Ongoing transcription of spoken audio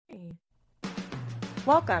Hey.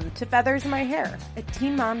 Welcome to Feathers in My Hair, a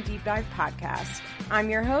Teen Mom Deep Dive podcast. I'm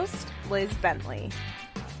your host, Liz Bentley.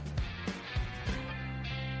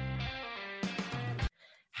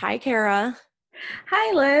 Hi, Kara.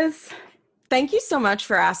 Hi, Liz. Thank you so much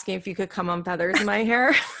for asking if you could come on Feathers in My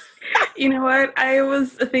Hair. You know what? I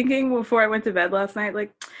was thinking before I went to bed last night,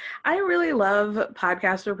 I really love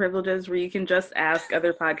podcaster privileges where you can just ask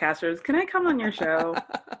other podcasters, can I come on your show?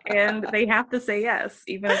 And they have to say yes,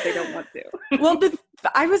 even if they don't want to. Well,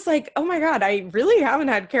 I was like, oh my God, I really haven't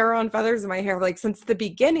had Kara on Feathers in My Hair since the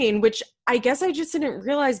beginning, which I guess I just didn't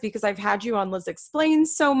realize because I've had you on Liz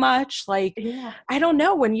Explains so much. Yeah. I don't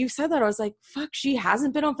know. When you said that, I was like, fuck, she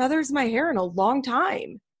hasn't been on Feathers in My Hair in a long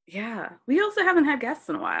time. Yeah. We also haven't had guests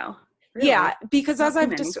in a while. Really. Yeah, because Not as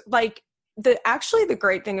I've just the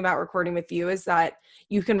great thing about recording with you is that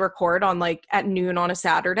you can record on at noon on a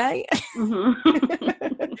Saturday.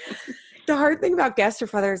 Mm-hmm. The hard thing about guests or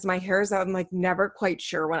Feathers in My Hair is that I'm never quite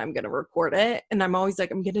sure when I'm going to record it. And I'm always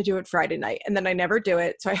I'm going to do it Friday night. And then I never do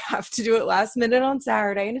it. So I have to do it last minute on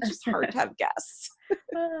Saturday. And it's just hard to have guests.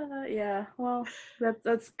 Yeah. Well,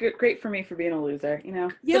 that's good. Great for me for being a loser, Yeah.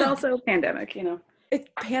 But also pandemic, It's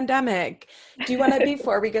pandemic. Do you want to,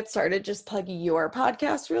 before we get started, just plug your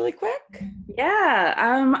podcast really quick? Yeah,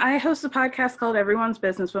 I host a podcast called Everyone's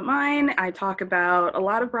Business But Mine. I talk about a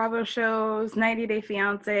lot of Bravo shows, 90 Day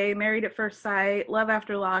Fiancé, Married at First Sight, Love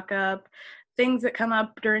After Lockup, things that come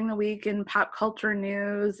up during the week in pop culture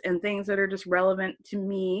news and things that are just relevant to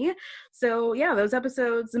me. So yeah, those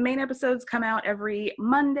episodes, the main episodes come out every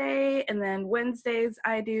Monday, and then Wednesdays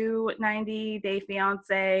I do 90 Day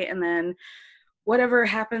Fiancé, and then whatever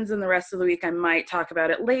happens in the rest of the week, I might talk about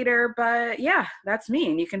it later. But yeah, that's me.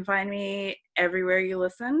 And you can find me everywhere you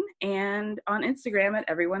listen and on Instagram at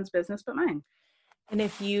Everyone's Business But Mine. And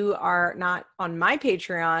if you are not on my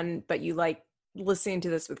Patreon, but you like listening to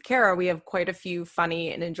this with Kara, we have quite a few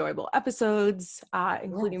funny and enjoyable episodes,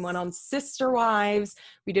 including one on Sister Wives.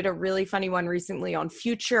 We did a really funny one recently on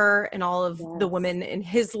Future and all of the women in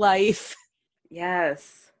his life.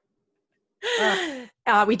 Yes.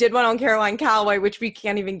 We did one on Caroline Calloway, which we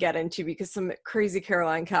can't even get into because some crazy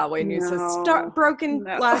Caroline Calloway news has broken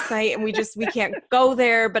last night, and we can't go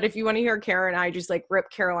there. But if you want to hear Kara and I just rip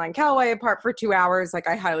Caroline Calloway apart for 2 hours,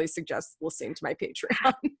 I highly suggest listening to my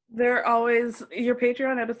Patreon. Your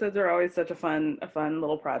Patreon episodes are always such a fun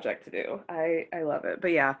little project to do. I love it.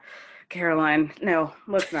 But yeah, Caroline, no,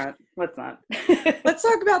 let's not. Let's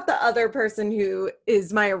talk about the other person who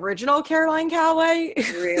is my original Caroline Calloway,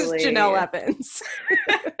 really? Janelle Evans.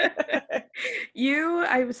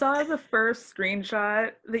 I saw the first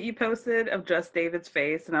screenshot that you posted of just David's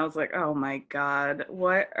face, and I was like, oh my God,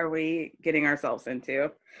 what are we getting ourselves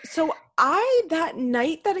into? So that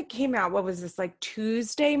night that it came out, what was this,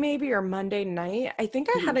 Tuesday maybe or Monday night? I think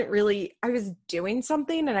I was doing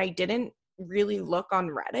something and I didn't really look on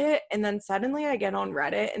Reddit, and then suddenly I get on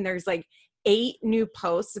Reddit and there's 8 new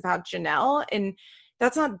posts about Janelle, and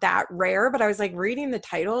that's not that rare, but I was reading the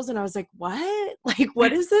titles and I was what?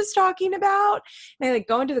 What is this talking about? And I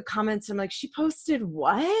go into the comments and I'm she posted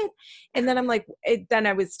what? And then I'm then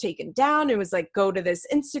I was taken down. It was go to this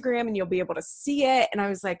Instagram and you'll be able to see it. And I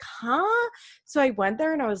was huh? So I went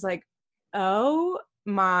there and I was oh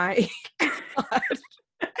my God.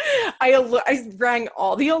 I rang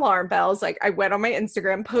all the alarm bells. I went on my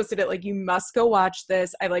Instagram, posted it you must go watch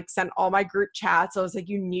this. I sent all my group chats. I was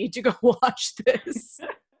you need to go watch this.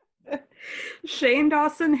 Shane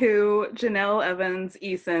Dawson Who, Janelle Evans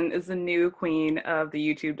Eason is the new queen of the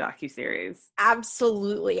YouTube docuseries.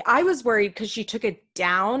 Absolutely. I was worried because she took it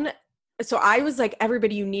down. So I was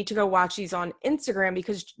everybody, you need to go watch these on Instagram,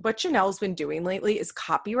 because what Janelle's been doing lately is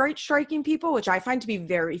copyright striking people, which I find to be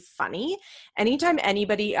very funny. Anytime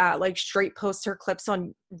anybody straight posts her clips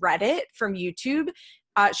on Reddit from YouTube,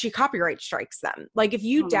 she copyright strikes them. If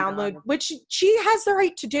you download, which she has the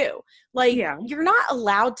right to do, you're not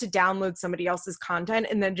allowed to download somebody else's content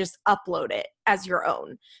and then just upload it as your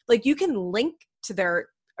own. You can link to their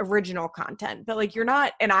original content, but you're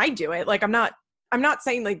not, and I do it. I'm not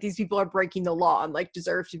saying these people are breaking the law and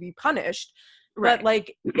deserve to be punished. Right. But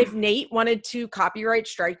if Nate wanted to copyright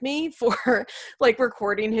strike me for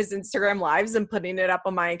recording his Instagram lives and putting it up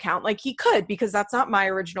on my account, he could, because that's not my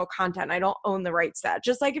original content. I don't own the rights to that.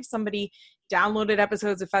 Just if somebody downloaded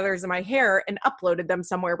episodes of Feathers in My Hair and uploaded them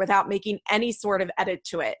somewhere without making any sort of edit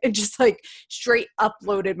to it and just straight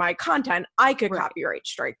uploaded my content, I could copyright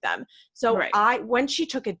strike them. So when she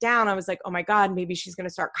took it down, I was oh my God, maybe she's going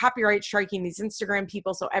to start copyright striking these Instagram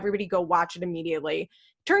people. So everybody go watch it immediately.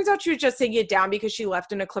 Turns out she was just taking it down because she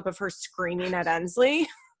left in a clip of her screaming at Ensley.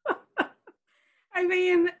 I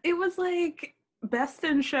mean, it was best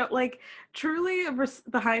in show, like truly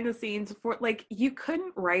behind the scenes for like you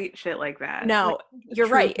couldn't write shit like that. No, Like, you're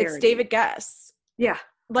true right. It's parody. David Guess. Yeah.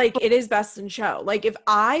 Like, it is best in show. Like, if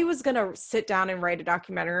I was going to sit down and write a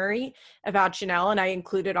documentary about Janelle and I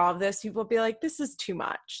included all of this, people would be like, this is too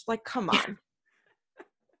much. Like, come on.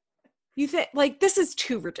 You think, like, this is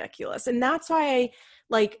too ridiculous. And that's why I,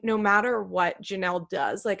 like, no matter what Janelle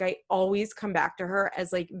does, like, I always come back to her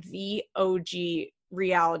as, like, the OG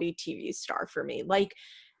reality TV star for me. Like,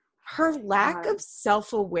 her lack of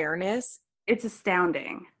self-awareness. It's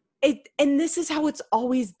astounding. And this is how it's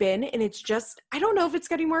always been. And it's just, I don't know if it's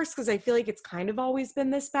getting worse because I feel like it's kind of always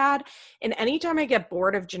been this bad. And anytime I get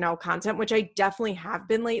bored of Janelle content, which I definitely have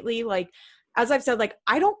been lately, like, as I've said, like,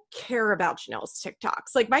 I don't care about Janelle's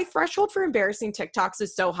TikToks. Like, my threshold for embarrassing TikToks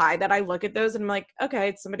is so high that I look at those and I'm like, okay,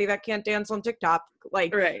 it's somebody that can't dance on TikTok.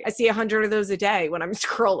 Like, right. I see 100 of those a day when I'm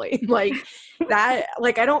scrolling. Like, that,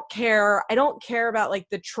 like, I don't care. I don't care about, like,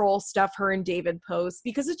 the troll stuff her and David post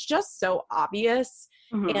because it's just so obvious.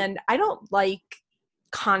 Mm-hmm. And I don't like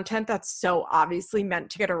content that's so obviously meant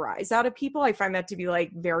to get a rise out of people. I find that to be,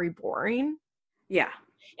 like, very boring. Yeah.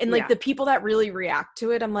 And, like, the people that really react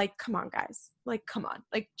to it, I'm like, come on, guys. Like, come on.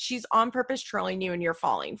 Like, she's on purpose trolling you and you're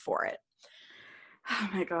falling for it. Oh,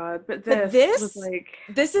 my God. But this was like...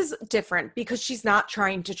 This is different because she's not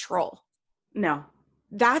trying to troll. No.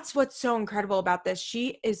 That's what's so incredible about this.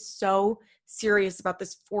 She is so serious about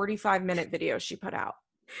this 45-minute video she put out.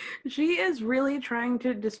 She is really trying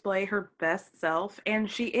to display her best self, and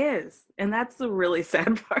she is. And that's the really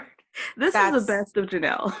sad part. This is the best of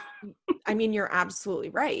Janelle. I mean, you're absolutely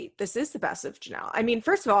right. This is the best of Janelle. I mean,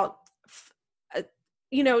 first of all,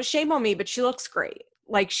 you know, shame on me, but she looks great.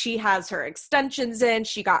 Like, she has her extensions in.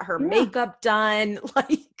 She got her makeup done.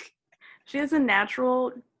 Like, she has a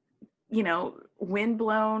natural, you know,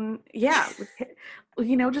 windblown,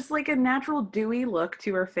 you know, just like a natural dewy look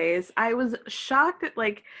to her face. I was shocked at,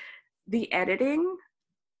 like, the editing.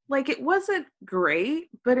 Like, it wasn't great,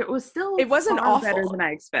 but it wasn't awful. Better than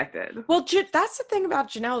I expected. Well, that's the thing about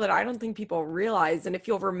Janelle that I don't think people realize. And if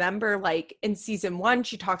you'll remember, like, in season 1,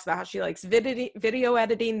 she talks about how she likes video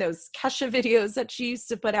editing, those Kesha videos that she used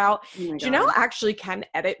to put out. Oh, Janelle actually can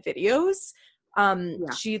edit videos.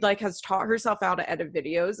 She, like, has taught herself how to edit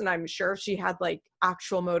videos. And I'm sure if she had, like,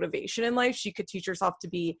 actual motivation in life, she could teach herself to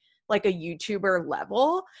be, like, a YouTuber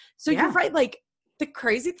level. So you're right. Like, the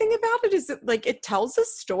crazy thing about it is that, like, it tells a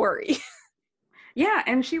story. Yeah,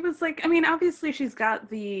 and she was like, I mean, obviously she's got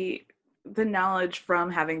the knowledge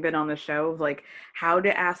from having been on the show of, like, how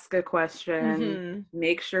to ask a question,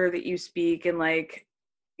 make sure that you speak and, like,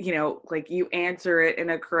 you know, like, you answer it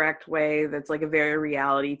in a correct way that's, like, a very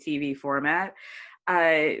reality TV format.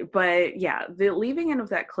 But yeah, the leaving in of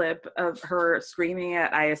that clip of her screaming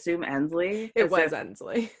at, I assume, Ensley. It was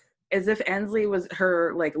Ensley. As if Ensley was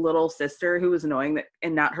her, like, little sister who was annoying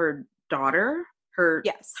and not her daughter, her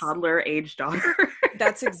toddler age daughter.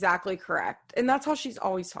 That's exactly correct. And that's how she's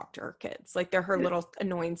always talked to her kids. Like, they're her little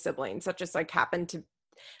annoying siblings that just, like,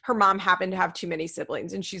 her mom happened to have too many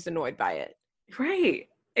siblings and she's annoyed by it. Right.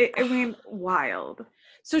 I mean, wild.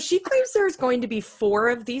 So she claims there's going to be 4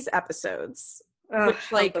 of these episodes, which,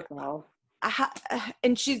 like,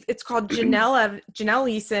 and it's called Janelle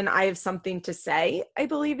Eason, I Have Something to Say, I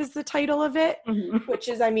believe is the title of it, which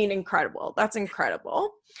is, I mean, incredible. That's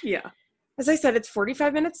incredible. Yeah. As I said, it's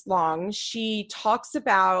 45 minutes long. She talks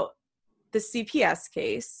about the CPS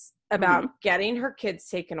case, about getting her kids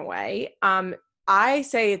taken away. I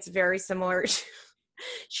say it's very similar to,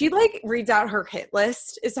 she, like, reads out her hit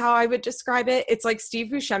list is how I would describe it. It's like Steve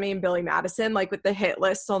Buscemi and Billy Madison, like, with the hit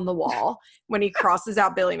list on the wall when he crosses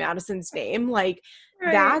out Billy Madison's name. Like,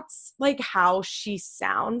 that's, like, how she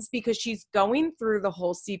sounds because she's going through the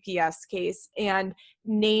whole CPS case and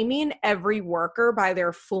naming every worker by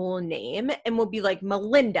their full name and will be like,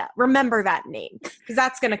 Melinda, remember that name because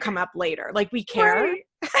that's going to come up later. Like, we care. Right.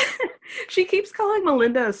 She keeps calling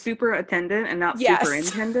Melinda a superintendent and not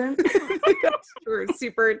superintendent. That's true.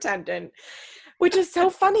 Superintendent, which is so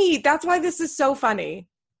funny. That's why this is so funny.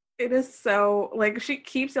 It is so, like, she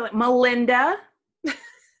keeps yelling, Melinda,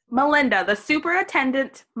 the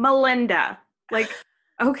superintendent, Melinda. Like,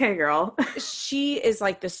 okay, girl. She is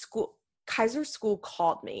like Kaiser School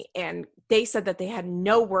called me and they said that they had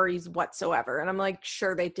no worries whatsoever. And I'm like,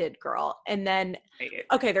 sure they did, girl. And then,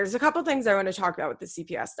 okay, there's a couple things I want to talk about with the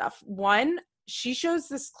CPS stuff. One, she shows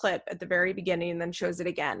this clip at the very beginning and then shows it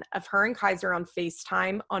again of her and Kaiser on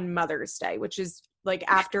FaceTime on Mother's Day, which is, like,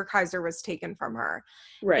 after Kaiser was taken from her.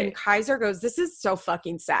 Right. And Kaiser goes, this is so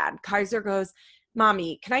fucking sad. Kaiser goes,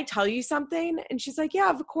 Mommy, can I tell you something? And she's like, yeah,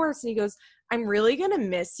 of course. And he goes, I'm really going to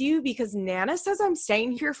miss you because Nana says I'm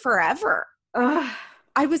staying here forever. Ugh.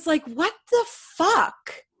 I was like, what the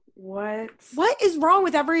fuck? What? What is wrong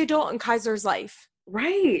with every adult in Kaiser's life?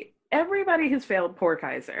 Right. Everybody has failed poor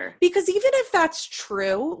Kaiser. Because even if that's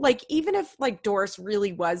true, like even if like Doris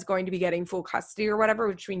really was going to be getting full custody or whatever,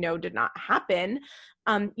 which we know did not happen,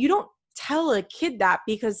 you don't tell a kid that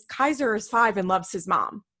because Kaiser is 5 and loves his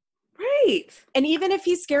mom. Right. And even if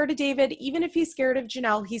he's scared of David, even if he's scared of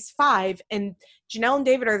Janelle, he's 5. And Janelle and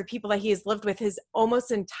David are the people that he has lived with his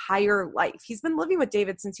almost entire life. He's been living with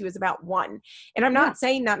David since he was about 1. And I'm not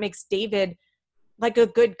saying that makes David like a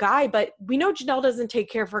good guy, but we know Janelle doesn't take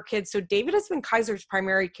care of her kids. So David has been Kaiser's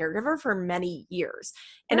primary caregiver for many years.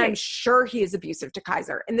 And I'm sure he is abusive to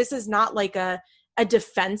Kaiser. And this is not like a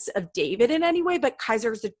defense of David in any way, but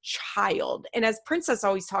Kaiser's a child. And as Princess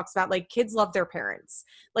always talks about, like kids love their parents,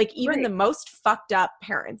 like even the most fucked up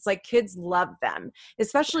parents, like kids love them,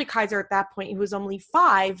 especially Kaiser at that point, he was only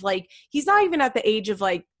 5. Like he's not even at the age of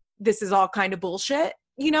like, this is all kind of bullshit,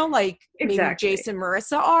 you know, like maybe Jace and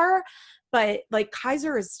Marissa are, but like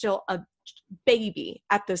Kaiser is still a baby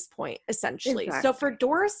at this point, essentially. So for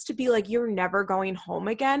Doris to be like, you're never going home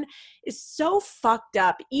again is so fucked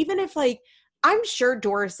up. Even if like, I'm sure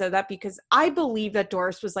Doris said that because I believe that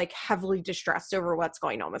Doris was like heavily distressed over what's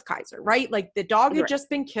going on with Kaiser, right? Like the dog had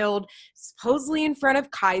just been killed, supposedly in front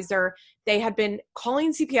of Kaiser. They had been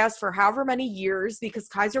calling CPS for however many years because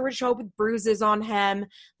Kaiser would show up with bruises on him.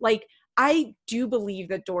 Like, I do believe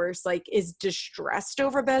that Doris like is distressed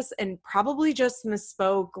over this and probably just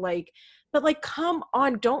misspoke. Like, but like, come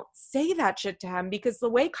on, don't say that shit to him, because the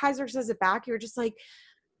way Kaiser says it back, you're just like,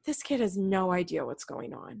 this kid has no idea what's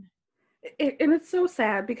going on. And it's so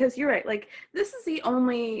sad because you're right. Like, this is the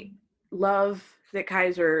only love that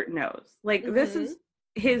Kaiser knows. Like, this is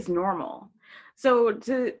his normal. So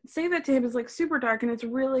to say that to him is like super dark, and it's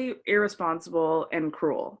really irresponsible and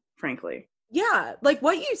cruel, frankly. Yeah. Like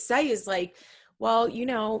what you say is like, well, you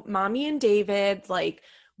know, mommy and David, like,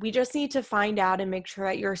 we just need to find out and make sure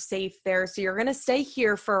that you're safe there. So you're going to stay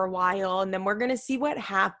here for a while and then we're going to see what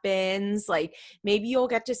happens. Like maybe you'll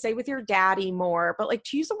get to stay with your daddy more, but like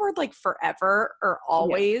to use the word like forever or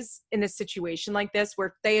always in a situation like this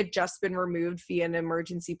where they had just been removed via an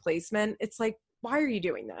emergency placement. It's like, why are you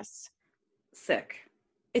doing this? Sick.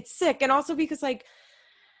 It's sick. And also because like,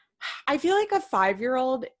 I feel like a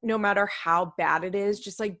 5-year-old, no matter how bad it is,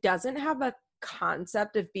 just like doesn't have a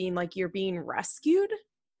concept of being like, you're being rescued.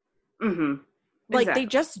 Like they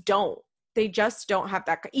just don't have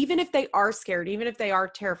that. Even if they are scared, even if they are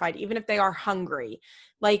terrified, even if they are hungry,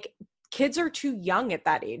 like kids are too young at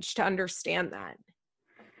that age to understand that.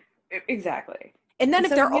 Exactly. And then if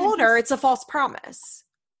they're older, it's a false promise.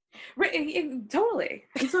 Right, totally.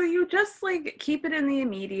 And so you just like keep it in the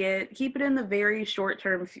immediate, keep it in the very short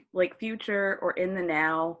term, like future, or in the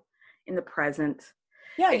now, in the present.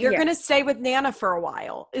 Yeah, you're going to stay with Nana for a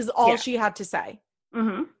while is all she had to say.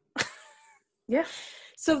 Yeah.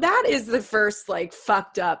 So that is the first like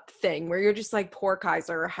fucked up thing where you're just like, poor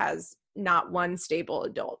Kaiser has not one stable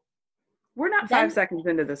adult. We're not 5 seconds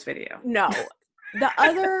into this video. No. The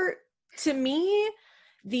other, to me,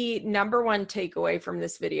 the number one takeaway from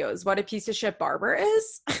this video is what a piece of shit Barbara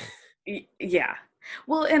is. Yeah.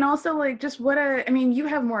 Well, and also like just I mean, you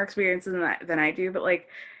have more experience than I do, but like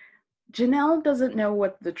Janelle doesn't know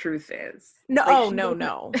what the truth is. No, like,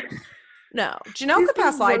 no. No, Janelle could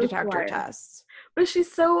pass lie detector tests. But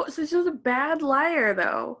she's she's a bad liar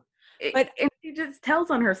though. And she just tells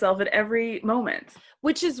on herself at every moment.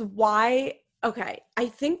 Which is why, okay, I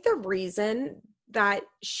think the reason that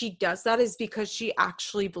she does that is because she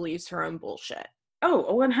actually believes her own bullshit. Oh,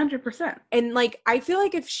 100%. And like, I feel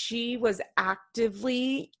like if she was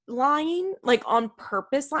actively lying, like on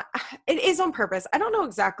purpose, it is on purpose. I don't know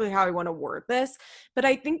exactly how I want to word this, but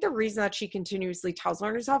I think the reason that she continuously tells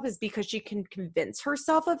on herself is because she can convince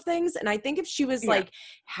herself of things. And I think if she was like,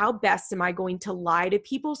 how best am I going to lie to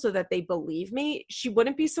people so that they believe me? She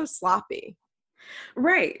wouldn't be so sloppy.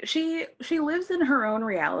 Right. She lives in her own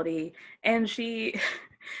reality, and she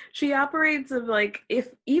operates of like,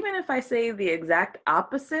 even if I say the exact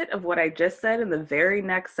opposite of what I just said in the very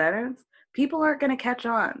next sentence, people aren't going to catch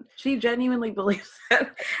on. She genuinely believes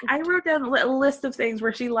that. I wrote down a list of things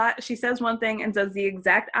where she says one thing and says the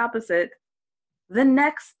exact opposite the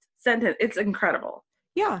next sentence. It's incredible.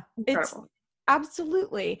 Yeah, incredible. It's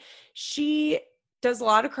absolutely. She does a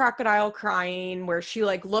lot of crocodile crying where she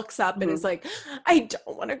like looks up and is like, I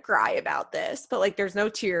don't want to cry about this, but like there's no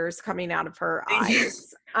tears coming out of her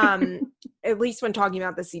eyes. At least when talking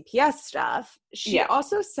about the CPS stuff. She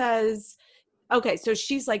also says, okay, so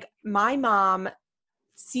she's like, my mom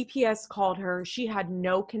CPS called her. She had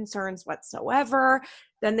no concerns whatsoever.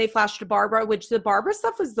 Then they flashed to Barbara, which the Barbara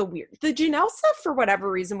stuff was the weird. The Janelle stuff, for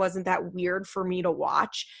whatever reason, wasn't that weird for me to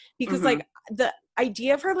watch because like the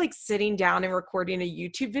idea of her like sitting down and recording a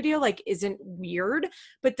YouTube video like isn't weird.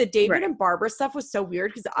 But the David and Barbara stuff was so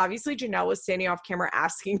weird because obviously Janelle was standing off camera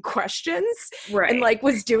asking questions and like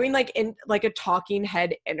was doing like in like a talking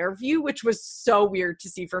head interview, which was so weird to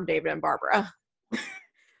see from David and Barbara.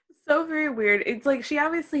 So very weird. It's like she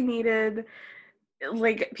obviously needed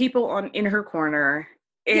like people in her corner.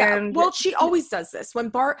 And well, she always does this.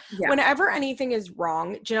 Whenever anything is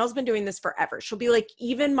wrong, Janelle's been doing this forever. She'll be like,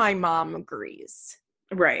 even my mom agrees.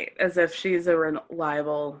 Right. As if she's a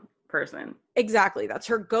reliable person. Exactly. That's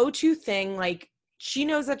her go-to thing. Like, she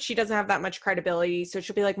knows that she doesn't have that much credibility. So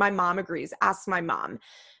she'll be like, my mom agrees. Ask my mom.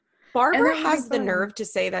 Barbara has the nerve to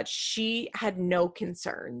say that she had no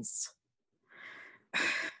concerns.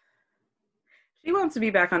 She wants to be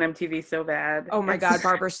back on MTV so bad. Oh my God,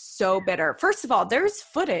 Barbara's so bitter. First of all, there's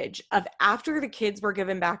footage of after the kids were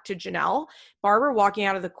given back to Janelle, Barbara walking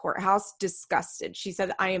out of the courthouse disgusted. She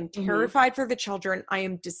said, I am terrified for the children. I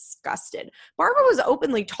am disgusted. Barbara was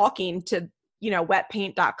openly talking to,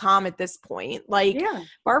 wetpaint.com at this point. Like,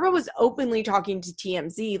 Barbara was openly talking to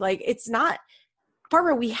TMZ. Like, it's not,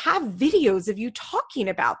 Barbara, we have videos of you talking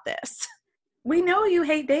about this. We know you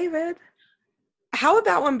hate David. How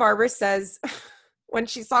about when Barbara says, when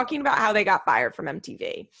she's talking about how they got fired from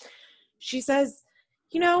MTV, she says,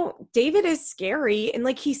 David is scary. And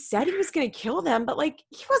like, he said he was going to kill them, but like,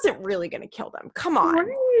 he wasn't really going to kill them. Come on.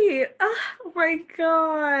 Right. Oh my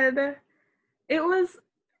God. It was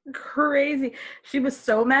crazy. She was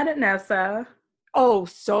so mad at Nessa. Oh,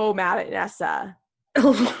 so mad at Nessa.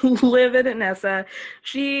 Livid at Nessa.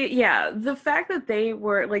 The fact that they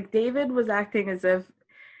were like, David was acting as if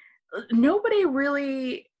nobody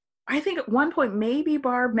really, I think at one point maybe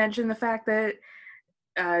Barb mentioned the fact that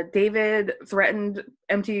David threatened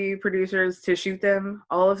MTV producers to shoot them,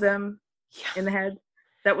 all of them, in the head.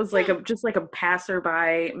 That was like just like a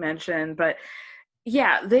passerby mention. But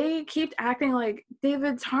yeah, they keep acting like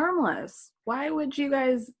David's harmless. Why would you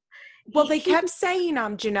guys? Well, they kept saying,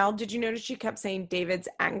 Janelle, did you notice she kept saying David's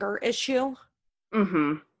anger issue?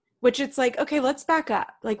 Mm-hmm. Which it's like, okay, let's back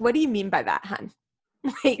up. Like, what do you mean by that, hun?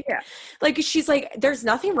 Like she's like, there's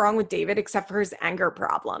nothing wrong with David except for his anger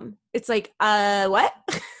problem. It's like, what?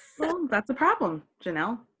 Well, that's a problem,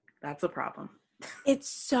 Janelle. That's a problem. It's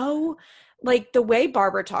so like the way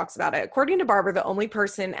Barbara talks about it. According to Barbara, the only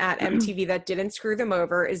person at MTV that didn't screw them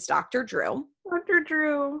over is Dr. Drew. Dr.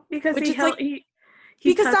 Drew, because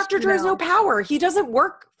because Dr. Drew has no power. He doesn't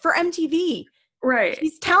work for MTV. Right.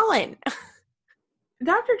 He's talent.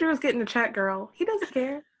 Dr. Drew's getting a check, girl. He doesn't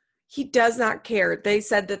care. He does not care. They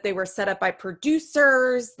said that they were set up by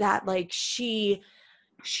producers, that like she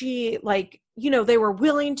like, they were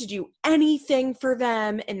willing to do anything for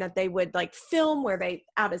them and that they would like film where they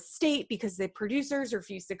out of state because the producers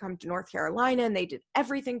refused to come to North Carolina and they did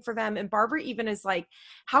everything for them. And Barbara even is like,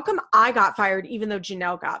 how come I got fired even though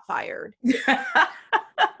Janelle got fired?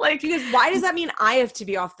 Like, because why does that mean I have to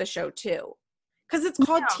be off the show too? Because it's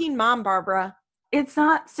called Teen Mom, Barbara. It's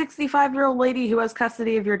not 65-year-old lady who has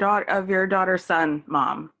custody of your daughter's son,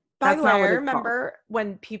 mom. By the way, I remember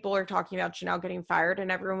when people are talking about Janelle getting fired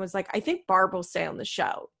and everyone was like, I think Barb will stay on the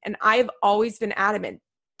show. And I've always been adamant.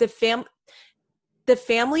 The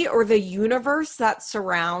family or the universe that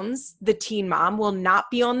surrounds the Teen Mom will not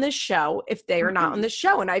be on this show if they are not on the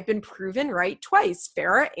show. And I've been proven right twice,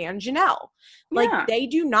 Farrah and Janelle. Like, they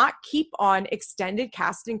do not keep on extended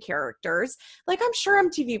cast and characters. Like, I'm sure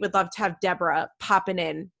MTV would love to have Deborah popping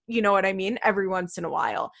in, you know what I mean, every once in a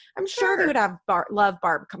while. I'm sure they would have love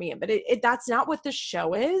Barb coming in, but that's not what the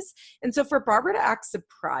show is. And so for Barbara to act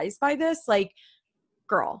surprised by this, like,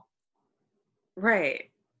 girl. Right.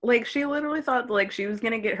 Like, she literally thought, like, she was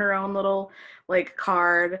going to get her own little, like,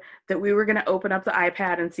 card that we were going to open up the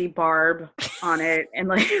iPad and see Barb on it and,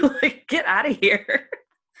 like get out of here.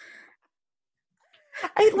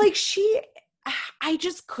 I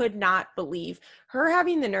just could not believe her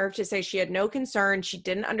having the nerve to say she had no concern. She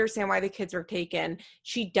didn't understand why the kids were taken.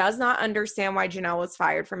 She does not understand why Janelle was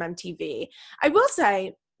fired from MTV. I will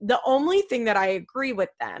say the only thing that I agree with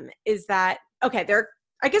them is that, okay,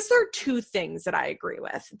 I guess there are two things that I agree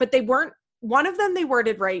with, but they weren't, one of them they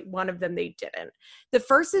worded right, one of them they didn't. The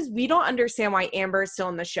first is, we don't understand why Amber is still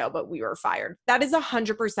in the show, but we were fired. That is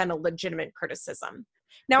 100% a legitimate criticism.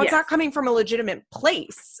 Now, it's not coming from a legitimate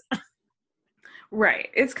place. Right.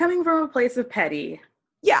 It's coming from a place of petty.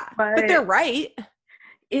 Yeah, but they're right.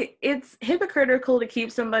 It's hypocritical to keep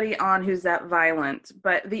somebody on who's that violent.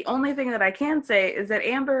 But the only thing that I can say is that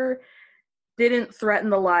Amber didn't threaten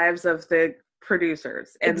the lives of the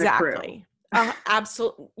producers and the crew. Exactly.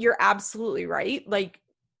 Absolutely. You're absolutely right. Like,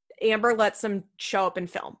 Amber lets them show up and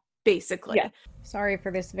film, basically. Yeah. Sorry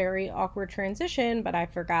for this very awkward transition, but I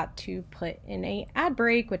forgot to put in a ad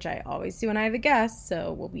break, which I always do when I have a guest,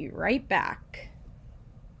 so we'll be right back.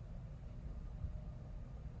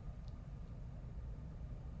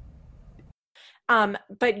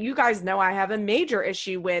 But you guys know I have a major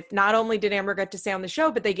issue with, not only did Amber get to stay on the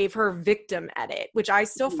show, but they gave her victim edit, which I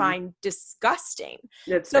still find disgusting.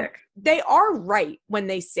 It's so sick. They are right when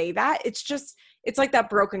they say that. It's just, it's like that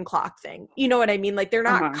broken clock thing. You know what I mean? Like, they're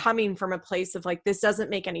not coming from a place of like, this doesn't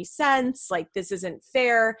make any sense. Like, this isn't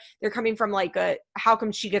fair. They're coming from like how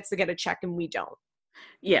come she gets to get a check and we don't?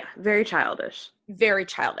 Yeah, very childish. Very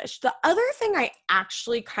childish. The other thing I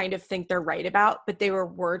actually kind of think they're right about, but they were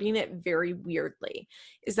wording it very weirdly,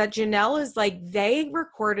 is that Janelle is like, they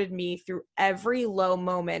recorded me through every low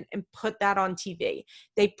moment and put that on TV.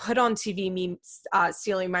 They put on TV me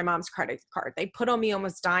stealing my mom's credit card. They put on me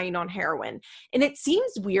almost dying on heroin. And it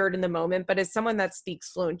seems weird in the moment, but as someone that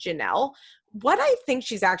speaks fluent Janelle, what I think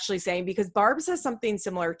she's actually saying, because Barb says something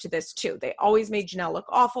similar to this too. They always made Janelle look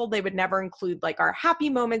awful. They would never include like our happy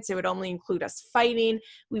moments. They would only include us fighting.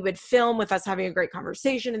 We would film with us having a great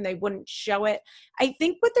conversation and they wouldn't show it. I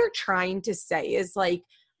think what they're trying to say is like,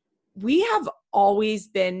 we have always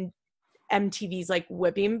been MTV's like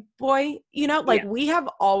whipping boy, you know, like we have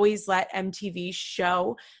always let MTV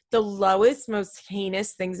show the lowest, most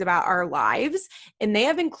heinous things about our lives. And they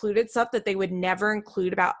have included stuff that they would never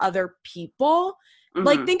include about other people.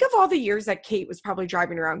 Like, think of all the years that Kate was probably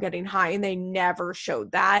driving around getting high and they never showed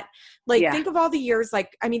that. Like, think of all the years,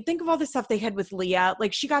 like, I mean, think of all the stuff they had with Leah.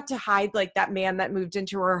 Like, she got to hide like that man that moved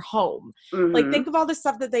into her home. Like, think of all the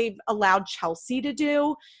stuff that they've allowed Chelsea to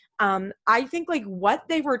do. I think like what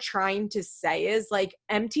they were trying to say is like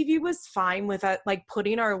MTV was fine with like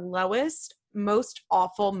putting our lowest, most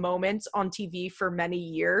awful moments on TV for many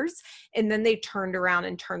years. And then they turned around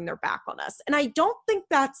and turned their back on us. And I don't think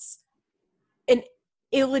that's an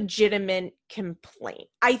illegitimate complaint.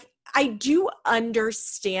 I do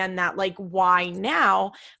understand that, like, why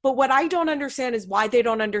now, but what I don't understand is why they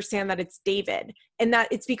don't understand that it's David and that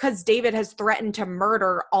it's because David has threatened to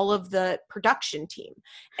murder all of the production team.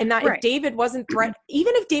 And that if David wasn't threatened,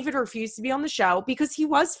 even if David refused to be on the show, because he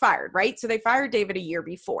was fired, right? So they fired David a year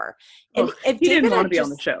before. And if he David didn't want to be on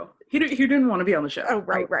the show. He didn't want to be on the show. Oh,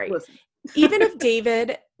 right. Listen. Even if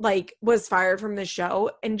David like was fired from the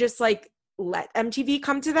show and just like let MTV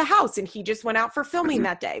come to the house and he just went out for filming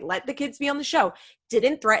that day, let the kids be on the show,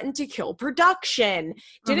 didn't threaten to kill production,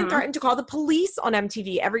 didn't threaten to call the police on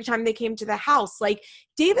MTV every time they came to the house. Like,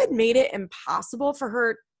 David made it impossible for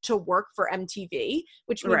her to work for MTV,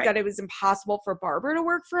 which means that it was impossible for Barbara to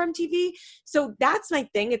work for MTV. So that's my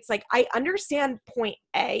thing. It's like, I understand point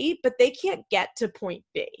A, but they can't get to point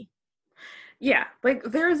B. Yeah, like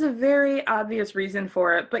there's a very obvious reason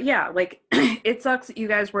for it, but yeah, like it sucks that you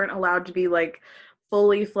guys weren't allowed to be like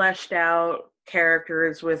fully fleshed out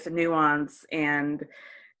characters with nuance and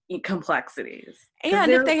complexities.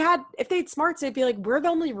 And if they had smarts, they'd be like, we're the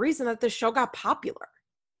only reason that the show got popular.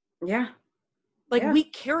 Yeah. Like we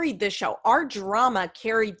carried this show. Our drama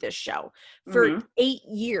carried this show for 8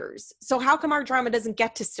 years. So how come our drama doesn't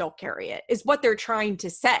get to still carry it, is what they're trying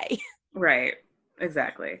to say. Right.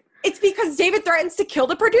 Exactly. It's because David threatens to kill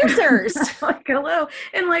the producers. Like, hello.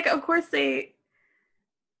 And like, of course do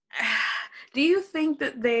you think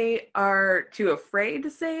that they are too afraid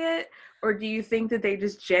to say it? Or do you think that they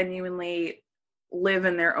just genuinely live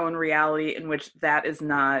in their own reality in which that is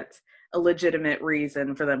not a legitimate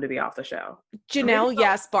reason for them to be off the show? Janelle,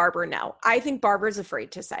 yes. Barbara, no. I think Barbara's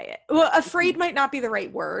afraid to say it. Well, afraid might not be the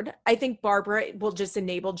right word. I think Barbara will just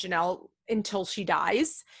enable Janelle until she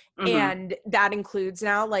dies. And that includes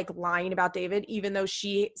now like lying about David, even though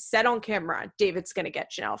she said on camera, David's going to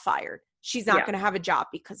get Janelle fired. She's not going to have a job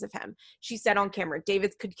because of him. She said on camera,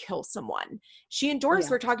 David could kill someone. She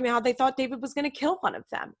endorsed her talking about how they thought David was going to kill one of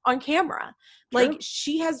them on camera. True. Like,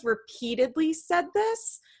 she has repeatedly said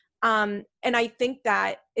this. And I think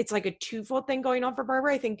that it's like a twofold thing going on for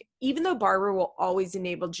Barbara. I think even though Barbara will always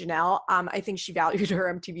enable Janelle, I think she valued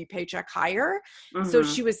her MTV paycheck higher. So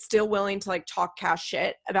she was still willing to like talk cash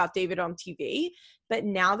shit about David on TV. But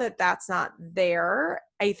now that that's not there,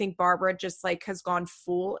 I think Barbara just like has gone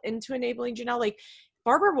full into enabling Janelle. Like,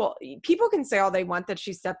 Barbara people can say all they want that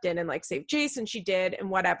she stepped in and like saved Jason, she did and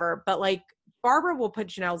whatever. But like, Barbara will put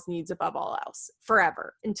Janelle's needs above all else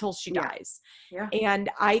forever until she dies. Yeah. And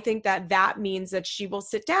I think that that means that she will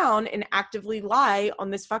sit down and actively lie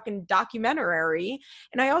on this fucking documentary.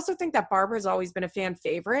 And I also think that Barbara's always been a fan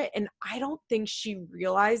favorite. And I don't think she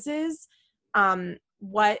realizes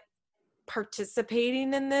what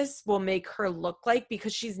participating in this will make her look like,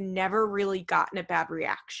 because she's never really gotten a bad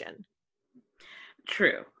reaction.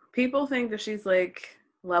 True. People think that she's like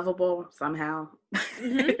lovable somehow.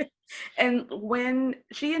 Mm-hmm. And when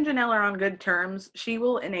she and Janelle are on good terms, she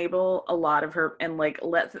will enable a lot of her and like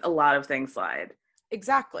let a lot of things slide.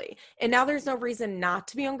 Exactly. And now there's no reason not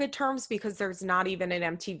to be on good terms, because there's not even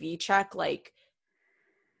an MTV check like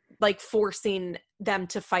forcing them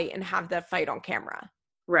to fight and have that fight on camera.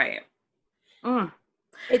 Right.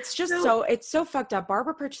 It's just it's so fucked up.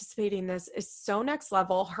 Barbara participating in this is so next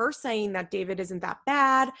level. Her saying that David isn't that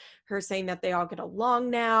bad, her saying that they all get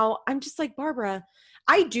along now. I'm just like, Barbara,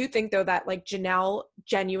 I do think though that like Janelle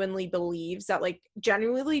genuinely believes that, like,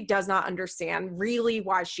 genuinely does not understand really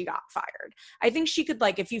why she got fired. I think she could,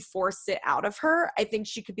 like, if you forced it out of her, I think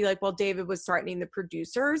she could be like, well, David was threatening the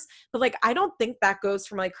producers, but like, I don't think that goes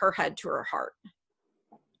from like her head to her heart.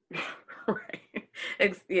 Right.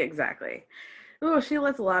 Yeah, exactly. Oh, she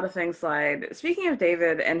lets a lot of things slide. Speaking of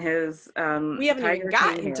David and his we haven't even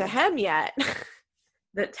gotten to him yet.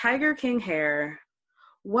 The Tiger King hair.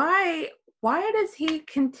 Why does he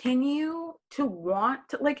continue to want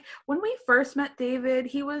to, like, when we first met David,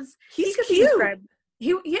 he was he's cute.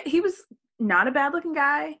 He was not a bad looking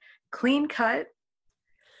guy, clean cut.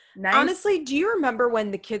 Nice. Honestly, do you remember when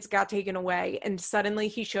the kids got taken away and suddenly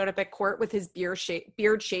he showed up at court with his beard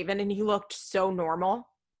shaven and he looked so normal?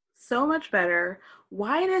 So much better.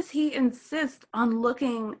 Why does he insist on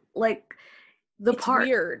looking like the part? It's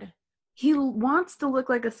weird. He wants to look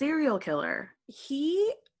like a serial killer.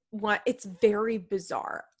 It's very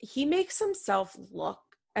bizarre. He makes himself look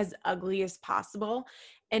as ugly as possible.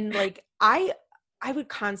 And like, I would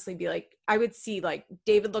constantly be like, I would see like,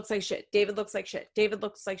 David looks like shit. David looks like shit. David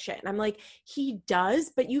looks like shit. And I'm like, he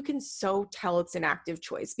does, but you can so tell it's an active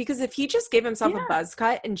choice, because if he just gave himself a buzz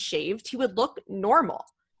cut and shaved, he would look normal.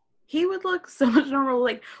 He would look so much normal.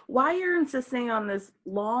 Like, why you're insisting on this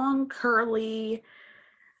long, curly,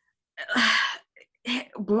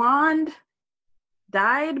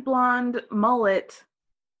 dyed blonde mullet?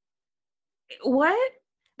 What?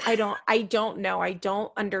 I don't know. I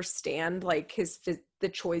don't understand like the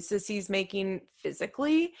choices he's making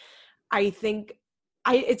physically. I think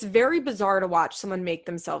it's very bizarre to watch someone make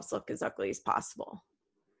themselves look as ugly as possible.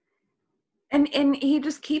 And he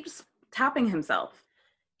just keeps topping himself.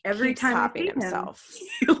 Every time he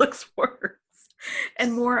looks worse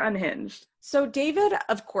and more unhinged. So David,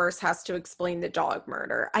 of course, has to explain the dog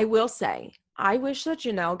murder. I will say, I wish that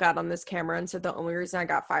Janelle got on this camera and said the only reason I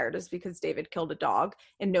got fired is because David killed a dog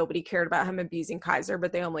and nobody cared about him abusing Kaiser,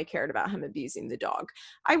 but they only cared about him abusing the dog.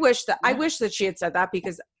 I wish that she had said that,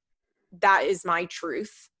 because that is my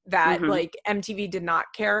truth, that like MTV did not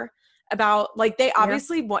care about, like, they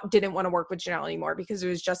obviously didn't want to work with Janelle anymore because it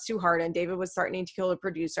was just too hard and David was threatening to kill the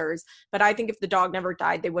producers. But I think if the dog never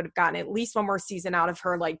died, they would have gotten at least one more season out of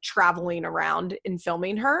her, like traveling around and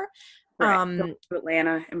filming her. Right. To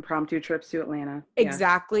Atlanta, impromptu trips to Atlanta.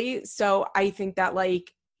 Exactly. So I think that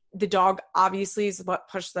like the dog obviously is what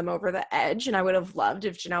pushed them over the edge. And I would have loved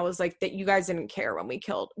if Janelle was like, that you guys didn't care when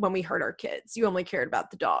we hurt our kids. You only cared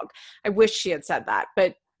about the dog. I wish she had said that,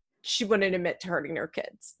 but she wouldn't admit to hurting her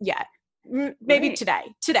kids yet. Maybe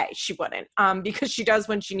today she wouldn't, because she does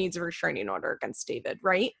when she needs a restraining order against David,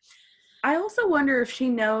 right? I also wonder if she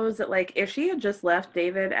knows that, like, if she had just left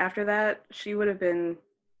David after that, she would have been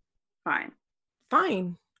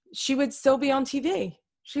fine. She would still be on TV.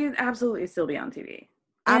 She'd absolutely still be on TV.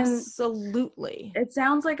 Absolutely. It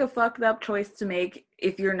sounds like a fucked up choice to make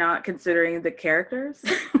if you're not considering the characters.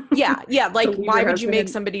 Yeah. Like, why would you make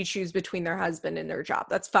somebody choose between their husband and their job?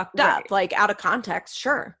 That's fucked up. Like, out of context,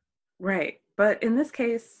 sure. Right. But in this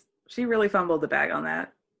case, she really fumbled the bag on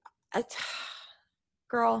that.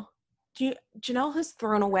 Girl, Janelle has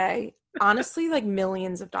thrown away, honestly, like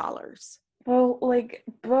millions of dollars. Well, like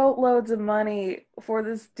boatloads of money for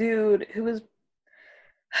this dude who is,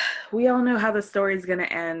 we all know how the story's going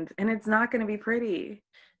to end, and it's not going to be pretty.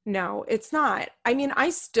 No, it's not. I mean, I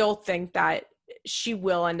still think that she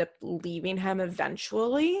will end up leaving him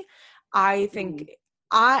eventually. I think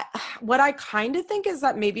what I kind of think is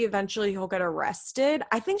that maybe eventually he'll get arrested.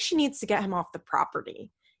 I think she needs to get him off the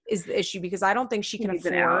property is the issue, because I don't think she can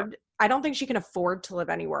afford to live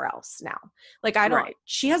anywhere else now. Like,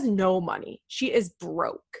 she has no money. She is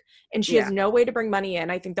broke and she has no way to bring money in.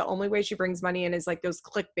 I think the only way she brings money in is like those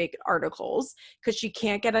clickbait articles, because she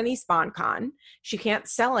can't get any SponCon. She can't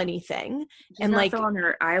sell anything. She's not like selling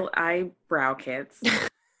her eyebrow kits.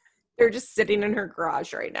 They're just sitting in her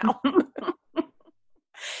garage right now.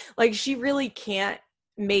 Like, she really can't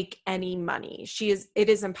make any money. It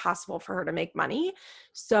is impossible for her to make money.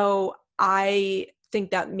 So I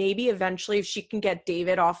think that maybe eventually if she can get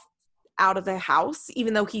David out of the house,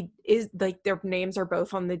 even though he is like their names are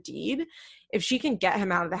both on the deed, if she can get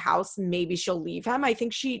him out of the house, maybe she'll leave him. I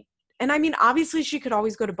think and I mean, obviously she could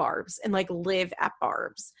always go to Barb's and like live at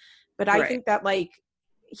Barb's, but I think that like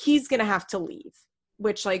he's going to have to leave,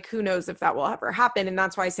 which like, who knows if that will ever happen. And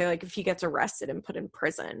that's why I say like, if he gets arrested and put in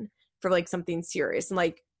prison for like something serious, and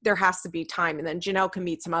like there has to be time, and then Janelle can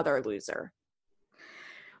meet some other loser.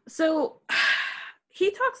 So he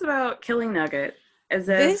talks about killing Nugget as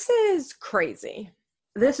if this is crazy.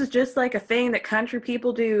 This is just like a thing that country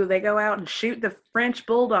people do. They go out and shoot the French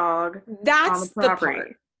bulldog. That's on the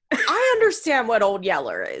property. I understand what Old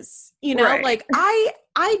Yeller is. You know, like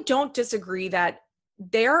I don't disagree that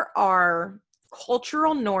there are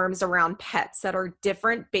cultural norms around pets that are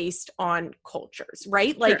different based on cultures,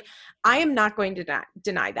 right? Like, sure. I am not going to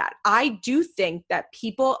deny that. I do think that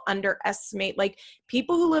people underestimate, like,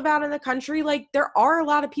 people who live out in the country, like, there are a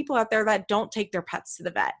lot of people out there that don't take their pets to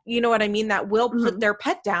the vet. You know what I mean? That will put their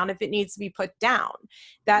pet down if it needs to be put down,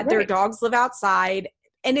 that their dogs live outside.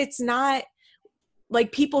 And it's not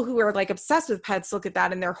like people who are like obsessed with pets look at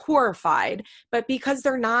that and they're horrified, but because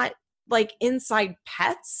they're not like inside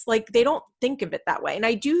pets, like they don't think of it that way. And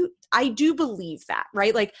I do believe that,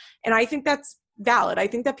 right? Like, and I think that's valid. I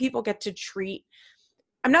think that people get to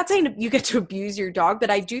I'm not saying you get to abuse your dog, but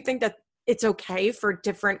I do think that it's okay for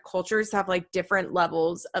different cultures to have like different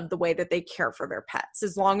levels of the way that they care for their pets,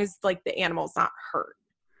 as long as like the animal's not hurt.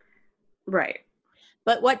 Right.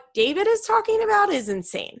 But what David is talking about is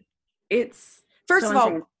insane. It's first of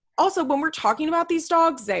all, also when we're talking about these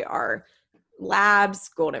dogs, they are labs,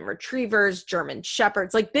 golden retrievers, German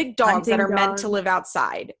shepherds, like big dogs that are meant to live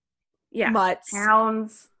outside. Yeah. Mutts.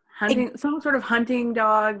 Hounds, hunting, some sort of hunting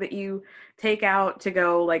dog that you take out to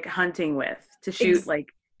go like hunting with, to shoot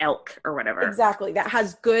like elk or whatever. Exactly. That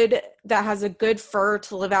has a good fur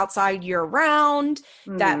to live outside year round,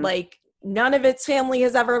 that like none of its family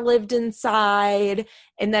has ever lived inside.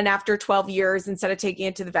 And then after 12 years, instead of taking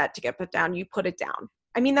it to the vet to get put down, you put it down.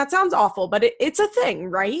 I mean, that sounds awful, but it's a thing,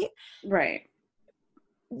 right? Right.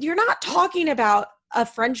 You're not talking about a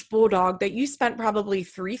French bulldog that you spent probably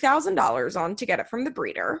 $3,000 on to get it from the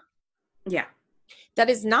breeder. Yeah. That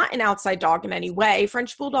is not an outside dog in any way.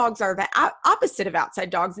 French bulldogs are the opposite of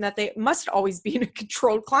outside dogs, in that they must always be in a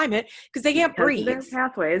controlled climate because they can't breathe. Their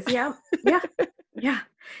pathways. Yeah. Yeah. Yeah.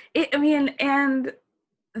 And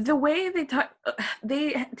the way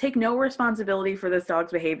they take no responsibility for this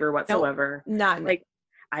dog's behavior whatsoever. Nope, none. Like,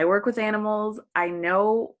 I work with animals. I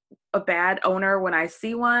know a bad owner when I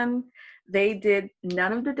see one. They did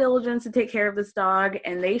none of the diligence to take care of this dog,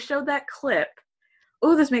 and they showed that clip.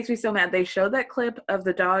 Oh, this makes me so mad. They showed that clip of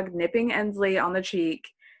the dog nipping Ensley on the cheek,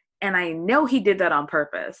 and I know he did that on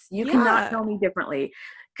purpose. You cannot tell me differently,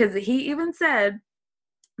 because he even said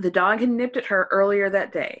the dog had nipped at her earlier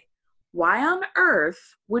that day. Why on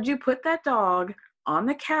earth would you put that dog on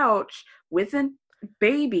the couch with a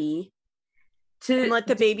baby and let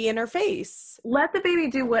the baby in her face? Let the baby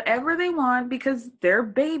do whatever they want because they're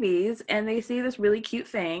babies and they see this really cute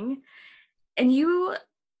thing, and you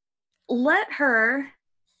let her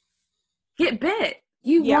get bit.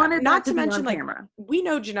 You wanted not to mention, like, camera. We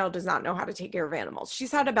know Janelle does not know how to take care of animals.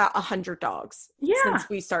 She's had about 100 dogs since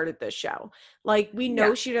we started this show. Like, we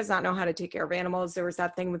know she does not know how to take care of animals. There was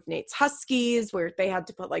that thing with Nate's Huskies where they had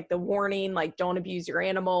to put like the warning, like, don't abuse your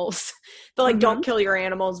animals. The like, don't kill your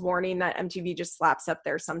animals warning that MTV just slaps up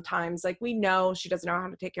there sometimes. Like, we know she doesn't know how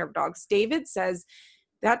to take care of dogs. David says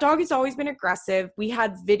that dog has always been aggressive. We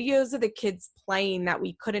had videos of the kids playing that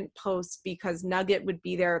we couldn't post because Nugget would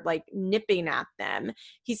be there like nipping at them.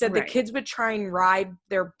 He said the kids would try and ride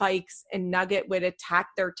their bikes and Nugget would attack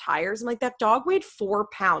their tires. I'm like, that dog weighed 4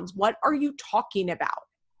 pounds. What are you talking about?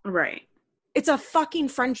 Right. It's a fucking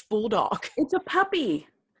French bulldog. It's a puppy.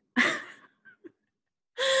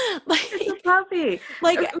 It's a puppy.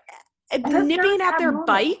 Like, nipping at their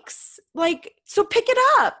bikes. Like, so pick it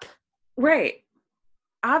up. Right.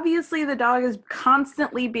 Obviously, the dog is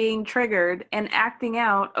constantly being triggered and acting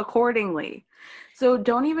out accordingly. So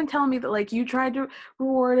don't even tell me that, like, you tried to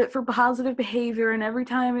reward it for positive behavior and every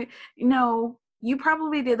time. No, you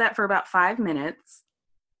probably did that for about 5 minutes.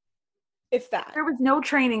 If that. There was no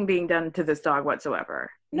training being done to this dog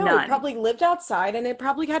whatsoever. No, None. It probably lived outside and it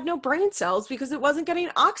probably had no brain cells because it wasn't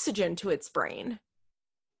getting oxygen to its brain.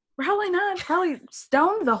 Probably not. Probably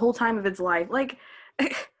stoned the whole time of its life. Like...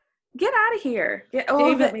 Get out of here.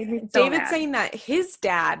 David saying that his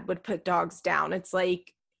dad would put dogs down. It's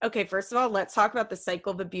like, okay, first of all, let's talk about the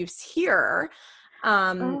cycle of abuse here.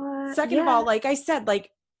 Second of all, like I said,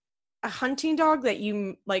 like, a hunting dog that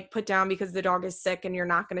you like put down because the dog is sick and you're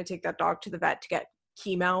not going to take that dog to the vet to get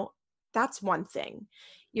chemo, that's one thing.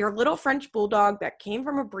 Your little French bulldog that came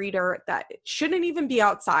from a breeder that shouldn't even be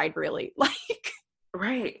outside, really.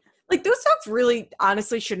 Right. Like those dogs really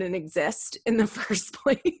honestly shouldn't exist in the first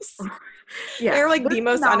place. Yeah. They're like the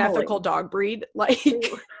most unethical dog breed. Like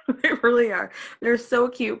they really are. They're so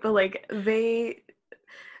cute, but like they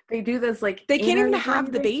do this like they can't even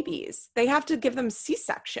have the babies. They have to give them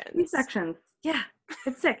C-sections. C-sections. Yeah.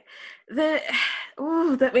 It's sick.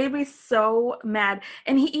 That made me so mad.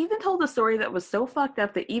 And he even told a story that was so fucked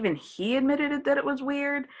up that even he admitted it, that it was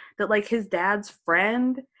weird, that like his dad's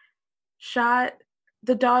friend shot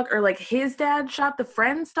the dog, or like his dad shot the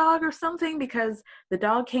friend's dog or something because the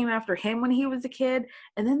dog came after him when he was a kid.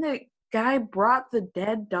 And then the guy brought the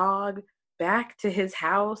dead dog back to his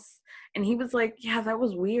house. And he was like, yeah, that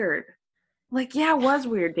was weird. Like, yeah, it was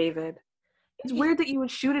weird, David. It's weird that you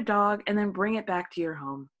would shoot a dog and then bring it back to your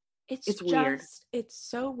home. It's weird. It's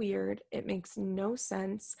so weird. It makes no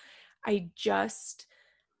sense. I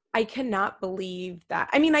cannot believe that.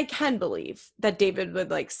 I mean, I can believe that David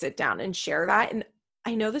would like sit down and share that. And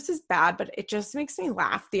I know this is bad, but it just makes me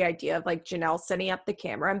laugh, the idea of like Janelle setting up the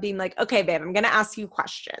camera and being like, okay, babe, I'm going to ask you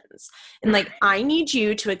questions. And like, I need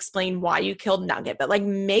you to explain why you killed Nugget, but like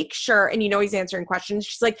make sure, and he's answering questions.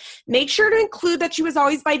 She's like, make sure to include that she was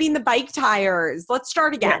always biting the bike tires. Let's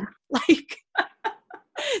start again. Yeah. Like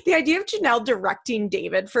the idea of Janelle directing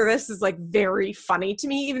David for this is like very funny to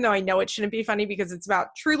me, even though I know it shouldn't be funny because it's about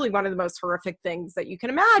truly one of the most horrific things that you can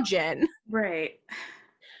imagine. Right.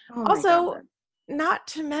 Oh also, not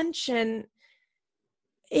to mention,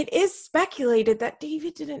 it is speculated that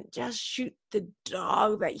David didn't just shoot the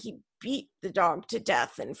dog, that he beat the dog to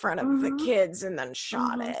death in front of the kids and then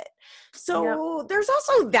shot it. So there's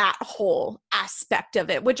also that whole aspect of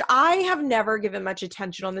it, which I have never given much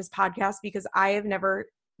attention on this podcast because I have never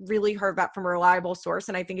really heard that from a reliable source.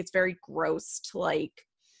 And I think it's very gross to like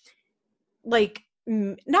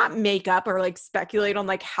not make up or like speculate on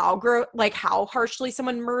like how harshly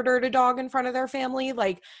someone murdered a dog in front of their family.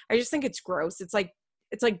 Like, I just think it's gross. It's like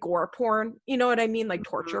gore porn. You know what I mean? Like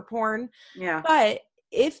torture porn. Yeah. But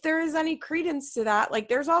if there is any credence to that, like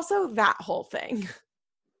there's also that whole thing.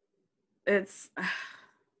 It's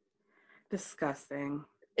disgusting.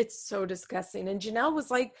 It's so disgusting. And Janelle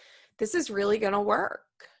was like, this is really going to work.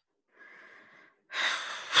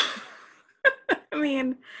 I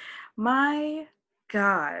mean, my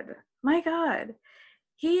God.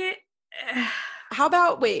 How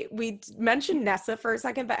about, we mentioned Nessa for a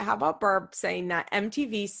second, but how about Barb saying that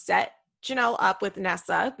MTV set Janelle up with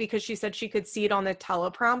Nessa because she said she could see it on the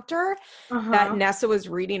teleprompter that Nessa was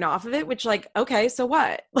reading off of it, which like, okay, so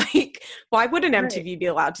what? Like, why wouldn't MTV be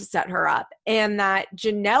allowed to set her up? And that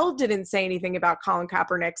Janelle didn't say anything about Colin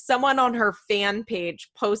Kaepernick. Someone on her fan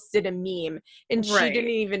page posted a meme and she didn't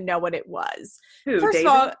even know what it was. Who, First David?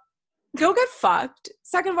 of all, go get fucked.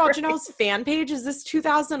 Second of all, Janelle's fan page, is this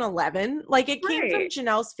 2011? Like, it came from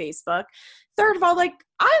Janelle's Facebook. Third of all, like,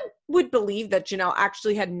 I would believe that Janelle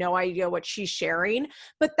actually had no idea what she's sharing,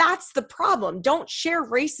 but that's the problem. Don't share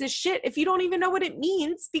racist shit if you don't even know what it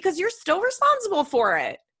means because you're still responsible for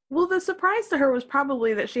it. Well, the surprise to her was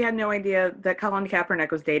probably that she had no idea that Colin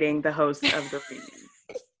Kaepernick was dating the host of the reunion.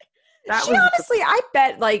 Honestly, I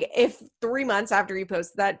bet like if 3 months after you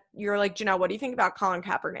post that, you're like, Janelle, what do you think about Colin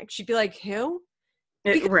Kaepernick? She'd be like, who?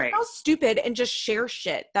 Because how stupid, and just share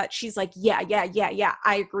shit that she's like, yeah,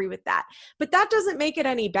 I agree with that. But that doesn't make it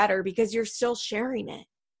any better because you're still sharing it.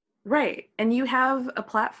 Right. And you have a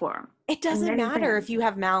platform. It doesn't matter if you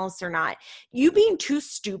have malice or not. You being too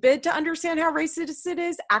stupid to understand how racist it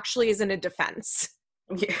is actually isn't a defense.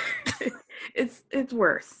 Yeah. It's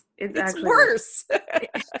worse. It's actually worse.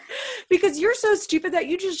 Because you're so stupid that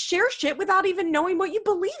you just share shit without even knowing what you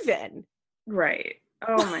believe in. Right.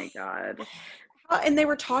 Oh my God. And they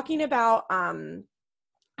were talking about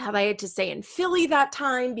how they had to stay in Philly that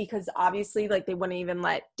time because obviously like they wouldn't even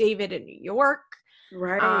let David in New York.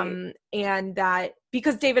 Right. And that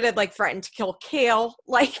because David had like threatened to kill Kale,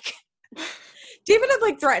 like David had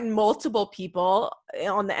like threatened multiple people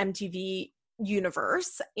on the MTV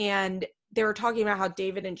universe. And they were talking about how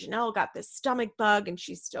David and Janelle got this stomach bug and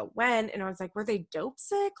she still went. And I was like, were they dope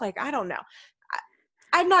sick? Like, I don't know.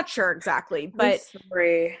 I'm not sure exactly,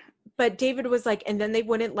 but David was like, and then they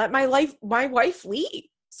wouldn't let my wife leave.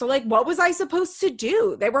 So like, what was I supposed to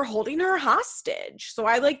do? They were holding her hostage. So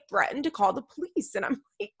I like threatened to call the police, and I'm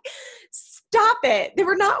like, stop it. They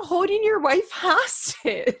were not holding your wife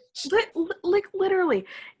hostage. Like literally.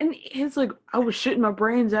 And he's like, I was shitting my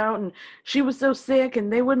brains out and she was so sick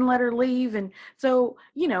and they wouldn't let her leave. And so,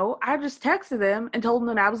 you know, I just texted them and told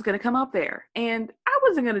them that I was going to come up there. And I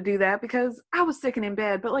wasn't going to do that because I was sick and in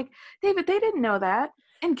bed. But like, David, they didn't know that.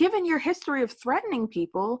 And given your history of threatening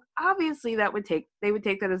people, obviously they would take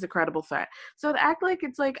that as a credible threat. So to act like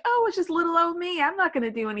it's like, oh, it's just little old me, I'm not going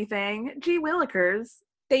to do anything. Gee willikers.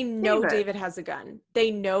 They know David has a gun.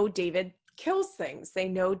 They know David kills things. They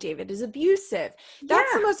know David is abusive.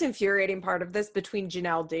 That's the most infuriating part of this between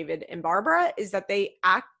Janelle, David, and Barbara, is that they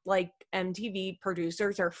act like MTV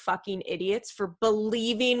producers are fucking idiots for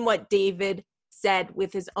believing what David said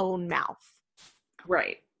with his own mouth.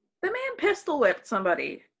 Right. The man pistol whipped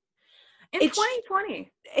somebody in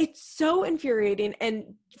 2020. It's so infuriating.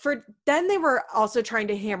 And then they were also trying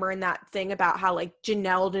to hammer in that thing about how like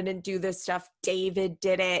Janelle didn't do this stuff, David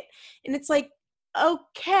did it. And it's like,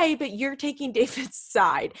 okay, but you're taking David's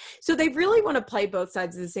side. So they really want to play both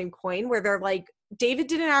sides of the same coin, where they're like, David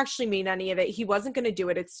didn't actually mean any of it. He wasn't going to do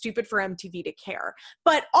it. It's stupid for MTV to care.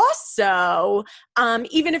 But also,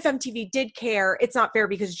 even if MTV did care, it's not fair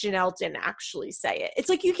because Janelle didn't actually say it. It's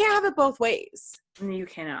like, you can't have it both ways. You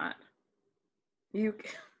cannot.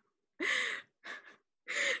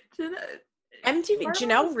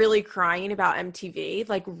 Janelle really crying about MTV,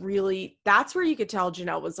 like really, that's where you could tell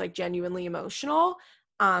Janelle was like genuinely emotional.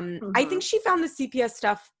 I think she found the CPS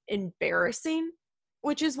stuff embarrassing,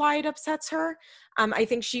 which is why it upsets her. I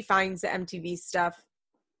think she finds the MTV stuff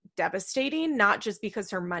devastating, not just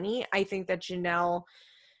because her money. I think that Janelle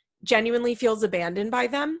genuinely feels abandoned by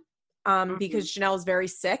them because Janelle is very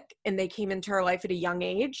sick and they came into her life at a young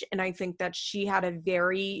age. And I think that she had a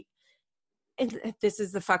very, and this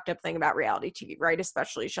is the fucked up thing about reality TV, right?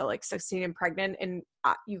 Especially a show like 16 and Pregnant. And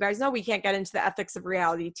you guys know we can't get into the ethics of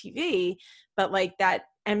reality TV, but like that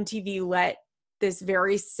MTV let this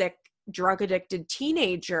very sick, drug addicted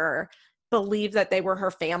teenager believe that they were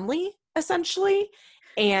her family, essentially.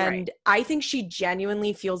 And I think she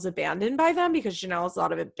genuinely feels abandoned by them because Janelle has a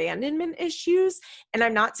lot of abandonment issues. And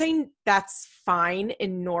I'm not saying that's fine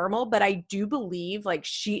and normal, but I do believe like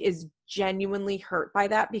she is genuinely hurt by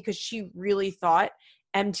that because she really thought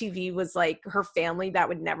MTV was like her family that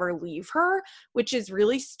would never leave her, which is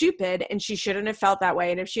really stupid. And she shouldn't have felt that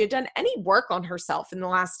way. And if she had done any work on herself in the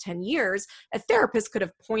last 10 years, a therapist could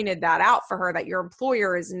have pointed that out for her, that your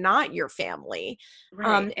employer is not your family.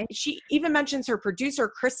 And she even mentions her producer,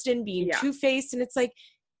 Kristen, being two-faced. And it's like,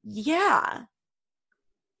 yeah,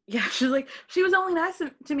 she's like, she was only nice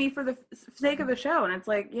to me for the sake of the show. And it's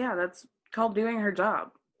like, yeah, that's called doing her job.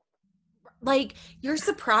 Like, you're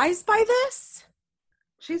surprised by this?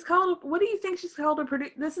 She's called, what do you think she's called a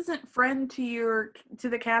producer? This isn't friend to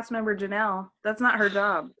the cast member, Janelle. That's not her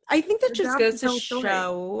job. I think that just goes to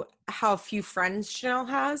show how few friends Janelle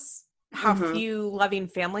has, how few loving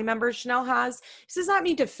family members Janelle has. This is not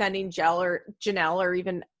me defending Janelle or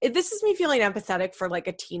even, this is me feeling empathetic for like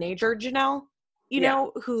a teenager Janelle, you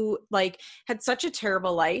know, who like had such a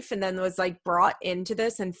terrible life and then was like brought into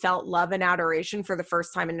this and felt love and adoration for the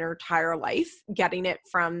first time in her entire life, getting it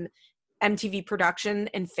from MTV production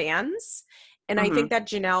and fans. And I think that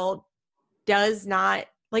Janelle does not,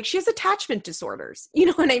 like, she has attachment disorders. You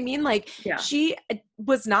know what I mean? Like, she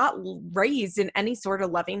was not raised in any sort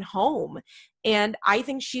of loving home. And I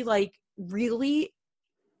think she, like, really,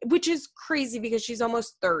 which is crazy because she's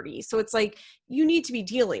almost 30. So it's like, you need to be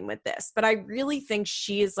dealing with this. But I really think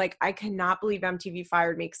she is like, I cannot believe MTV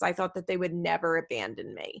fired me because I thought that they would never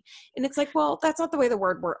abandon me. And it's like, well, that's not the way the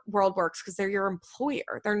world works because they're your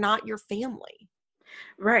employer. They're not your family.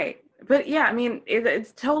 Right. But yeah, I mean,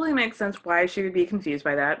 it totally makes sense why she would be confused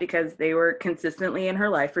by that because they were consistently in her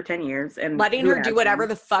life for 10 years and letting her do whatever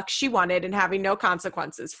the fuck she wanted and having no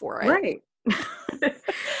consequences for it. Right.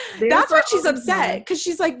 That's why she's upset because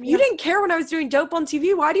she's like, you didn't care when I was doing dope on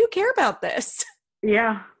TV. Why do you care about this?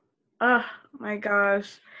 Yeah. Oh my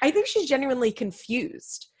gosh. I think she's genuinely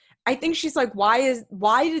confused. I think she's like, why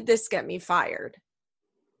did this get me fired?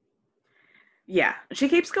 Yeah. She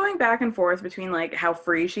keeps going back and forth between like how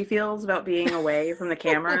free she feels about being away from the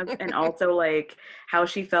cameras and also like how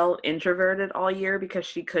she felt introverted all year because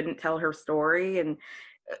she couldn't tell her story. And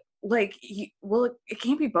like, it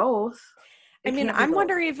can't be both. I mean, I'm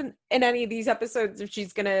wondering if in any of these episodes, if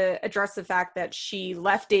she's going to address the fact that she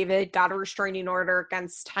left David, got a restraining order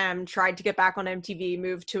against him, tried to get back on MTV,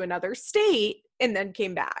 moved to another state, and then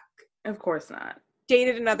came back. Of course not.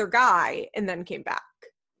 Dated another guy, and then came back.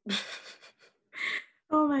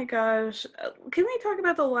 Oh my gosh. Can we talk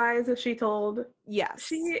about the lies that she told? Yes.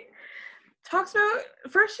 She talks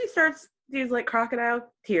about, first she starts these like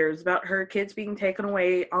crocodile tears about her kids being taken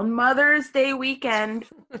away on Mother's Day weekend.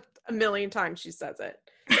 A million times she says it.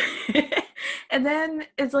 And then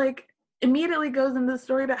it's like immediately goes into the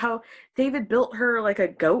story about how David built her like a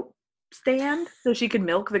goat stand so she could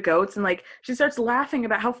milk the goats, and like she starts laughing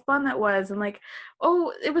about how fun that was, and like,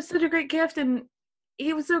 oh, it was such a great gift and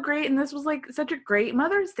he was so great and this was like such a great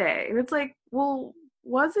Mother's Day. And it's like, well,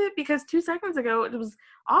 was it? Because 2 seconds ago it was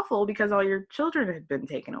awful because all your children had been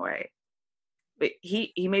taken away. But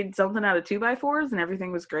he made something out of 2x4s and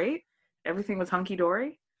everything was great. Everything was hunky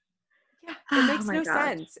dory. Yeah, it makes Oh my no gosh.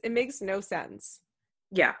 sense. It makes no sense.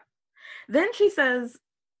 Yeah. Then she says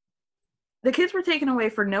the kids were taken away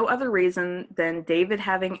for no other reason than David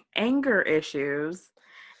having anger issues.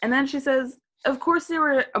 And then she says, of course, there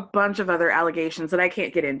were a bunch of other allegations that I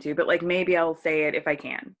can't get into, but like maybe I'll say it if I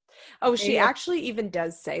can. Oh, she Maybe actually even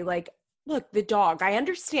does say, like, look, the dog, I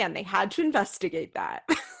understand they had to investigate that.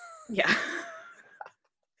 Yeah.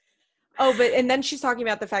 Oh, but and then she's talking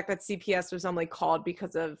about the fact that CPS was only called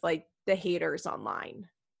because of like the haters online.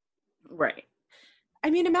 Right.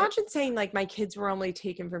 I mean, imagine saying like my kids were only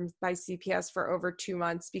taken from by CPS for over 2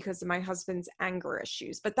 months because of my husband's anger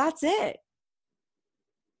issues, but that's it.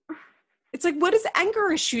 It's like, what does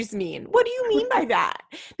anger issues mean? What do you mean by that?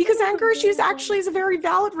 Because anger issues actually is a very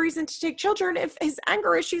valid reason to take children if his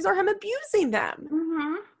anger issues are him abusing them.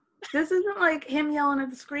 Mm-hmm. This isn't like him yelling at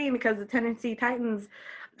the screen because the Tennessee Titans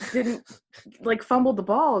didn't like fumbled the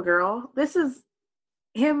ball, girl. This is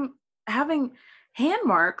him having hand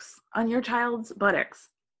marks on your child's buttocks.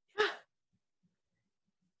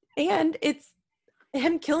 And it's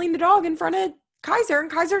him killing the dog in front of Kaiser and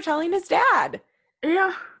Kaiser telling his dad.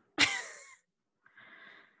 Yeah.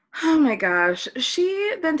 Oh my gosh.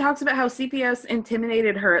 She then talks about how CPS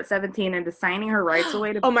intimidated her at 17 into signing her rights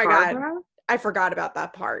away to Oh my Barbara. God. I forgot about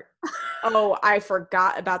that part. Oh, I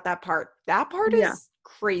forgot about that part. That part is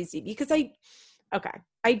crazy because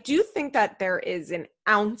I do think that there is an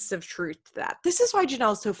ounce of truth to that. This is why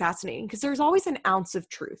Janelle is so fascinating because there's always an ounce of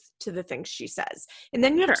truth to the things she says. And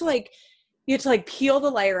then you have to peel the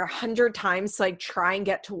layer 100 times to like try and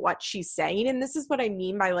get to what she's saying. And this is what I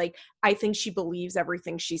mean by like, I think she believes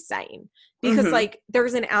everything she's saying because like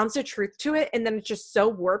there's an ounce of truth to it. And then it's just so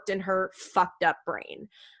warped in her fucked up brain.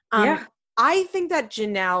 I think that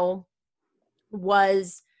Janelle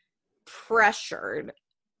was pressured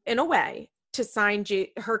in a way to sign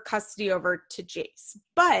her custody over to Jace.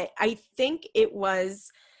 But I think it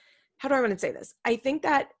was, how do I want to say this? I think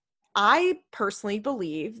that I personally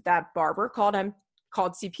believe that Barbara called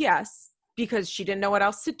CPS because she didn't know what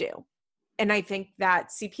else to do. And I think that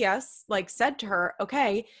CPS like said to her,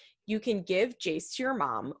 okay, you can give Jace to your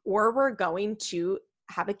mom or we're going to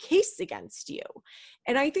have a case against you.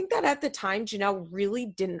 And I think that at the time, Janelle really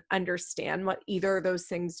didn't understand what either of those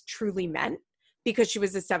things truly meant because she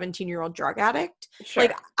was a 17-year-old drug addict. Sure.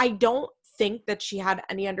 Like, I don't think that she had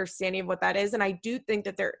any understanding of what that is. And I do think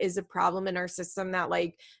that there is a problem in our system that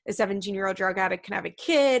like a 17-year-old drug addict can have a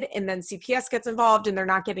kid and then CPS gets involved and they're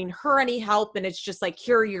not getting her any help. And it's just like,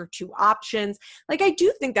 here are your two options. Like, I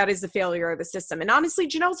do think that is a failure of the system. And honestly,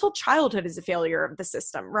 Janelle's whole childhood is a failure of the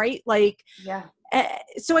system, right? Like, yeah.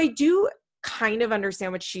 So I do kind of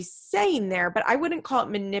understand what she's saying there, but I wouldn't call it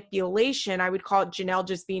manipulation. I would call it Janelle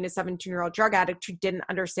just being a 17-year-old drug addict who didn't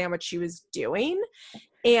understand what she was doing.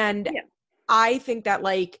 And I think that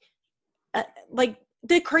like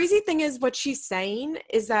the crazy thing is what she's saying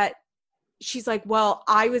is that she's like, well,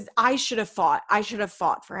 I should have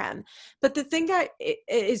fought for him. But the thing that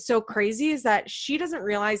is so crazy is that she doesn't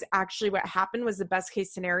realize actually what happened was the best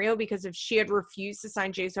case scenario, because if she had refused to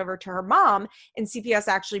sign Jace over to her mom and CPS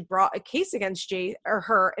actually brought a case against Jace or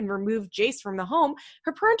her and removed Jace from the home,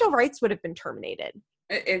 her parental rights would have been terminated.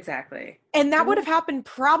 Exactly. And that would have happened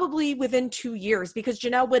probably within 2 years because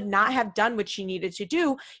Janelle would not have done what she needed to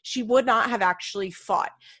do. She would not have actually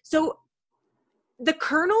fought. So the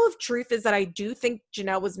kernel of truth is that I do think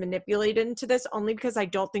Janelle was manipulated into this only because I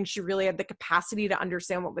don't think she really had the capacity to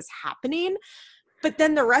understand what was happening. But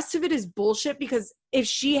then the rest of it is bullshit because if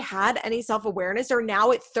she had any self-awareness or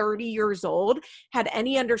now at 30 years old had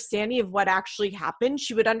any understanding of what actually happened,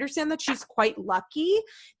 she would understand that she's quite lucky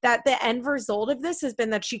that the end result of this has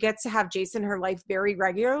been that she gets to have Jace in her life very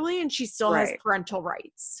regularly and she still has parental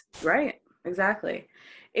rights. Right. Exactly.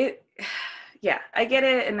 I get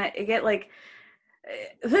it. And I get like,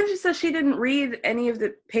 then she says she didn't read any of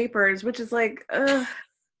the papers, which is like,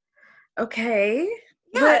 okay.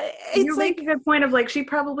 Yeah, but it's you like make a good point of like, she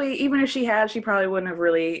probably, even if she had, she probably wouldn't have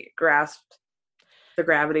really grasped the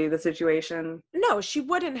gravity of the situation. No, she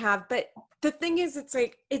wouldn't have. But the thing is, it's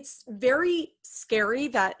like, it's very scary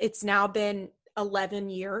that it's now been 11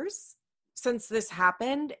 years since this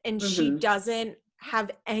happened, and she doesn't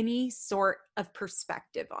have any sort of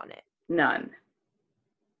perspective on it. None.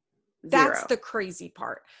 That's the crazy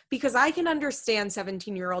part, because I can understand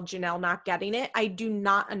 17-year-old Janelle not getting it. I do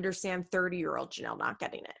not understand 30-year-old Janelle not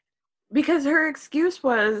getting it. Because her excuse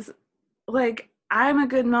was like, I'm a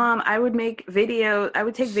good mom. I would take videos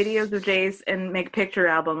of Jace and make picture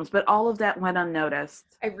albums, but all of that went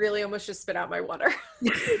unnoticed. I really almost just spit out my water.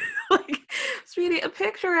 Like, sweetie, a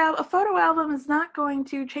photo album is not going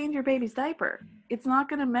to change your baby's diaper. It's not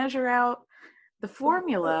going to measure out the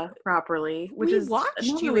formula properly, which is watched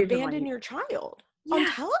you abandon your child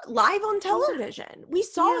live on television. We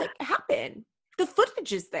saw it happen. The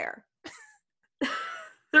footage is there.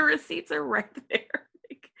 The receipts are right there.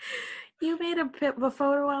 Like, you made a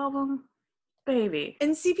photo album, baby.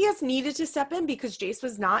 And CPS needed to step in because Jace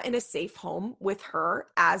was not in a safe home with her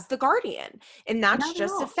as the guardian. And that's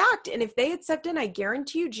just a fact. And if they had stepped in, I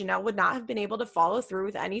guarantee you Janelle would not have been able to follow through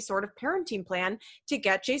with any sort of parenting plan to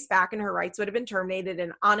get Jace back, and her rights would have been terminated.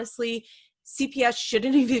 And honestly, CPS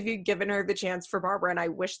shouldn't have even given her the chance for Barbara. And I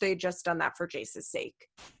wish they had just done that for Jace's sake.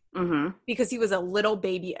 Because he was a little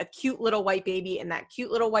baby, a cute little white baby, and that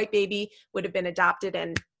cute little white baby would have been adopted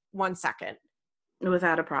in 1 second.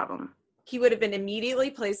 Without a problem. He would have been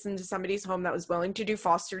immediately placed into somebody's home that was willing to do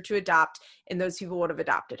foster to adopt, and those people would have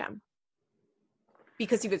adopted him.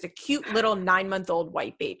 Because he was a cute little 9-month-old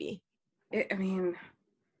white baby. I mean,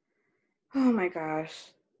 oh my gosh.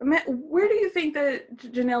 Where do you think that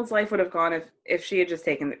Janelle's life would have gone if they had just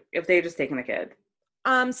taken the kid?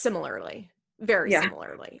 Similarly. Very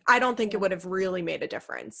similarly. I don't think it would have really made a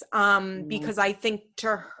difference. Because I think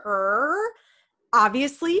to her,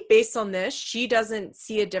 obviously, based on this, she doesn't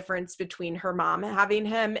see a difference between her mom having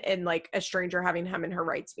him and like a stranger having him and her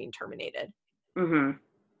rights being terminated.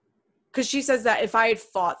 Because she says that if I had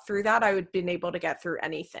fought through that, I would have been able to get through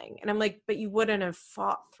anything. And I'm like, but you wouldn't have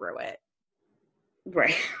fought through it.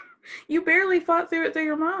 Right. You barely fought through it through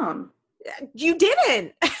your mom. You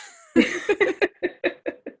didn't.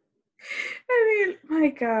 I mean,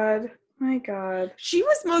 my God. She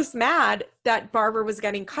was most mad that Barbara was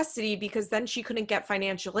getting custody because then she couldn't get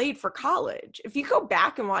financial aid for college. If you go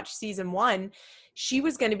back and watch season 1, she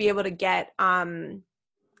was going to be able to get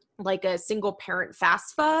like a single parent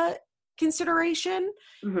FAFSA consideration.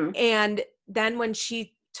 And then when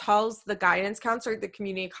she tells the guidance counselor at the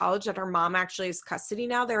community college that her mom actually has custody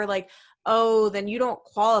now, they were like, oh, then you don't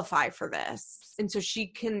qualify for this. And so she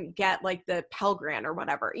can get like the Pell Grant or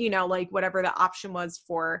whatever, like whatever the option was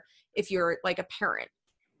for if you're like a parent.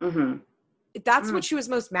 That's what she was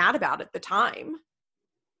most mad about at the time.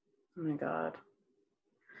 Oh my God.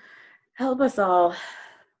 Help us all.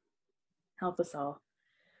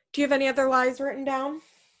 Do you have any other lies written down?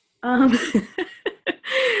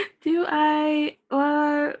 Do I?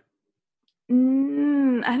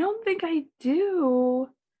 I don't think I do.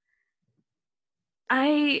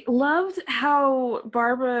 I loved how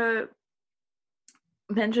Barbara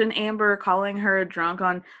mentioned Amber calling her drunk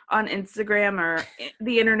on Instagram or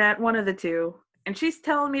the internet, one of the two. And she's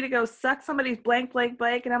telling me to go suck somebody's blank.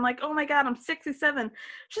 And I'm like, oh my God, I'm 67.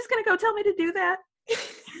 She's going to go tell me to do that.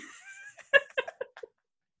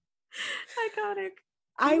 Iconic.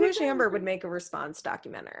 I wish Amber would make a response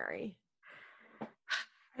documentary.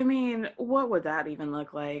 I mean, what would that even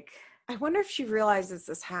look like? I wonder if she realizes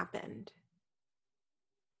this happened.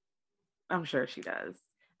 I'm sure she does.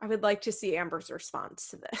 I would like to see Amber's response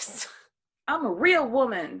to this. I'm a real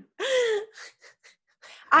woman.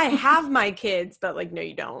 I have my kids, but like, no,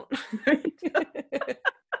 you don't. Oh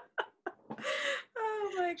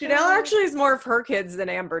my God. Janelle actually has more of her kids than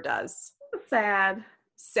Amber does. Sad.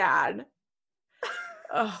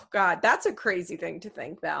 Oh God, that's a crazy thing to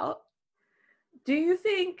think about. Do you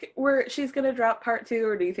think she's going to drop part 2,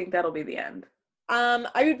 or do you think that'll be the end?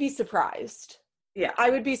 I would be surprised. Yeah. I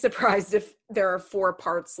would be surprised if there are 4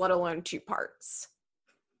 parts, let alone 2 parts.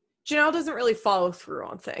 Janelle doesn't really follow through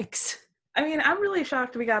on things. I mean, I'm really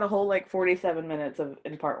shocked we got a whole 47 minutes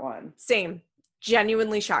in part 1. Same.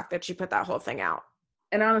 Genuinely shocked that she put that whole thing out.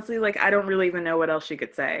 And honestly, I don't really even know what else she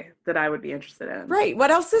could say that I would be interested in. Right.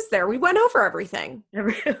 What else is there? We went over everything.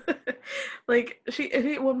 She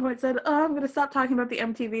at one point said, oh, I'm going to stop talking about the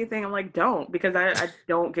MTV thing. I'm like, don't, because I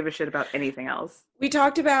don't give a shit about anything else. We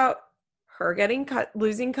talked about her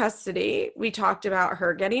losing custody. We talked about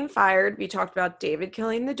her getting fired. We talked about David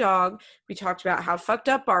killing the dog. We talked about how fucked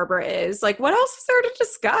up Barbara is. What else is there to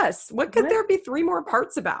discuss? What could there be 3 more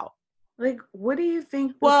parts about? Like, what do you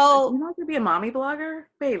think? Well, you want to be a mommy blogger,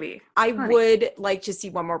 baby? I Honey. would like to see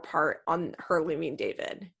one more part on her leaving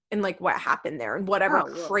David and like what happened there and whatever Oh,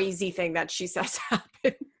 well. crazy thing that she says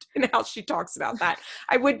happened and how she talks about that.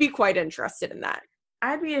 I would be quite interested in that.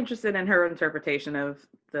 I'd be interested in her interpretation of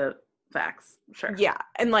the facts. Sure. Yeah.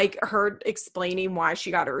 And like her explaining why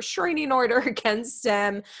she got a restraining order against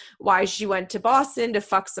him, why she went to Boston to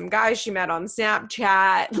fuck some guy she met on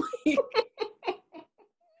Snapchat.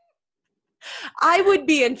 I would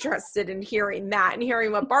be interested in hearing that and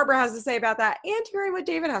hearing what Barbara has to say about that and hearing what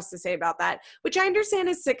David has to say about that, which I understand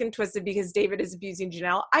is sick and twisted because David is abusing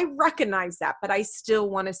Janelle. I recognize that, but I still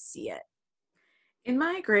want to see it. In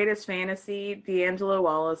my greatest fantasy, D'Angelo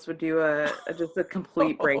Wallace would do just a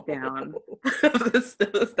complete breakdown of this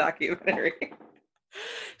documentary.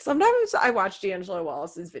 Sometimes I watch D'Angelo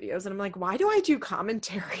Wallace's videos and I'm like, why do I do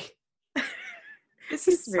commentary? This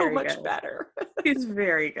is so much better. He's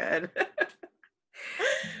very good.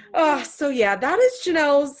 So yeah, that is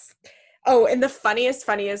Janelle's. Oh, and the funniest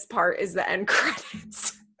part is the end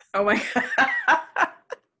credits. Oh my God.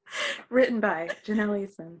 Written by Janelle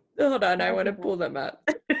Eason. Hold on, I want to pull them up.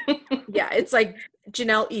 Yeah, it's like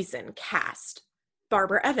Janelle Eason, cast.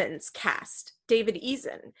 Barbara Evans, cast. David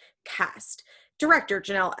Eason, cast. Director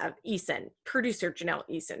Janelle Eason. Producer Janelle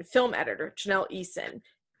Eason. Film editor Janelle Eason.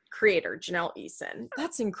 Creator Janelle Eason.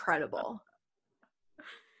 That's incredible.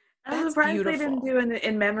 I'm surprised beautiful. They didn't do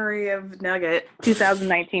in memory of Nugget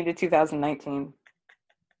 2019 to 2019.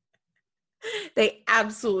 They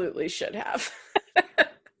absolutely should have.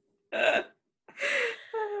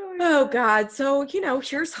 Oh God. So,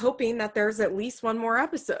 here's hoping that there's at least one more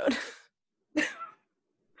episode.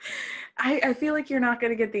 I feel like you're not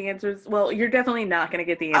going to get the answers. Well, you're definitely not going to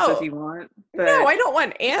get the answers you want. But... No, I don't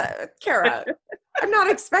want Kara. I'm not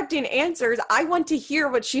expecting answers. I want to hear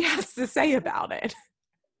what she has to say about it.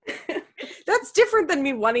 That's different than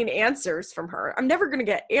me wanting answers from her. I'm never going to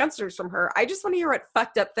get answers from her. I just want to hear what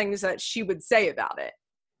fucked up things that she would say about it.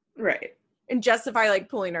 Right. And justify like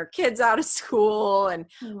pulling her kids out of school and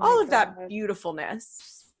all of that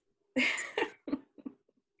beautifulness.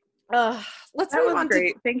 Let's move on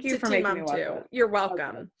great. Thank you for Teen making Mom me watch 2. it. You're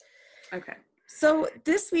welcome. Okay. So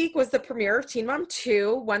this week was the premiere of Teen Mom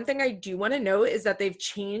 2. One thing I do want to note is that they've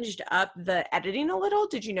changed up the editing a little.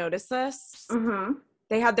 Did you notice this? Mm-hmm.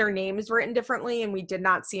 They had their names written differently and we did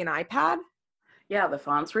not see an iPad. Yeah, the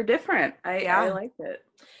fonts were different. I liked it.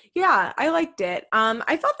 Yeah, I liked it.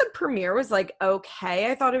 I thought the premiere was like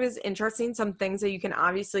okay. I thought it was interesting. Some things that you can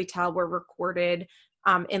obviously tell were recorded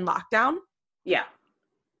in lockdown. Yeah.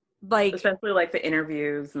 Like especially like the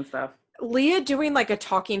interviews and stuff. Leah doing like a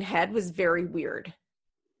talking head was very weird.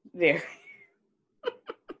 Very.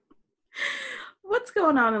 What's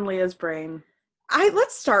going on in Leah's brain?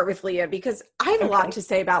 Let's start with Leah because I have a lot to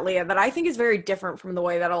say about Leah that I think is very different from the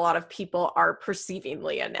way that a lot of people are perceiving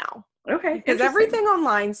Leah now. Okay. Because everything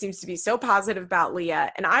online seems to be so positive about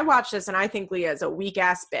Leah. And I watch this and I think Leah is a weak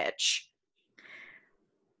ass bitch.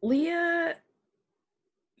 Leah,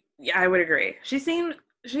 yeah, I would agree.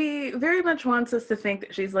 She very much wants us to think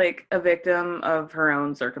that she's like a victim of her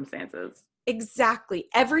own circumstances. Exactly.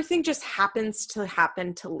 Everything just happens to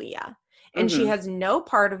happen to Leah. And she has no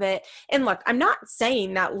part of it. And look, I'm not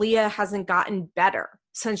saying that Leah hasn't gotten better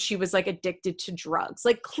since she was like addicted to drugs.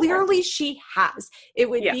 Like clearly she has. It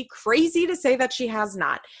would be crazy to say that she has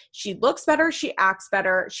not. She looks better. She acts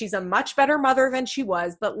better. She's a much better mother than she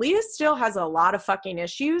was, but Leah still has a lot of fucking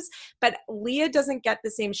issues. But Leah doesn't get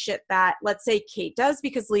the same shit that let's say Kate does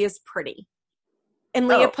because Leah's pretty. And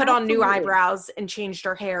Leah put on new eyebrows and changed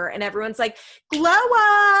her hair and everyone's like, glow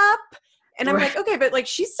up. And I'm like, okay, but like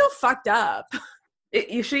she's still fucked up.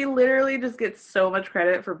 She literally just gets so much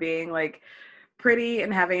credit for being like pretty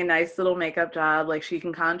and having a nice little makeup job. Like she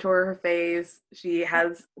can contour her face. She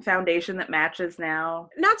has foundation that matches now.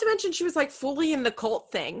 Not to mention she was like fully in the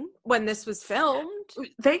cult thing when this was filmed.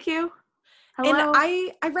 Thank you. Hello. And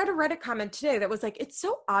I read a Reddit comment today that was like, it's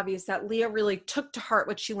so obvious that Leah really took to heart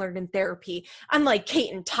what she learned in therapy, unlike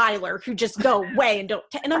Kate and Tyler who just go away and don't.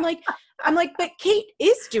 And I'm like, but Kate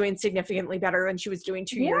is doing significantly better than she was doing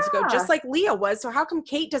 2 years ago, just like Leah was. So how come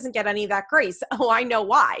Kate doesn't get any of that grace? Oh, I know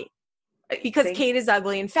why. Because Kate is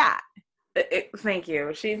ugly and fat. Thank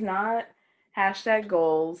you. She's not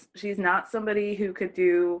 #goals. She's not somebody who could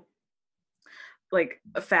do like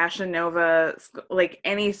a Fashion Nova, like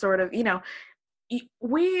any sort of,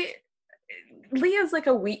 Leah's like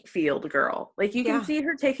a wheat field girl. Like you can see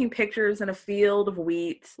her taking pictures in a field of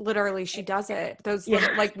wheat. Literally, she does it. Those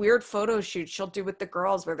little, like weird photo shoots she'll do with the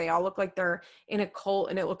girls where they all look like they're in a cult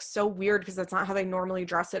and it looks so weird because that's not how they normally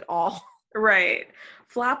dress at all. Right.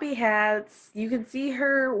 Floppy hats. You can see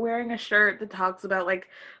her wearing a shirt that talks about like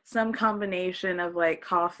some combination of like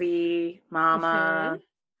coffee, Mhm. mama,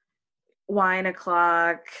 wine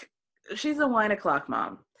o'clock. She's a wine o'clock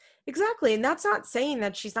mom. Exactly. And that's not saying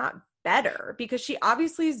that she's not better, because she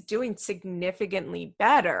obviously is doing significantly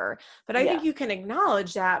better. But I think Yeah. you can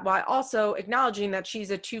acknowledge that while also acknowledging that she's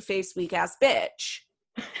a two-faced, weak ass bitch.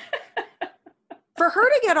 For her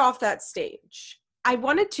to get off that stage, I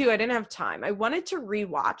didn't have time. I wanted to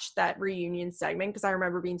rewatch that reunion segment because I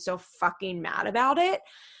remember being so fucking mad about it.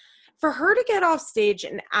 For her to get off stage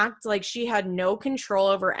and act like she had no control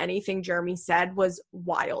over anything Jeremy said was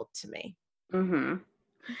wild to me. Mm-hmm.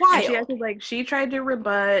 And she Wild. acted like she tried to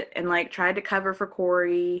rebut and like tried to cover for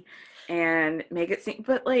Corey and make it seem,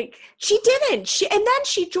 but like, She didn't. And then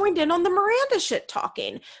she joined in on the Miranda shit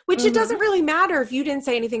talking, which it mm-hmm. doesn't really matter if you didn't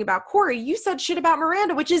say anything about Corey. You said shit about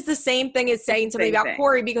Miranda, which is the same thing as saying something Same about thing.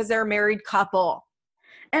 Corey because they're a married couple.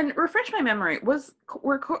 And refresh my memory,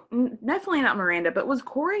 definitely not Miranda, but was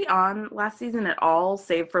Corey on last season at all,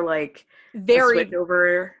 save for like a switch Very,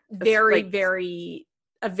 over? very, Like, very,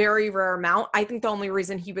 a very rare amount. I think the only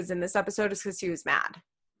reason he was in this episode is because he was mad.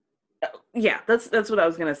 yeah, that's what I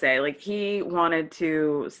was gonna say. Like, he wanted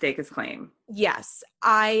to stake his claim. Yes.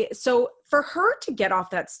 So for her to get off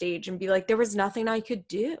that stage and be like, there was nothing I could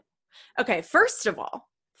do. Okay, first of all,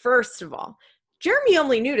 Jeremy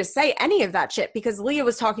only knew to say any of that shit because Leah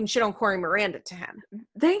was talking shit on Corey Miranda to him.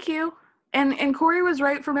 Thank you. And Corey was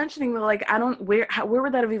right for mentioning that. Like, where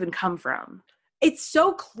would that have even come from? It's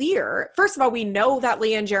so clear. First of all, we know that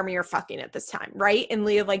Leah and Jeremy are fucking at this time, right? And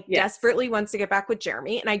Leah desperately wants to get back with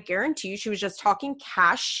Jeremy. And I guarantee you she was just talking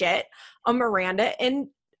cash shit on Miranda and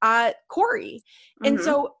Corey. And Mm-hmm.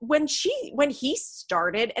 so when he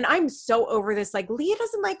started, and I'm so over this, like, Leah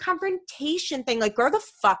doesn't like confrontation thing. Like, grow the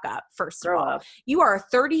fuck up, first of Grow all. up. You are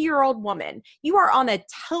a 30-year-old woman. You are on a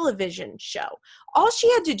television show. All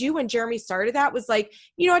she had to do when Jeremy started that was like,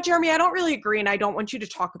 you know what, Jeremy, I don't really agree, and I don't want you to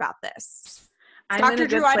talk about this. Dr.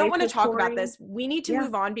 Drew, I don't want to talk about this. We need to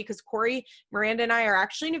move on because Corey, Miranda, and I are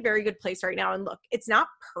actually in a very good place right now. And look, it's not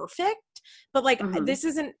perfect, but like, this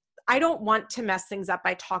isn't, I don't want to mess things up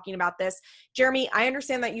by talking about this. Jeremy, I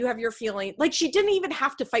understand that you have your feeling. Like, she didn't even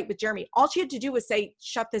have to fight with Jeremy. All she had to do was say,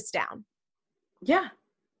 shut this down. Yeah.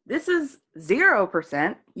 This is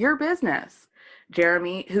 0% your business.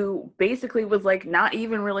 Jeremy, who basically was like not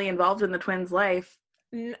even really involved in the twins' life.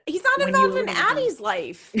 He's not involved in Addie's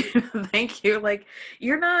life. Thank you. Like,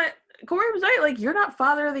 you're not, Corey was right. Like, you're not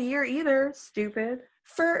father of the year either, stupid.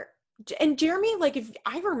 And Jeremy, like, if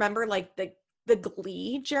I remember, like, the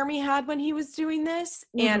glee Jeremy had when he was doing this.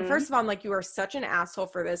 And first of all, I'm like, you are such an asshole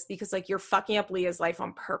for this because, like, you're fucking up Leah's life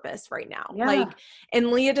on purpose right now. Yeah. Like,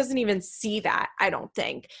 and Leah doesn't even see that, I don't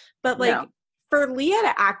think. But, like, for Leah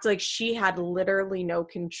to act like she had literally no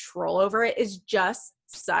control over it is just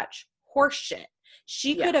such horseshit.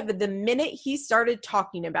 She could have, the minute he started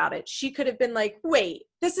talking about it, she could have been like, wait,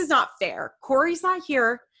 this is not fair. Corey's not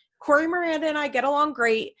here. Corey, Miranda, and I get along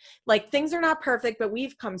great. Like, things are not perfect, but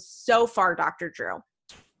we've come so far, Dr. Drew.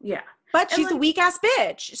 Yeah. But she's a weak-ass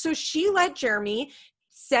bitch. So she let Jeremy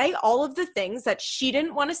say all of the things that she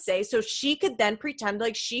didn't want to say so she could then pretend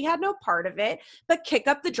like she had no part of it, but kick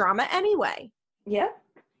up the drama anyway. Yeah.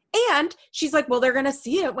 And she's like, well, they're going to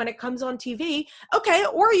see it when it comes on TV. Okay,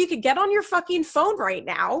 or you could get on your fucking phone right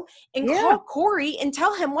now and call Corey and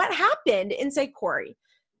tell him what happened and say, Corey,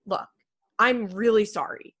 look, I'm really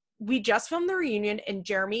sorry. We just filmed the reunion and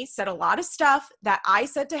Jeremy said a lot of stuff that I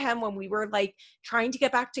said to him when we were like trying to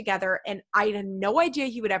get back together, and I had no idea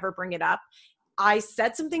he would ever bring it up. I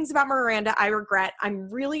said some things about Miranda I regret. I'm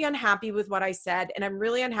really unhappy with what I said, and I'm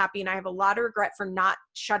really unhappy, and I have a lot of regret for not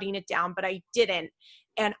shutting it down, but I didn't.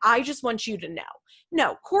 And I just want you to know.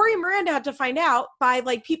 No, Corey and Miranda had to find out by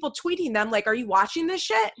like people tweeting them like, are you watching this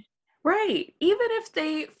shit? Right. Even if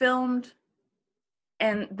they filmed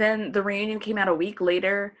and then the reunion came out a week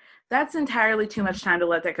later, that's entirely too much time to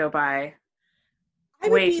let that go by. I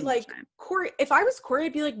would be like, Corey, if I was Corey,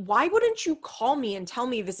 I'd be like, why wouldn't you call me and tell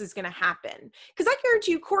me this is going to happen? Because I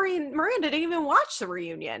guarantee you Corey and Miranda didn't even watch the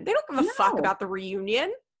reunion. They don't give a fuck about the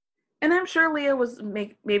reunion. And I'm sure Leah was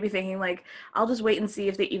maybe thinking, like, I'll just wait and see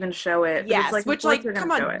if they even show it. Yes, but it's like, which, like, come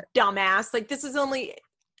on, dumbass. Like, this is the only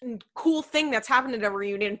cool thing that's happened at a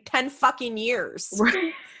reunion in 10 fucking years.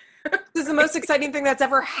 Right. This is the most exciting thing that's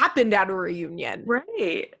ever happened at a reunion.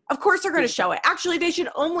 Right. Of course they're going to show it. Actually, they should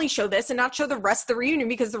only show this and not show the rest of the reunion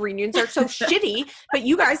because the reunions are so shitty, but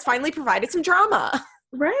you guys finally provided some drama.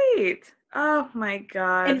 Right. Oh, my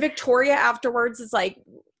God. And Victoria afterwards is like,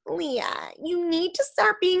 Leah, you need to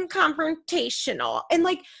start being confrontational. And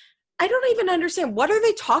like, I don't even understand. What are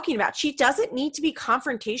they talking about? She doesn't need to be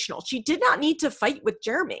confrontational. She did not need to fight with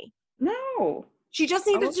Jeremy. No. She just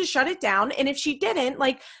needed to shut it down. And if she didn't,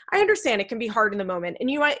 like, I understand it can be hard in the moment. And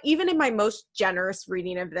you know what? Even in my most generous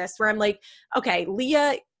reading of this, where I'm like, okay,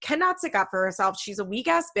 Leah cannot stick up for herself. She's a weak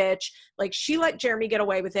ass bitch. Like, she let Jeremy get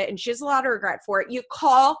away with it and she has a lot of regret for it. You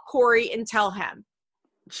call Corey and tell him.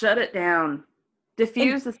 Shut it down.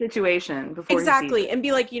 Diffuse the situation before exactly, and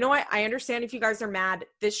be like, you know what? I understand if you guys are mad.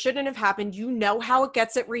 This shouldn't have happened. You know how it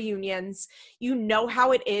gets at reunions. You know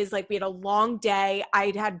how it is. Like, we had a long day.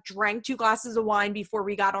 I had drank 2 glasses of wine before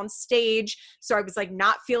we got on stage, so I was like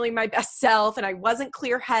not feeling my best self, and I wasn't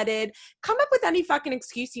clear-headed. Come up with any fucking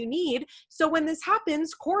excuse you need. So when this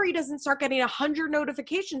happens, Corey doesn't start getting 100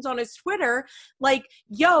 notifications on his Twitter like,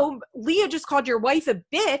 yo, Leah just called your wife a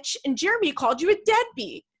bitch, and Jeremy called you a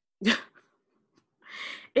deadbeat.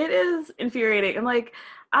 It is infuriating. And, like,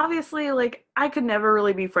 obviously, like, I could never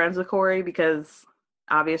really be friends with Corey because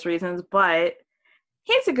obvious reasons, but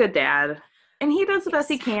he's a good dad and he does the best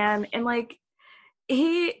he can. And, like,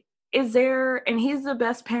 he is there and he's the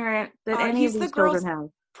best parent that any of these children have.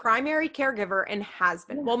 Primary caregiver and has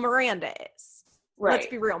been. Well, Miranda is. Right. Let's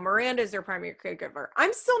be real. Miranda is their primary caregiver.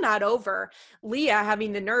 I'm still not over Leah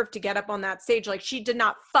having the nerve to get up on that stage like she did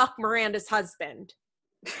not fuck Miranda's husband.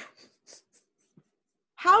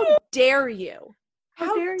 How dare you?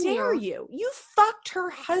 How dare you? You fucked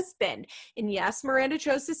her husband. And yes, Miranda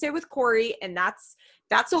chose to stay with Corey, and that's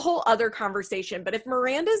a whole other conversation. But if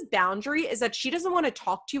Miranda's boundary is that she doesn't want to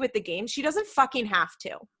talk to you at the game, she doesn't fucking have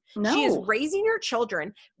to. No. She is raised your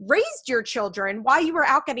children while you were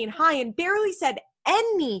out getting high and barely said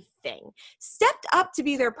anything, stepped up to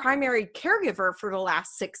be their primary caregiver for the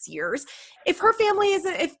last 6 years. If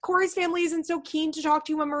Corey's family isn't so keen to talk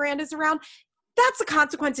to you when Miranda's around, that's a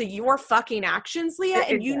consequence of your fucking actions, Leah, and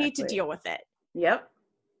exactly. You need to deal with it. Yep.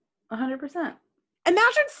 100%.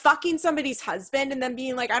 Imagine fucking somebody's husband and then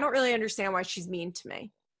being like, I don't really understand why she's mean to me.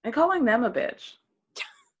 And calling them a bitch.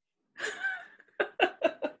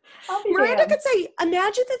 Miranda could say,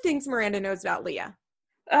 imagine the things Miranda knows about Leah.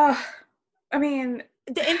 I mean...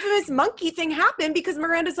 The infamous monkey thing happened because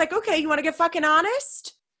Miranda's like, okay, you want to get fucking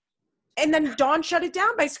honest? And then Dawn shut it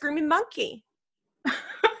down by screaming monkey.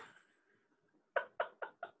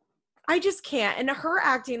 I just can't. And her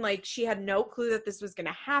acting like she had no clue that this was going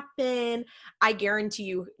to happen. I guarantee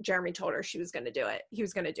you, Jeremy told her she was going to do it. He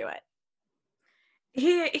was going to do it.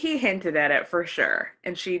 He hinted at it for sure.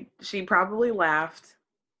 And she probably laughed.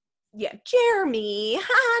 Yeah. Jeremy.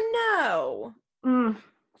 No.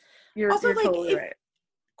 You're totally right.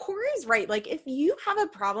 Corey's right. Like, if you have a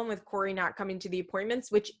problem with Corey not coming to the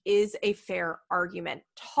appointments, which is a fair argument,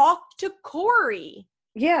 talk to Corey.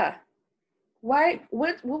 Yeah. Why?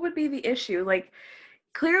 What would be the issue? Like,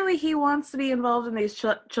 clearly he wants to be involved in these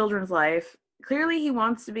children's life. Clearly he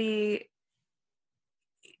wants to be,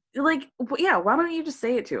 like, yeah, why don't you just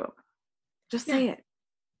say it to him? Just say it.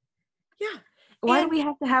 Yeah. Why do we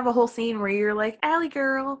have to have a whole scene where you're like, Allie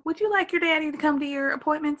girl, would you like your daddy to come to your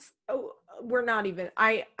appointments? Oh, we're not even,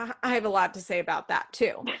 I have a lot to say about that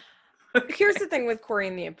too. Here's the thing with Corey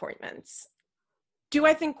and the appointments. Do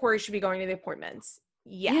I think Corey should be going to the appointments?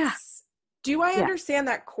 Yes. Yeah. Do I understand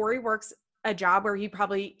that Corey works a job where he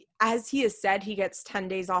probably, as he has said, he gets 10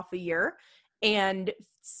 days off a year, and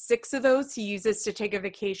 6 of those he uses to take a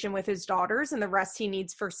vacation with his daughters and the rest he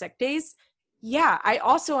needs for sick days? Yeah, I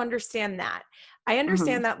also understand that. I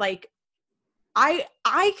understand that, like, I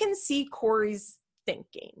can see Corey's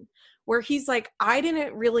thinking where he's like, I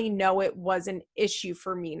didn't really know it was an issue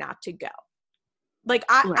for me not to go. Like,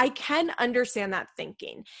 I can understand that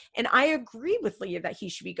thinking. And I agree with Leah that he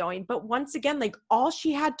should be going. But once again, like, all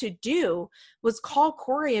she had to do was call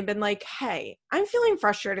Corey and been like, hey, I'm feeling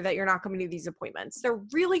frustrated that you're not coming to these appointments. They're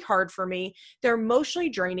really hard for me. They're emotionally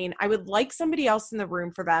draining. I would like somebody else in the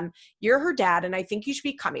room for them. You're her dad, and I think you should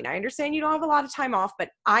be coming. I understand you don't have a lot of time off, but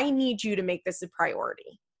I need you to make this a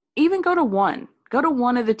priority. Even go to one. Go to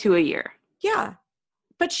one of the 2 a year. Yeah.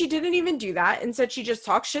 But she didn't even do that. Instead, she just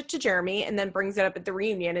talks shit to Jeremy and then brings it up at the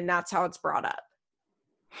reunion, and that's how it's brought up.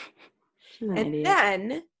 And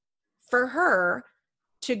then for her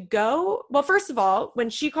to go, well, first of all,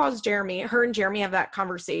 when she calls Jeremy, her and Jeremy have that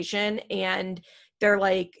conversation, and they're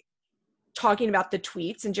like talking about the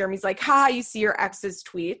tweets, and Jeremy's like, you see your ex's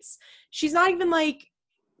tweets. She's not even like,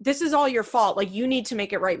 this is all your fault. Like, you need to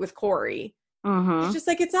make it right with Corey. It's just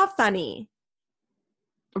like, it's not funny.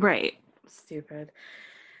 Right. Stupid.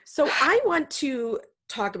 So I want to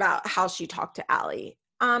talk about how she talked to Allie.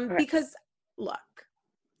 Because, look,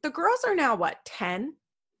 the girls are now, 10?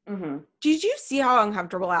 Did you see how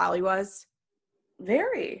uncomfortable Allie was?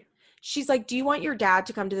 Very. she's like, do you want your dad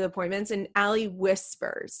to come to the appointments? And Allie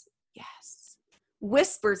whispers, yes.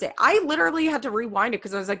 Whispers it. I literally had to rewind it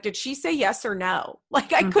because I was like, did she say yes or no?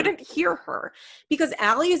 Like, I couldn't hear her because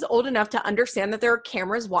Allie is old enough to understand that there are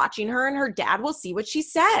cameras watching her and her dad will see what she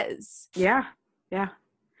says. Yeah. Yeah.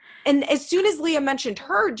 And as soon as Leah mentioned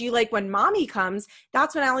her, do you like when mommy comes?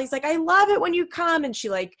 That's when Allie's like, I love it when you come. And she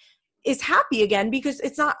like is happy again because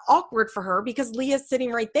it's not awkward for her because Leah's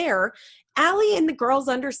sitting right there. Allie and the girls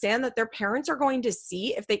understand that their parents are going to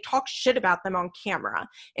see if they talk shit about them on camera.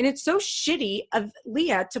 And it's so shitty of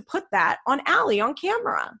Leah to put that on Allie on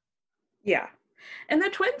camera. Yeah. And the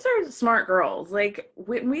twins are smart girls. Like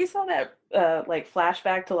when we saw that like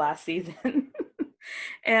flashback to last season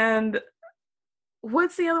and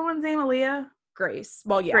what's the other one's name? Aaliyah? Grace.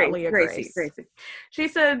 Well, yeah, Gracie. She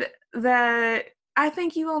said that I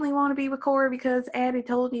think you only want to be with Corey because Addie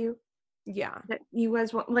told you. Yeah. That you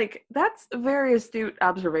guys want, like, that's a very astute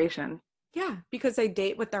observation. Yeah, because they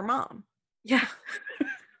date with their mom. Yeah.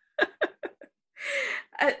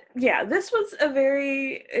 Yeah, this was a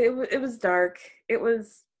very, it was dark. It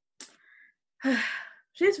was,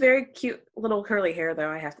 she has very cute little curly hair, though,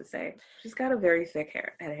 I have to say. She's got a very thick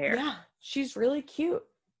head of hair. Yeah, she's really cute.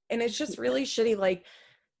 And it's just really shitty. Like,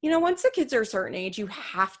 you know, once the kids are a certain age, you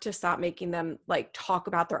have to stop making them, like, talk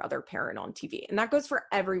about their other parent on TV. And that goes for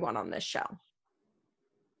everyone on this show.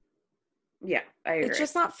 Yeah, I agree. It's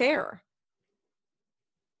just not fair.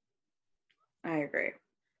 I agree.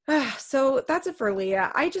 So that's it for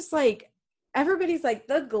Leah. I just like, everybody's like,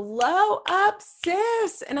 the glow up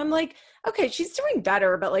sis. And I'm like, okay, she's doing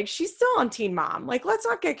better, but like, she's still on Teen Mom. Like, let's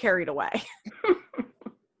not get carried away.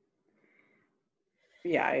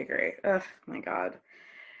 Yeah, I agree. Oh my God.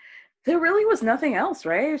 There really was nothing else,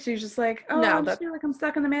 right? She's just like, oh, no, I just feel like I'm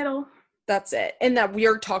stuck in the middle. That's it. And that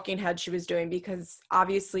weird talking head she was doing because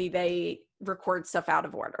obviously they record stuff out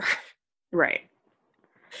of order. Right.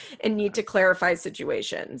 And need to clarify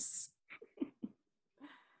situations.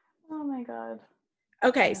 Oh my God.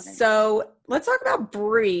 Okay, so let's talk about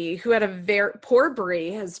Brie, who had a poor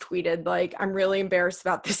Brie has tweeted, like, I'm really embarrassed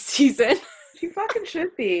about this season. She fucking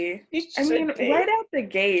should be. Right out the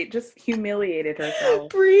gate, just humiliated herself.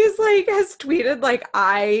 Bree's like has tweeted like,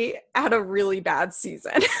 I had a really bad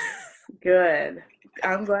season. Good.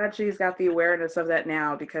 I'm glad she's got the awareness of that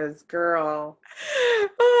now because, girl.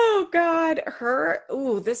 Oh God,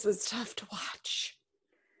 this was tough to watch.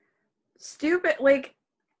 Stupid. Like,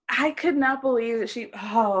 I could not believe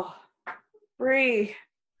that Brie,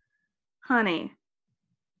 honey.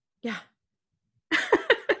 Yeah.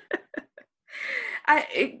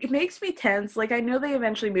 It makes me tense. Like, I know they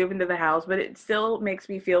eventually move into the house, but it still makes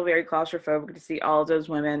me feel very claustrophobic to see all those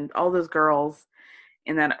women, all those girls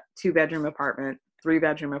in that 2-bedroom apartment,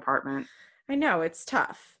 3-bedroom apartment. I know, it's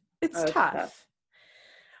tough. It's tough.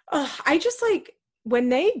 I just like when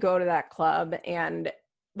they go to that club and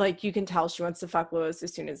like you can tell she wants to fuck Lewis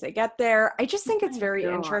as soon as they get there. I just think it's very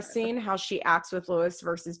interesting how she acts with Lewis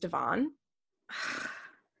versus Devon.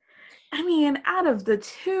 I mean, out of the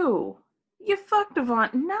two, you fucked Devon,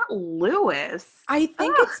 not Lewis. I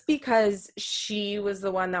think it's because she was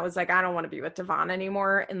the one that was like, I don't want to be with Devon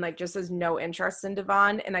anymore, and like just has no interest in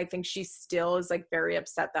Devon. And I think she still is like very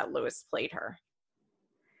upset that Lewis played her.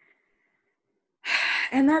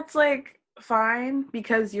 And that's like fine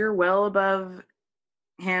because you're well above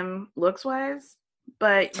him looks wise,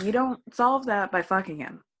 but you don't solve that by fucking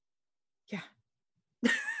him. Yeah.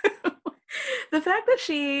 The fact that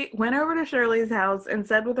she went over to Shirley's house and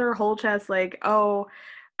said with her whole chest, like, oh,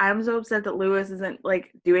 I'm so upset that Lewis isn't, like,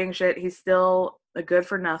 doing shit. He's still a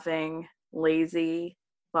good-for-nothing, lazy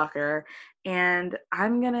fucker. And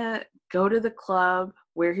I'm going to go to the club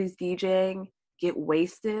where he's DJing, get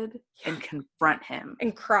wasted, and confront him.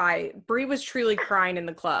 And cry. Brie was truly crying in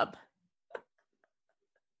the club.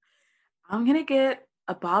 I'm going to get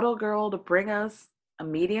a bottle girl to bring us a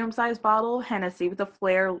medium-sized bottle of Hennessy with a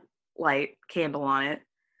flare light candle on it.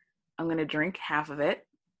 I'm gonna drink half of it.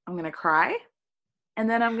 I'm gonna cry, and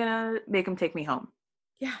then I'm gonna make him take me home.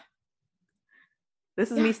 Yeah. This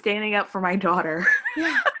is me standing up for my daughter.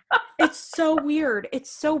 Yeah. It's so weird. It's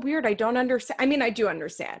so weird. I don't understand. I mean, I do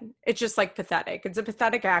understand. It's just like pathetic. It's a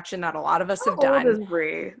pathetic action that a lot of us have done. How old is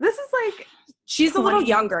Brie? This is like she's 20. A little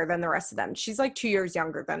younger than the rest of them. She's like 2 years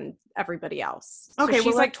younger than everybody else. So okay,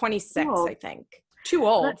 she's like 26, I think. Too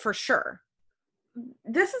old for sure.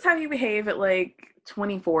 This is how you behave at like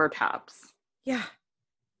 24 tops. Yeah.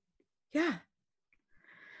 Yeah.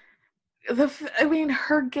 I mean,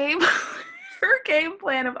 her game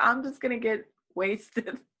plan of I'm just going to get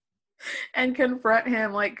wasted and confront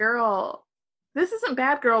him, like, girl, this isn't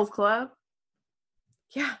Bad Girls Club.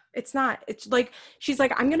 Yeah, it's not. It's like, she's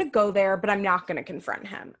like, I'm going to go there, but I'm not going to confront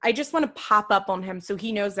him. I just want to pop up on him so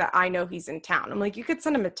he knows that I know he's in town. I'm like, you could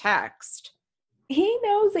send him a text. He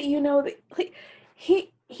knows that you know that, like,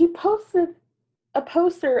 he posted a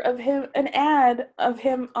poster of him, an ad of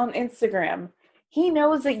him on Instagram. He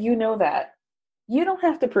knows that you know that. You don't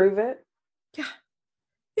have to prove it. Yeah.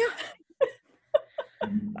 Yeah.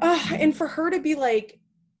 And for her to be like,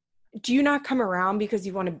 do you not come around because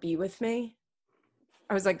you want to be with me?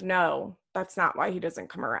 I was like, no, that's not why he doesn't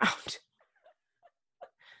come around.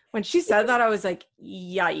 When she said that, I was like,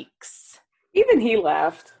 yikes. Even he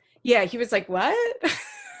laughed. Yeah, he was like, what?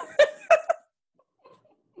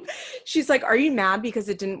 She's like, are you mad because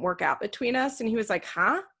it didn't work out between us? And he was like,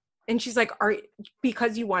 huh? And she's like,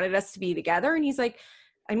 because you wanted us to be together? And he's like,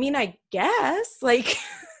 I mean, I guess. Like,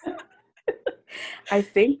 I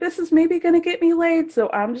think this is maybe going to get me laid, so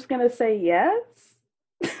I'm just going to say yes.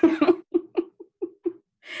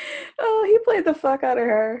 Oh, he played the fuck out of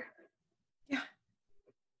her. Yeah.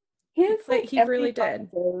 He really did.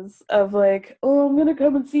 Of like, oh, I'm going to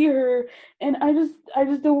come and see her. And I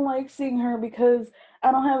just don't like seeing her because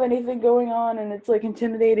I don't have anything going on and it's like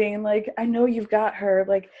intimidating. And like, I know you've got her.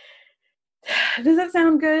 Like, does that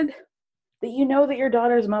sound good? That you know that your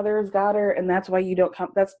daughter's mother has got her and that's why you don't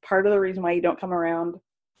come. That's part of the reason why you don't come around.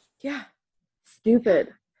 Yeah.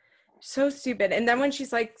 Stupid. So stupid. And then when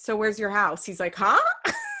she's like, so where's your house? He's like, huh?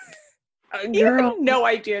 He Girl. had no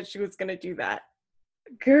idea she was going to do that.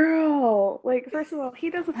 Girl. Like, first of all, he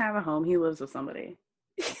doesn't have a home. He lives with somebody.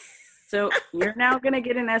 So you're now going to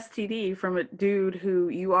get an STD from a dude who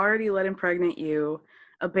you already let impregnate you,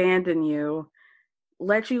 abandon you,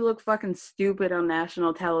 let you look fucking stupid on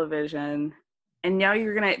national television, and now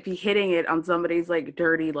you're going to be hitting it on somebody's, like,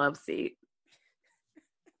 dirty love seat.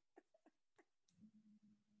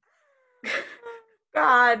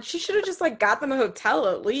 God, she should have just, like, got them a hotel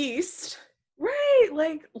at least. Right.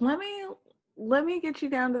 Like, let me get you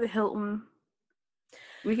down to the Hilton.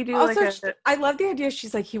 We could do also, like I love the idea.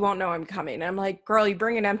 She's like, he won't know I'm coming. And I'm like, girl, you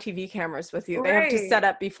bring an MTV cameras with you. They have to set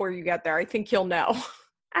up before you get there. I think he'll know.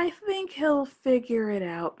 I think he'll figure it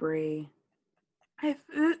out, Brie.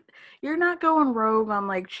 You're not going rogue on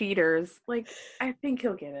like cheaters. Like, I think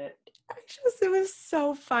he'll get it. It was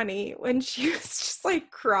so funny when she was just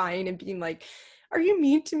like crying and being like, are you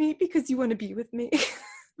mean to me because you want to be with me?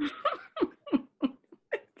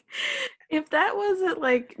 If that wasn't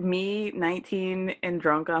like me, 19 and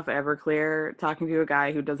drunk off Everclear, talking to a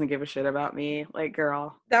guy who doesn't give a shit about me, like,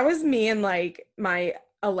 girl. That was me and like my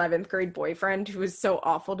 11th grade boyfriend who was so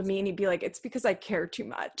awful to me. And he'd be like, it's because I care too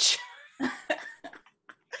much.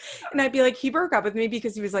 And I'd be like, he broke up with me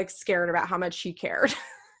because he was like scared about how much he cared.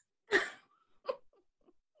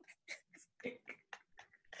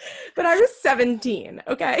 But I was 17,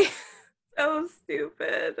 okay? So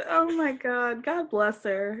stupid. Oh my God. God bless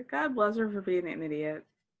her. God bless her for being an idiot.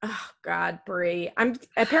 Oh God, Brie.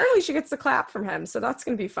 Apparently she gets the clap from him, so that's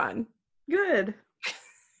gonna be fun. Good.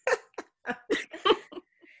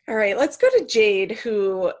 All right, let's go to Jade,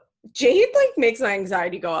 Jade like makes my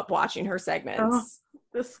anxiety go up watching her segments. Oh,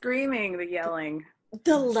 the screaming, the yelling.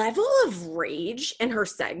 The level of rage in her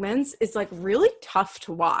segments is like really tough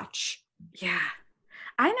to watch. Yeah.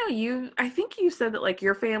 I think you said that like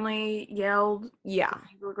your family yelled. Yeah. When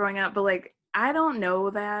you were growing up, but like, I don't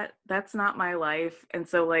know that. That's not my life. And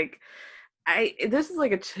so like, this is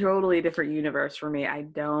like a totally different universe for me. I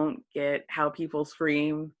don't get how people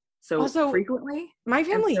scream so frequently. My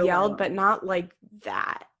family yelled, but not like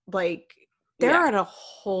that. Like they're at a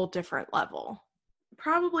whole different level.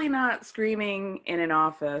 Probably not screaming in an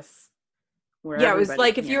office. Yeah, it was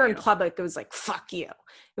like if you're in public, it was like, fuck you.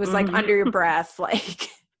 It was like under your breath, like.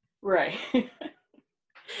 Right.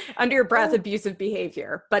 Under your breath, abusive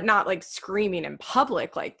behavior, but not like screaming in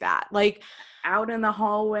public like that. Like out in the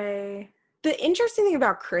hallway. The interesting thing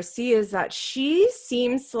about Chrissy is that she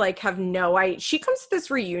seems to like have no idea. She comes to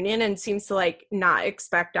this reunion and seems to like not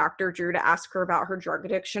expect Dr. Drew to ask her about her drug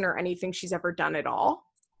addiction or anything she's ever done at all.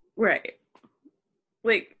 Right.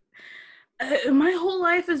 Like, my whole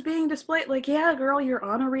life is being displayed. Like, yeah, girl, you're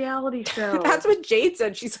on a reality show. That's what Jade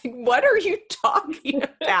said. She's like, what are you talking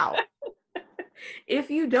about? If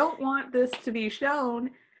you don't want this to be shown,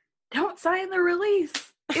 don't sign the release.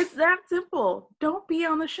 It's that simple. Don't be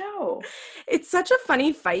on the show. It's such a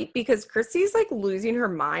funny fight because Chrissy's like losing her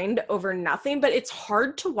mind over nothing, but it's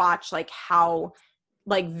hard to watch like how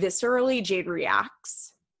like viscerally Jade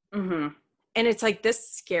reacts. Mm-hmm. And it's like this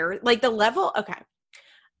scary, like the level. Okay.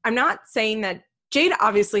 I'm not saying that Jade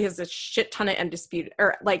obviously has a shit ton of undisputed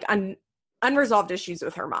or like unresolved issues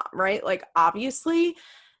with her mom, right? Like obviously,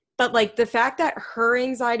 But like the fact that her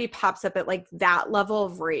anxiety pops up at like that level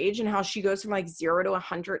of rage and how she goes from like 0 to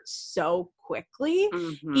 100 so quickly,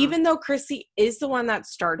 even though Chrissy is the one that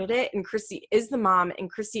started it and Chrissy is the mom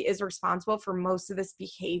and Chrissy is responsible for most of this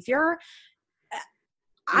behavior,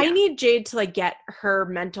 I need Jade to like get her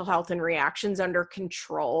mental health and reactions under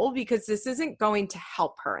control, because this isn't going to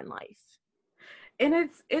help her in life.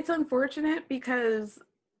 And it's unfortunate because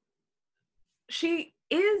she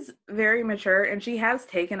is very mature and she has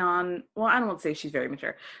taken on, well, I don't want to say she's very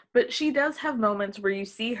mature, but she does have moments where you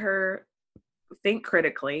see her think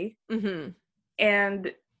critically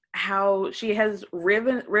and how she has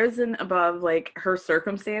risen above like her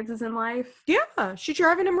circumstances in life. Yeah, she's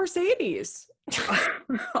driving a Mercedes.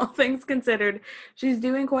 All things considered, she's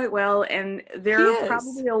doing quite well, and there are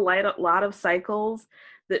probably a lot of cycles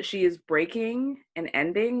that she is breaking and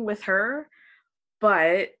ending with her,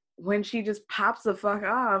 but when she just pops the fuck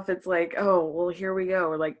off, it's like, oh, well, here we go.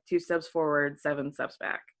 We're like 2 steps forward, 7 steps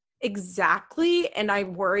back. Exactly. And I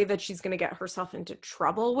worry that she's going to get herself into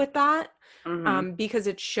trouble with that, because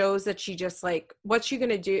it shows that she just like, what's she going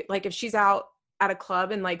to do? Like if she's out at a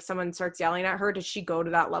club and like someone starts yelling at her, does she go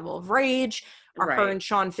to that level of rage? Are her and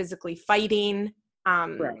Sean physically fighting?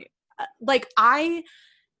 Like I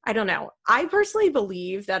don't know. I personally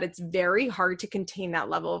believe that it's very hard to contain that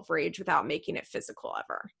level of rage without making it physical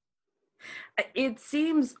ever. It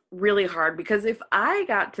seems really hard because if I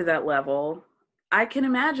got to that level, I can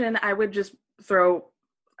imagine I would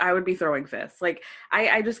be throwing fists. Like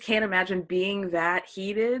I just can't imagine being that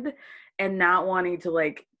heated and not wanting to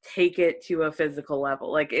like take it to a physical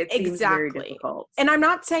level. Like it seems very difficult. And I'm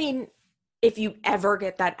not saying if you ever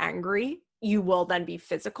get that angry, you will then be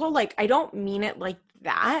physical. Like I don't mean it like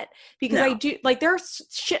that, because I do, like there's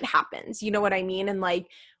shit happens, you know what I mean? And like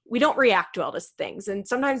we don't react well to things, and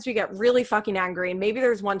sometimes we get really fucking angry, and maybe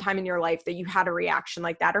there's one time in your life that you had a reaction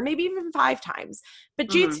like that, or maybe even 5 times, but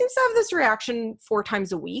Jade seems to have this reaction 4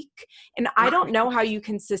 times a week, and I don't know how you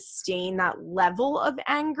can sustain that level of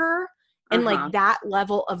anger and like that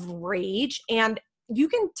level of rage. And you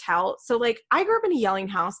can tell, so like I grew up in a yelling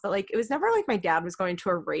house, but like it was never like my dad was going to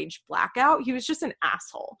a rage blackout. He was just an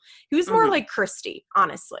asshole. He was more like Christy,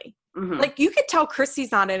 honestly. Like you could tell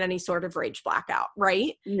Christy's not in any sort of rage blackout,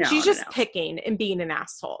 right? No, she's just picking and being an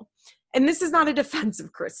asshole. And this is not a defense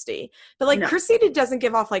of Christy, but like Christy doesn't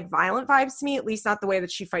give off like violent vibes to me, at least not the way that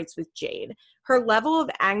she fights with Jade. Her level of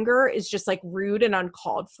anger is just like rude and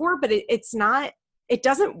uncalled for, but it's not, it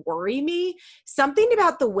doesn't worry me. Something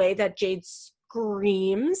about the way that Jade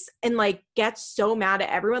screams and like gets so mad at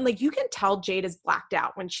everyone, like you can tell Jade is blacked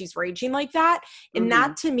out when she's raging like that, and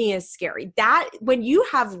that to me is scary. That when you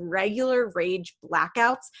have regular rage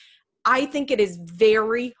blackouts, I think it is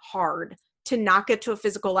very hard to not get to a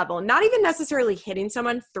physical level, and not even necessarily hitting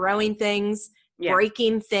someone, throwing things,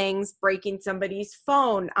 breaking things, breaking somebody's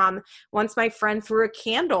phone. Once my friend threw a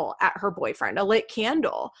candle at her boyfriend, a lit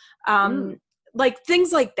candle. Like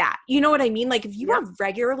things like that. You know what I mean? Like if you are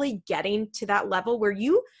regularly getting to that level where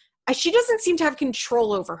she doesn't seem to have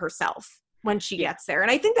control over herself when she gets there. And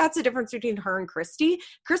I think that's the difference between her and Christy.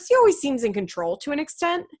 Christy always seems in control to an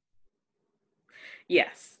extent.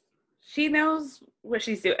 Yes. She knows what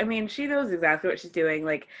she's doing. I mean, she knows exactly what she's doing.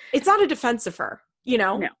 Like it's not a defense of her, you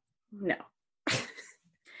know? No.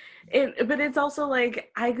 But it's also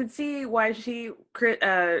like, I could see why Jade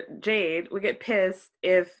would get pissed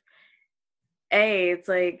if it's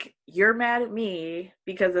like, you're mad at me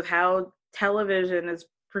because of how television is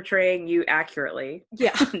portraying you accurately.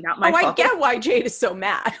 Yeah. Not my fault. I get why Jade is so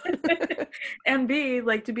mad. And B,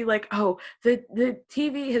 like to be like, oh, the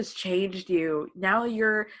TV has changed you. Now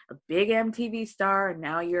you're a big MTV star, and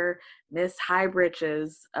now you're Miss High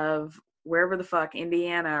Britches of wherever the fuck,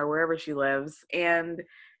 Indiana or wherever she lives. And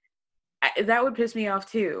that would piss me off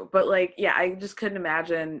too. But like, yeah, I just couldn't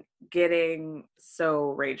imagine getting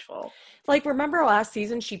so rageful. Like, remember last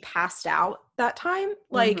season she passed out that time?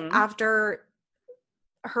 Like after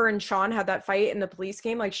her and Sean had that fight in the police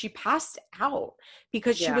game, like she passed out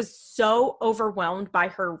because she was so overwhelmed by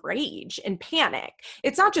her rage and panic.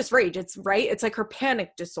 It's not just rage, it's like her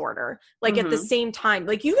panic disorder. Like at the same time,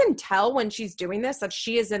 like you can tell when she's doing this that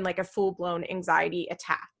she is in like a full-blown anxiety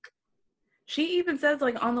attack. She even says,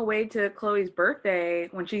 like, on the way to Chloe's birthday,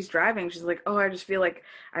 when she's driving, she's like, oh, I just feel like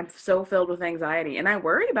I'm so filled with anxiety. And I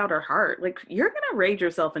worry about her heart. Like, you're going to rage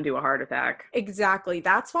yourself into a heart attack. Exactly.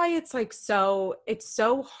 That's why it's, like, it's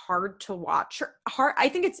so hard to watch her. I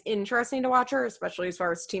think it's interesting to watch her, especially as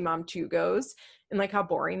far as Teen Mom 2 goes, and, like, how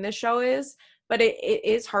boring this show is. But it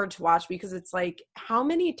is hard to watch because it's like, how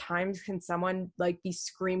many times can someone like be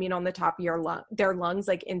screaming on the top of their lungs,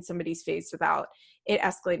 like in somebody's face without it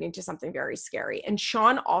escalating to something very scary. And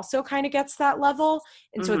Sean also kind of gets that level.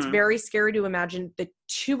 And so it's Mhm. very scary to imagine the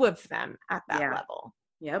two of them at that Yeah. level.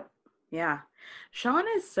 Yep. Yeah. Sean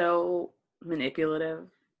is so manipulative.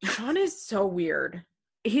 Sean is so weird.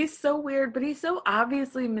 He's so weird, but he's so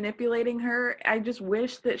obviously manipulating her. I just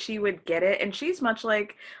wish that she would get it. And she's much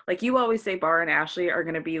like you always say Bar and Ashley are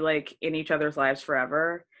going to be like in each other's lives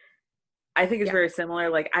forever. I think it's Yeah. very similar.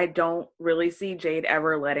 Like, I don't really see Jade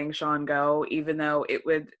ever letting Sean go, even though it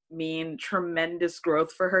would mean tremendous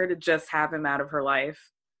growth for her to just have him out of her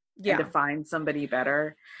life and to Yeah. find somebody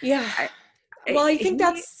better. Yeah. I, Well, I think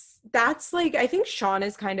he, that's like, I think Sean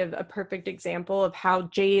is kind of a perfect example of how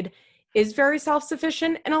Jade is very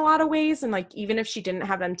self-sufficient in a lot of ways. And like, even if she didn't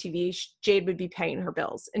have MTV, Jade would be paying her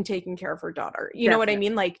bills and taking care of her daughter. You know what I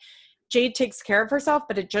mean? Like, Jade takes care of herself,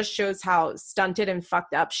 but it just shows how stunted and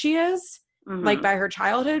fucked up she is, like by her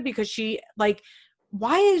childhood, because she like,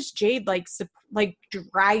 why is Jade like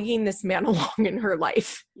dragging this man along in her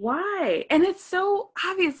life? Why? And it's so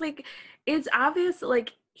obvious. Like, it's obvious,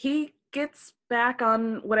 like, he gets back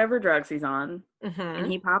on whatever drugs he's on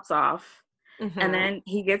and he pops off. And then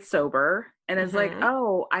he gets sober and is like,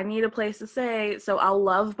 oh, I need a place to stay. So I'll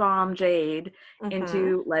love bomb Jade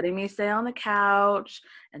into letting me stay on the couch.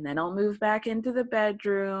 And then I'll move back into the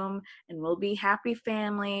bedroom and we'll be happy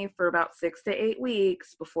family for about 6 to 8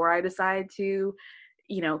 weeks before I decide to,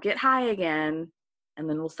 get high again. And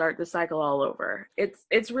then we'll start the cycle all over.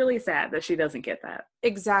 It's really sad that she doesn't get that.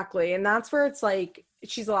 Exactly. And that's where it's like,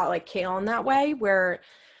 she's a lot like Kale in that way, where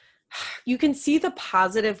you can see the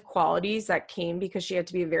positive qualities that came because she had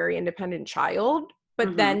to be a very independent child,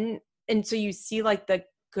 but then, and so you see like the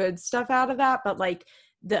good stuff out of that, but like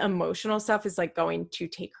the emotional stuff is like going to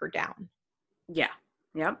take her down. Yeah.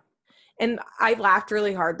 Yep. And I laughed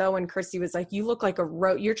really hard though when Christy was like, you look like a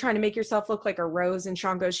rose. You're trying to make yourself look like a rose. And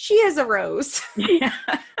Sean goes, she is a rose. Yeah.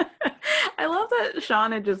 I love that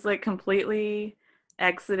Sean had just like completely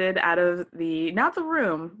exited out of not the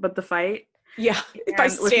room, but the fight. Yeah, by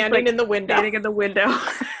standing in the window. Standing in the window.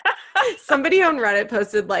 Somebody on Reddit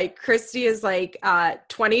posted like, Christy is like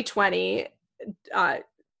 2020.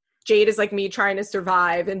 Jade is like me trying to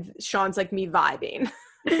survive, and Sean's like me vibing.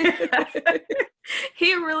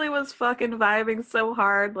 He really was fucking vibing so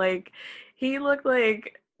hard. Like, he looked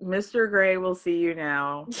like Mr. Gray will see you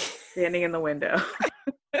now, standing in the window.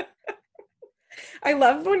 I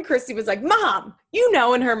love when Christy was like, Mom,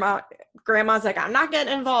 and her grandma's like, I'm not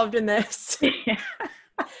getting involved in this. Yeah.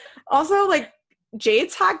 Also, like,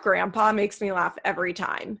 Jade's hot grandpa makes me laugh every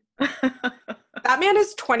time. That man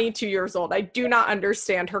is 22 years old. I do not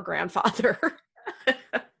understand her grandfather.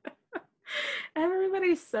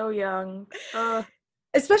 Everybody's so young.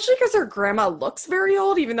 Especially because her grandma looks very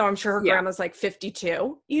old, even though I'm sure her grandma's like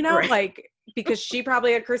 52, right. Like, because she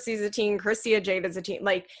probably had Christy as a teen, Christy had Jade as a teen.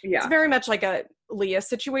 Like, it's very much like a Leah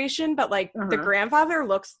situation, but like the grandfather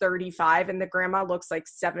looks 35 and the grandma looks like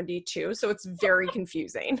 72. So it's very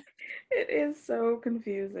confusing. It is so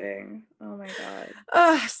confusing. Oh my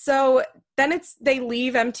God. So then they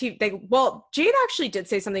leave MTV. Jade actually did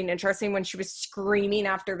say something interesting when she was screaming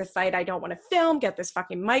after the fight, I don't want to film, get this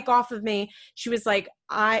fucking mic off of me. She was like,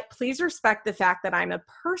 please respect the fact that I'm a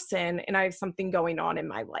person and I have something going on in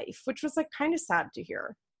my life, which was like kind of sad to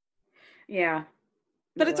hear. Yeah.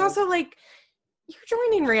 But it's also like, you're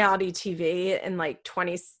joining reality TV in like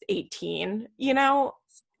 2018,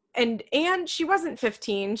 and she wasn't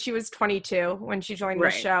 15, she was 22 when she joined the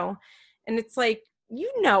show. And it's like,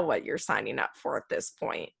 what you're signing up for at this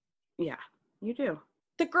point. Yeah, you do.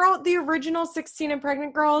 The original 16 and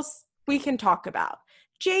pregnant girls, we can talk about.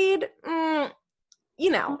 Jade,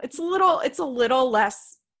 it's a little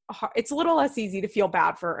less easy to feel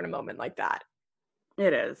bad for her in a moment like that.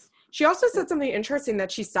 It is. She also said something interesting that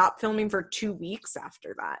she stopped filming for 2 weeks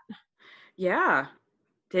after that. Yeah.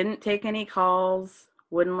 Didn't take any calls,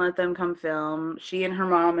 wouldn't let them come film. She and her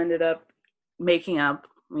mom ended up making up,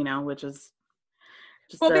 which is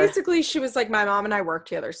just basically she was like, my mom and I work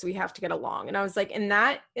together, so we have to get along. And I was like, and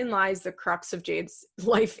that lies the crux of Jade's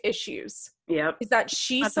life issues. Yep. Is that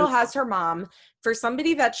she still has her mom. For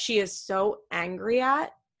somebody that she is so angry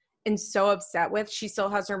at and so upset with, she still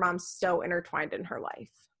has her mom so intertwined in her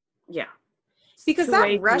life. Yeah. Because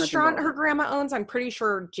that restaurant her grandma owns, I'm pretty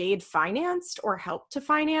sure Jade financed or helped to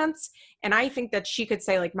finance. And I think that she could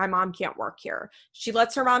say, like, my mom can't work here. She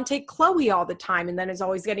lets her mom take Chloe all the time and then is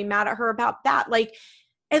always getting mad at her about that. Like,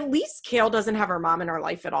 at least Kale doesn't have her mom in her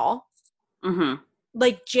life at all. Mm-hmm.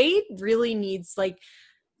 Like, Jade really needs, like,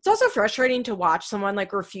 It's also frustrating to watch someone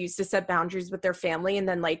like refuse to set boundaries with their family and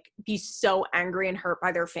then like be so angry and hurt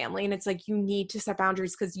by their family. And it's like, you need to set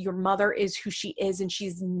boundaries because your mother is who she is and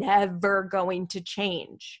she's never going to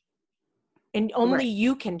change. And only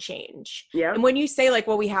you can change. Yeah. And when you say like,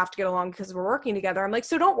 well, we have to get along because we're working together, I'm like,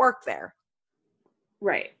 so don't work there.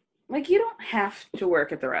 Right. Like, you don't have to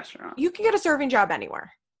work at the restaurant. You can get a serving job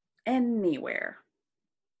anywhere. Anywhere.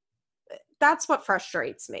 That's what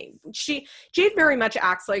frustrates me. Jade very much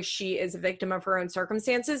acts like she is a victim of her own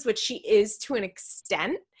circumstances, which she is to an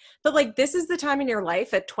extent. But like, this is the time in your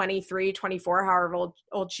life at 23, 24, however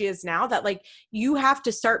old she is now, that like you have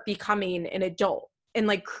to start becoming an adult and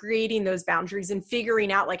like creating those boundaries and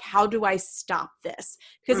figuring out like, how do I stop this?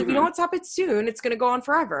 Because if you don't stop it soon, it's going to go on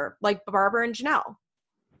forever. Like Barbara and Janelle.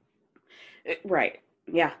 Right.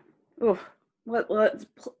 Yeah. Oof. Let's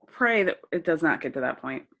pray that it does not get to that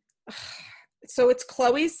point. So it's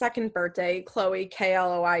Chloe's second birthday. Chloe,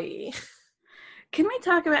 Kloie. Can we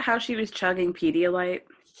talk about how she was chugging Pedialyte?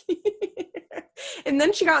 And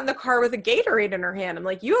then she got in the car with a Gatorade in her hand. I'm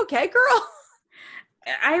like, you okay, girl?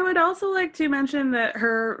 I would also like to mention that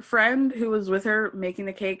her friend who was with her making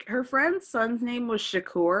the cake, her friend's son's name was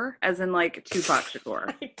Shakur, as in like Tupac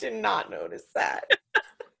Shakur. I did not notice that.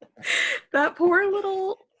 That poor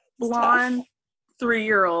little blonde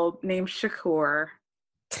 3-year-old named Shakur.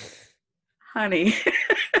 Honey.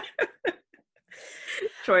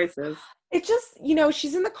 Choices. It just,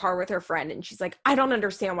 she's in the car with her friend and she's like, I don't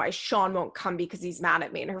understand why Sean won't come because he's mad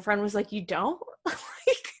at me. And her friend was like, you don't? Like,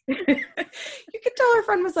 you could tell her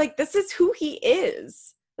friend was like, this is who he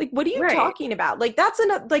is. Like, what are you talking about? Like, that's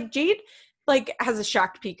like Jade, like, has a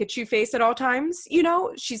shocked Pikachu face at all times.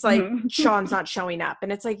 She's like, Sean's not showing up.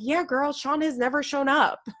 And it's like, yeah, girl, Sean has never shown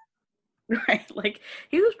up. Right. Like,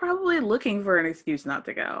 he was probably looking for an excuse not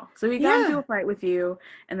to go. So he got into a fight with you,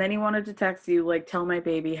 and then he wanted to text you, like, tell my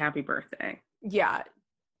baby happy birthday. Yeah.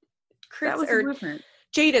 That was his movement.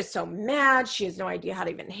 Jade is so mad. She has no idea how to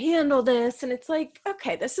even handle this. And it's like,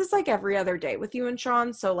 okay, this is like every other day with you and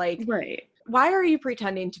Sean. So, like, why are you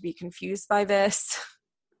pretending to be confused by this?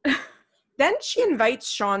 Then she invites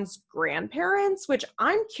Sean's grandparents, which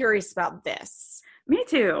I'm curious about this. Me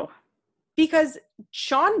too. Because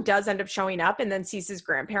Sean does end up showing up and then sees his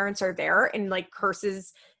grandparents are there and like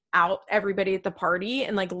curses out everybody at the party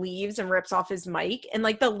and like leaves and rips off his mic. And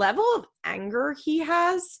like the level of anger he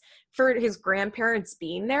has for his grandparents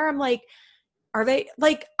being there, I'm like, are they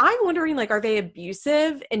like, I'm wondering, like, are they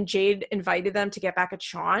abusive and Jade invited them to get back at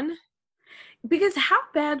Sean? Because how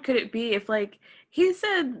bad could it be if like he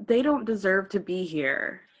said they don't deserve to be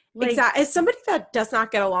here? Like, exactly. As somebody that does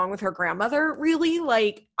not get along with her grandmother, really,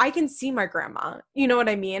 like, I can see my grandma. You know what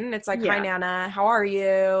I mean? And it's like, hi, Nana, how are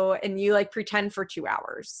you? And you, like, pretend for 2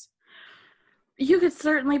 hours. You could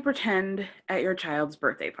certainly pretend at your child's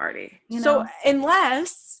birthday party. So,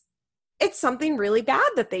 unless it's something really bad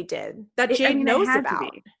that they did that Jade knows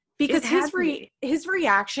about. Because his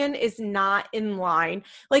reaction is not in line.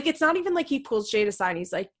 Like, it's not even like he pulls Jade aside and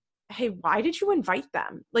he's like, hey, why did you invite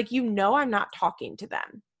them? Like, I'm not talking to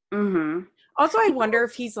them. Mm-hmm. Also, I wonder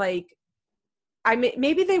if he's like,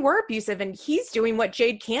 maybe they were abusive and he's doing what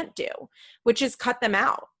Jade can't do, which is cut them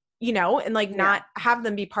out, and like not have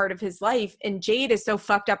them be part of his life. And Jade is so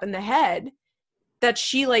fucked up in the head that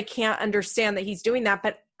she like can't understand that he's doing that.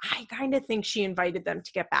 But I kind of think she invited them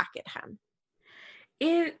to get back at him.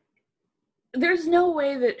 There's no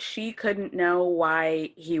way that she couldn't know why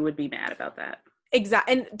he would be mad about that.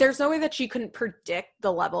 Exactly. And there's no way that she couldn't predict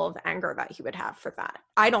the level of anger that he would have for that.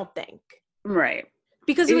 I don't think. Right.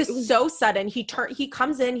 Because it was so sudden. He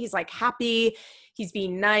comes in, he's like happy, he's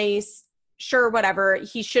being nice, sure, whatever.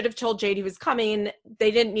 He should have told Jade he was coming.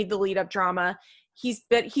 They didn't need the lead up drama. He's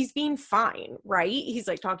being fine, right? He's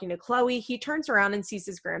like talking to Chloe. He turns around and sees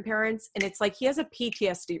his grandparents and it's like he has a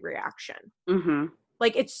PTSD reaction. Mm-hmm.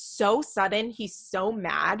 Like, it's so sudden. He's so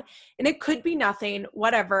mad. And it could be nothing,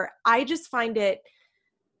 whatever. I just find it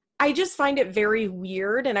very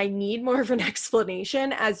weird. And I need more of an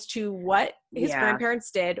explanation as to what his grandparents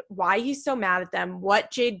did, why he's so mad at them, what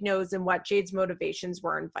Jade knows, and what Jade's motivations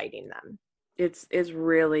were inviting them. It's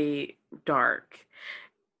really dark.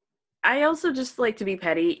 I also just like to be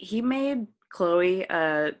petty. He made Chloe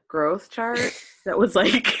a growth chart that was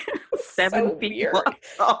like 7 feet long.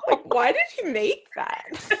 Like, why did he make that?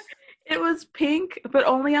 It was pink, but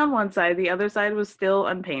only on one side. The other side was still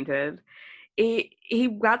unpainted.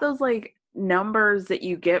 He got those like numbers that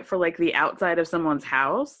you get for like the outside of someone's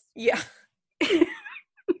house. Yeah.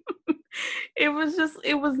 It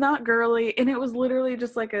was not girly, and it was literally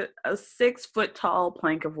just like a 6 foot tall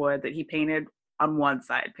plank of wood that he painted on one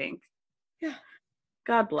side pink. Yeah.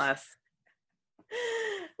 God bless.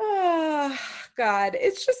 Oh, God.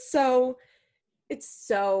 It's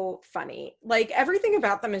so funny. Like everything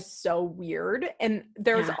about them is so weird. And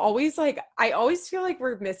there's Yeah. always like, I always feel like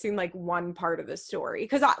we're missing like one part of the story.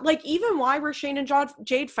 Cause like even why were Shane and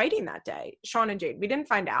Jade fighting that day? Sean and Jade, we didn't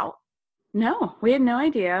find out. No, we had no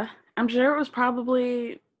idea. I'm sure it was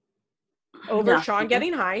probably Over Sean nothing.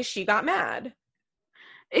 getting high, she got mad.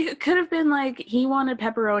 It could have been like he wanted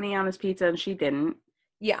pepperoni on his pizza and she didn't.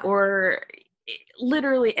 Yeah. Or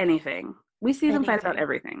literally anything. We see them fight about Anything.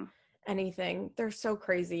 everything. Anything. They're so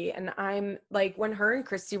crazy. And I'm like, when her and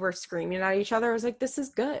Christy were screaming at each other, I was like, this is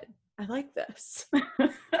good. I like this.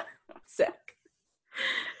 Sick.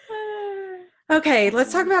 Okay,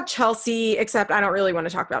 let's talk about Chelsea, except I don't really want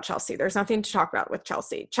to talk about Chelsea. There's nothing to talk about with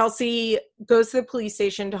Chelsea. Chelsea goes to the police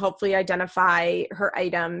station to hopefully identify her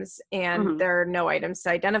items, and there are no items to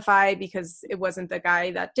identify because it wasn't the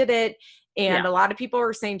guy that did it. And a lot of people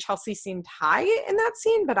were saying Chelsea seemed high in that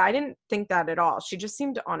scene, but I didn't think that at all. She just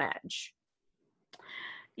seemed on edge.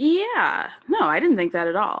 Yeah. No, I didn't think that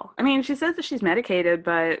at all. I mean, she says that she's medicated,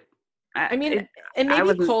 but I mean, and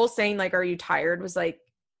maybe Cole saying like, are you tired was like,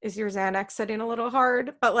 is your Xanax setting a little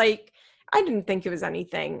hard? But like, I didn't think it was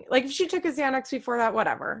anything. Like if she took a Xanax before that,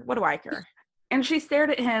 whatever. What do I care? And she stared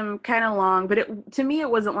at him kind of long, but to me, it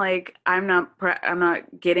wasn't like, I'm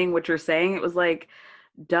not getting what you're saying. It was like,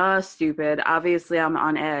 duh, stupid. Obviously I'm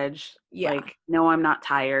on edge. Yeah. Like, no, I'm not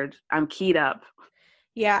tired. I'm keyed up.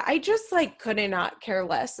 Yeah. I just like could not care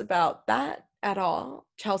less about that at all.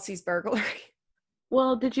 Chelsea's burglary.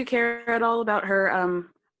 Well, did you care at all about her,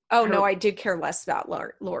 no, I did care less about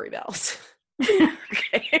Lori Bell's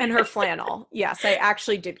okay. and her flannel. Yes, I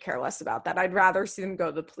actually did care less about that. I'd rather see them go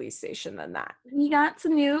to the police station than that. We got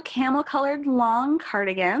some new camel-colored long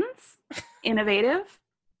cardigans. Innovative.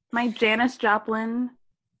 My Janis Joplin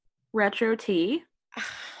retro tee.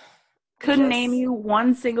 Couldn't name you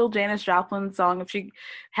one single Janis Joplin song if she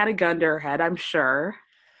had a gun to her head, I'm sure.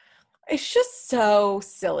 It's just so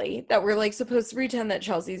silly that we're like supposed to pretend that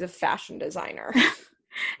Chelsea's a fashion designer.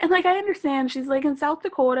 And like, I understand she's like in South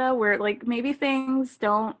Dakota where like maybe things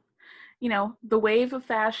don't, the wave of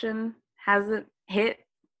fashion hasn't hit.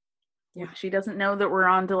 Yeah. She doesn't know that we're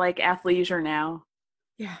on to like athleisure now.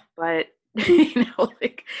 Yeah. But,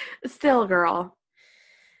 like still, girl.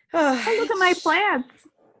 Hey, look at my plants.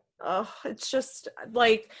 Oh, it's just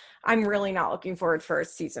like, I'm really not looking forward for a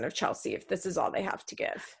season of Chelsea if this is all they have to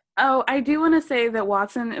give. Oh, I do want to say that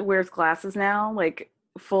Watson wears glasses now, like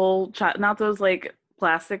full, not those like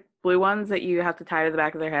plastic blue ones that you have to tie to the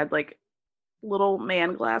back of their head, like little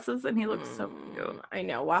man glasses, and he looks so cute. I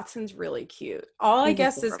know. Watson's really cute. All I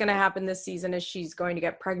guess is going to happen this season is she's going to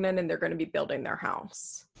get pregnant and they're going to be building their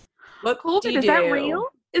house. What COVID, is that real?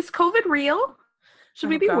 Is COVID real? Should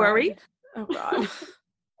we be worried? Oh, God.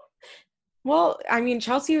 Well, I mean,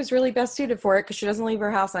 Chelsea was really best suited for it because she doesn't leave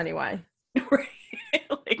her house anyway.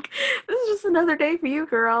 Like, this is just another day for you,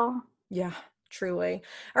 girl. Yeah, truly.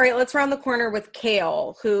 All right, let's round the corner with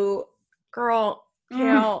Kale, who, Kale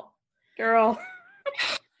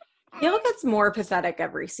gets more pathetic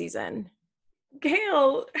every season.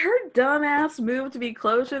 Kale, her dumb ass moved to be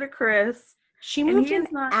closer to Chris. She moved an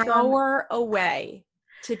hour away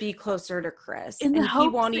to be closer to Chris, and he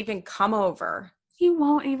won't even come over. He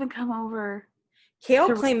won't even come over.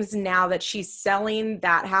 Kale claims now that she's selling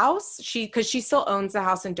that house. Because she still owns the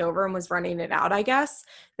house in Dover and was renting it out, I guess,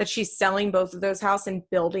 that she's selling both of those houses and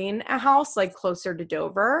building a house like closer to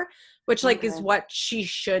Dover, which like is what she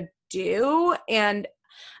should do. And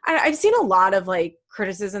I've seen a lot of like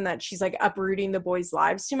criticism that she's like uprooting the boys'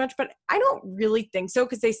 lives too much, but I don't really think so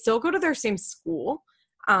because they still go to their same school.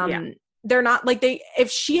 They're not like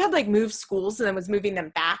if she had like moved schools and then was moving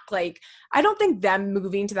them back, like I don't think them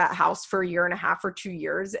moving to that house for a year and a half or 2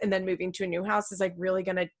 years and then moving to a new house is like really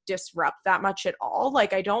going to disrupt that much at all.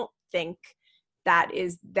 Like I don't think that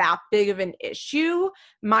is that big of an issue.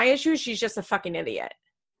 My issue is she's just a fucking idiot.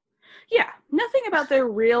 Yeah, nothing about their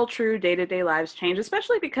real true day-to-day lives change,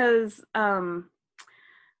 especially because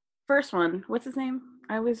first one, what's his name?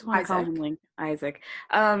 I always want to call him Isaac.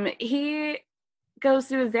 He goes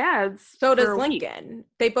to his dad's. So does Lincoln.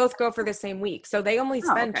 They both go for the same week. So they only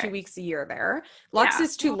spend 2 weeks a year there. Lux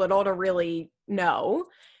is too little to really know.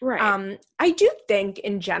 Right. I do think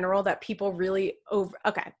in general that people really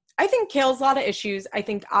I think Kale's a lot of issues. I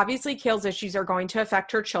think obviously Kale's issues are going to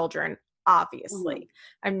affect her children. Obviously.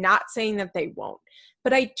 I'm not saying that they won't.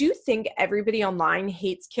 But I do think everybody online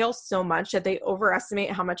hates Kale so much that they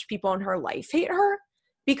overestimate how much people in her life hate her.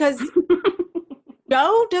 Because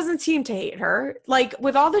Joe doesn't seem to hate her. Like,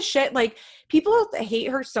 with all the shit, like, people hate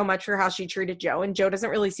her so much for how she treated Joe, and Joe doesn't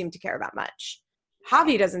really seem to care that much.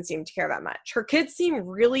 Javi doesn't seem to care that much. Her kids seem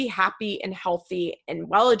really happy and healthy and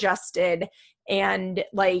well-adjusted, and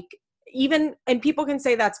like and people can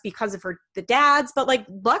say that's because of the dads, but like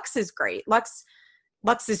Lux is great. Lux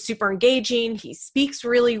is super engaging. He speaks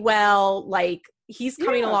really well. Like he's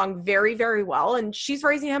coming along very, very well, and she's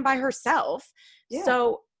raising him by herself. Yeah.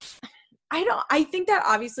 So I think that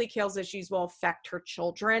obviously Kail's issues will affect her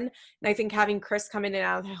children. And I think having Chris come in and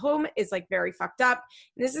out of the home is like very fucked up.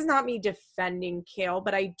 And this is not me defending Kail,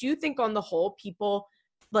 but I do think on the whole, people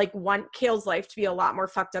like want Kail's life to be a lot more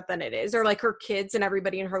fucked up than it is, or like her kids and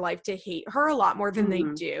everybody in her life to hate her a lot more than they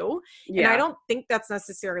do. Yeah. And I don't think that's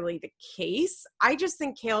necessarily the case. I just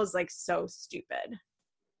think Kail is like so stupid.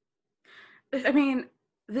 I mean,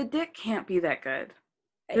 the dick can't be that good.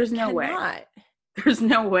 There's no way. There's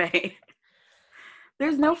no way.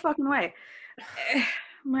 There's no fucking way.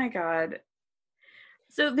 My God.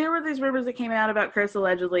 So there were these rumors that came out about Chris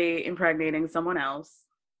allegedly impregnating someone else.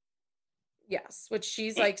 Yes, which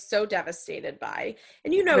she's like so devastated by.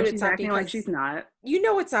 And you know it's not because she's not. You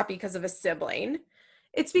know it's not because of a sibling.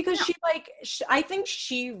 It's because I think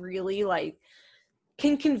she really like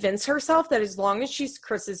can convince herself that as long as she's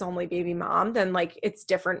Chris's only baby mom, then like it's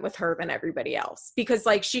different with her than everybody else. Because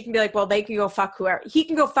like she can be like, well, they can go fuck whoever. He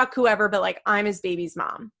can go fuck whoever, but like I'm his baby's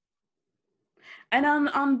mom. And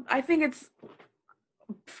I think it's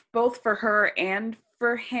both for her and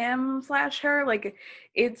for him / her. Like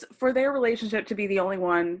it's for their relationship to be the only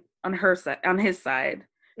one on his side.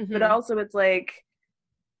 Mm-hmm. But also it's like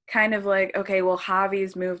kind of like, okay, well,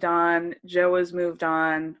 Javi's moved on, Joe has moved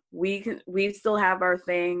on, we still have our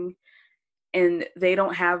thing, and he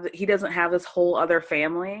doesn't have this whole other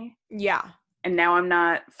family. Yeah. And now I'm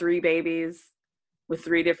not 3 babies with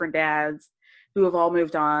 3 different dads who have all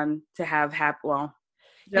moved on to have Joe's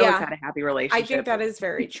had a happy relationship. I think that is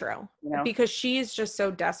very true. Because she is just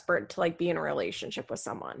so desperate to like be in a relationship with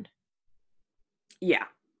someone. Yeah.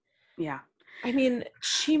 Yeah. I mean,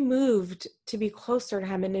 she moved to be closer to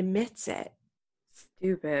him and admits it.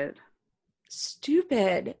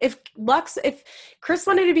 Stupid. If Chris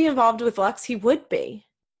wanted to be involved with Lux, he would be.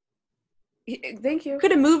 Thank you.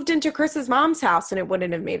 Could have moved into Chris's mom's house and it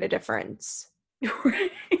wouldn't have made a difference.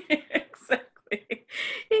 Right. Exactly.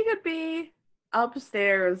 He could be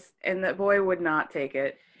upstairs and that boy would not take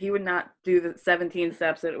it. He would not do the 17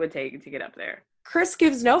 steps that it would take to get up there. Chris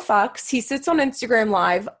gives no fucks. He sits on Instagram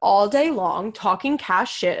Live all day long talking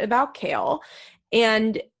cash shit about Kail.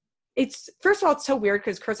 And first of all, it's so weird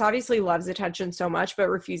because Chris obviously loves attention so much, but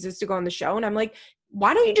refuses to go on the show. And I'm like,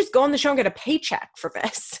 why don't you just go on the show and get a paycheck for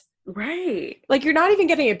this? Right. Like you're not even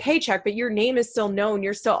getting a paycheck, but your name is still known.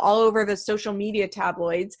 You're still all over the social media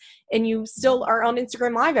tabloids and you still are on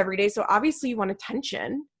Instagram Live every day. So obviously you want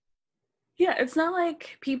attention. Yeah. It's not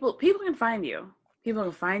like people can find you. People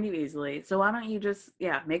can find you easily. So why don't you just,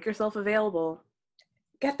 make yourself available.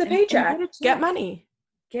 Get the paycheck. Get money.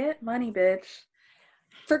 Get money, bitch.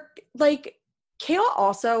 For like, Kail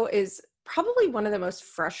also is probably one of the most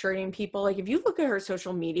frustrating people. Like if you look at her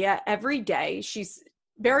social media every day, she's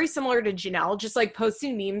very similar to Janelle, just like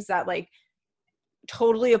posting memes that like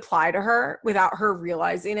totally apply to her without her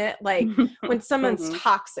realizing it. Like when someone's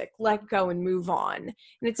toxic, let go and move on. And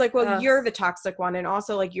it's like, well, you're the toxic one. And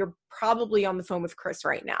also like, you're probably on the phone with Chris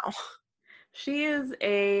right now. She is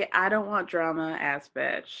I don't want drama ass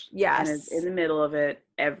bitch. Yes. And is in the middle of it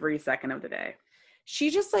every second of the day.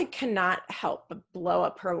 She just like cannot help but blow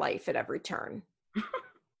up her life at every turn.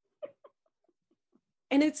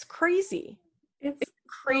 And it's crazy. It's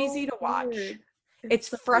crazy so to watch. Weird. It's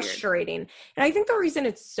so frustrating. Weird. And I think the reason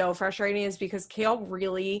it's so frustrating is because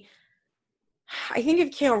I think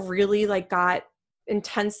if Kail really like got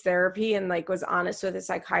intense therapy and like was honest with a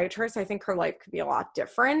psychiatrist, I think her life could be a lot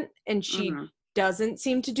different. And she doesn't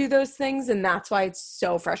seem to do those things. And that's why it's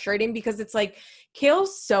so frustrating because it's like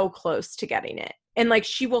Kail's so close to getting it. And like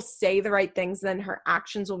she will say the right things, then her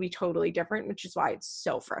actions will be totally different, which is why it's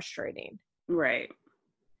so frustrating. Right.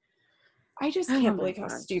 I just can't believe how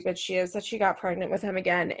stupid she is that she got pregnant with him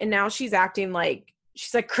again. And now she's acting like,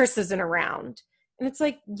 she's like, Chris isn't around. And it's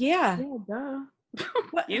like, yeah. Duh.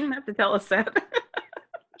 You didn't have to tell us that.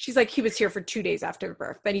 She's like, he was here for 2 days after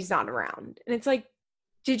birth, but he's not around. And it's like,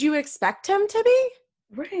 did you expect him to be?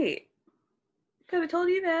 Right. Could have told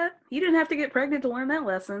you that. You didn't have to get pregnant to learn that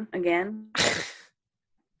lesson again.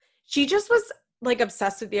 She just was like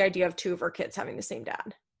obsessed with the idea of 2 of her kids having the same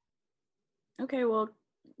dad. Okay, well,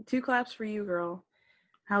 2 claps for you, girl.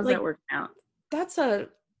 How's that working out?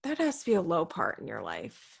 That has to be a low part in your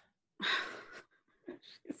life.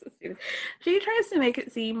 She's so stupid. She tries to make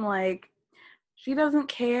it seem like she doesn't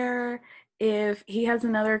care if he has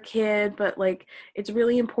another kid, but like it's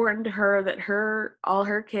really important to her that all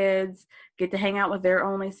her kids get to hang out with their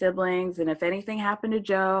only siblings, and if anything happened to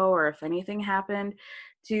Joe or if anything happened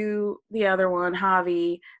to the other one,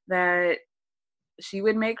 Javi, that she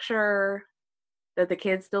would make sure that the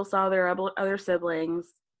kids still saw their other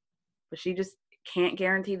siblings, but she just can't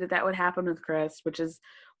guarantee that that would happen with Chris, which is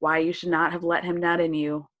why you should not have let him nut in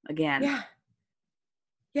you again. Yeah.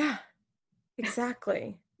 Yeah,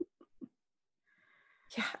 exactly.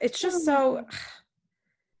 Yeah, it's just so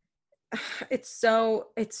it's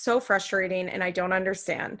so frustrating, and I don't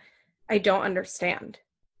understand. I don't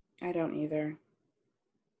either.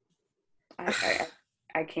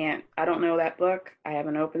 I can't. I don't know that book. I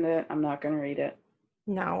haven't opened it. I'm not going to read it.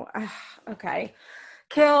 No. Okay.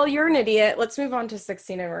 Kill, you're an idiot. Let's move on to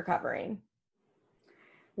 16 and Recovering.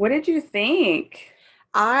 What did you think?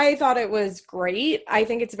 I thought it was great. I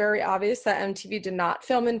think it's very obvious that MTV did not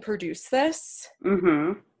film and produce this.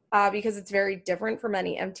 Mm-hmm. Because it's very different from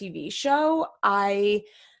any MTV show. I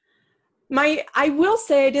will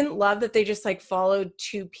say I didn't love that they just like followed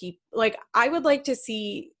two people. Like I would like to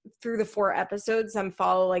see through the 4 episodes them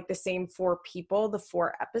follow like the same 4 people, the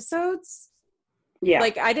 4 episodes. Yeah.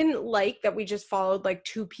 Like I didn't like that we just followed like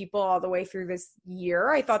 2 people all the way through this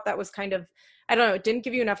year. I thought that was kind of, I don't know, it didn't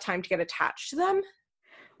give you enough time to get attached to them.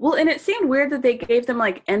 Well, and it seemed weird that they gave them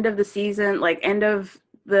like end of the season, like end of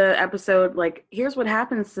the episode, like here's what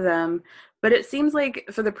happens to them. But it seems like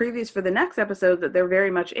for the next episode that they're very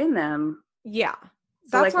much in them. Yeah.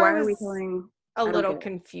 So that's like, why are we telling? A little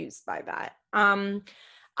confused by that.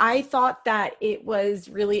 I thought that it was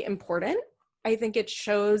really important. I think it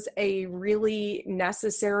shows a really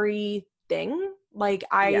necessary thing. Like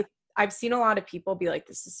I've seen a lot of people be like,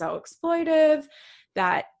 this is so exploitive,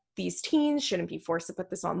 that these teens shouldn't be forced to put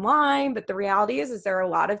this online. But the reality is there are a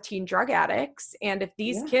lot of teen drug addicts. And if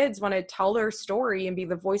these kids want to tell their story and be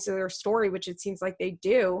the voice of their story, which it seems like they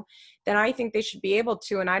do, then I think they should be able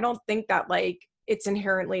to. And I don't think that like it's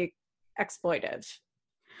inherently exploitive.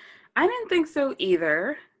 I didn't think so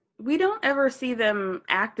either. We don't ever see them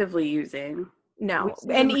actively using. No.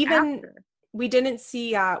 And even we didn't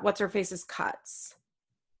see what's her face's cuts.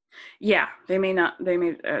 Yeah, they made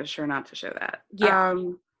sure not to show that. Yeah.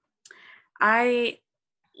 I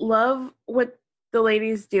love what the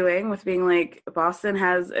lady's doing with being like, Boston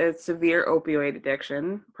has a severe opioid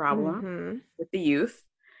addiction problem with the youth.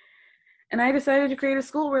 And I decided to create a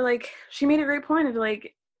school where like, she made a great point of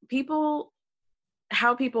like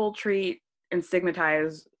how people treat and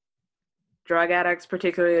stigmatize drug addicts,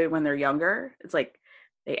 particularly when they're younger. It's like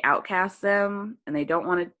they outcast them and they don't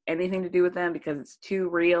want anything to do with them because it's too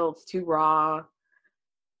real, it's too raw.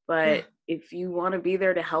 But if you want to be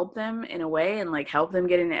there to help them in a way and like help them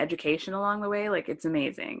get an education along the way, like it's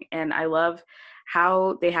amazing. And I love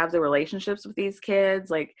how they have the relationships with these kids,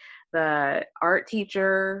 like the art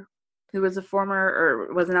teacher who was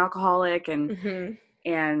was an alcoholic, and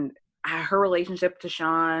and her relationship to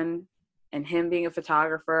Sean and him being a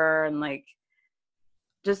photographer, and like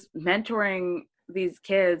just mentoring these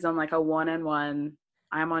kids on like a one-on-one,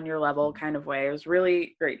 I'm on your level kind of way. It was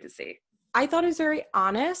really great to see. I thought it was very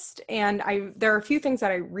honest, and there are a few things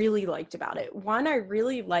that I really liked about it. One, I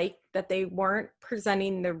really liked that they weren't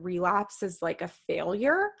presenting the relapse as like a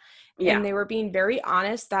failure, and they were being very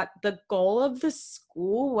honest that the goal of the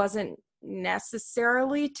school wasn't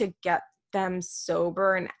necessarily to get them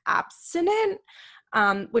sober and abstinent,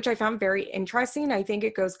 which I found very interesting. I think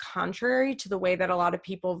it goes contrary to the way that a lot of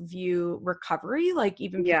people view recovery, like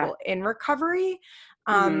even people in recovery.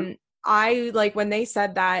 I like when they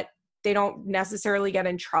said that they don't necessarily get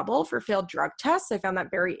in trouble for failed drug tests. I found that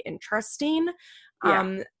very interesting.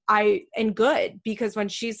 And good, because when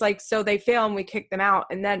she's like, so they fail and we kick them out,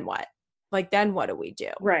 and then what? Like, then what do we do?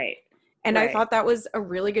 Right. And I thought that was a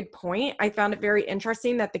really good point. I found it very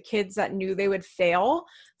interesting that the kids that knew they would fail,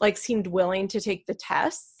 like, seemed willing to take the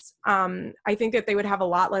tests. I think that they would have a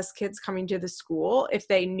lot less kids coming to the school if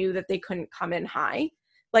they knew that they couldn't come in high.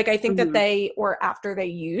 Like, I think that or after they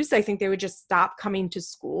used, I think they would just stop coming to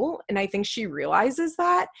school. And I think she realizes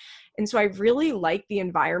that. And so I really like the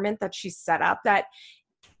environment that she set up, that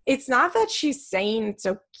it's not that she's saying it's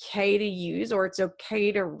okay to use or it's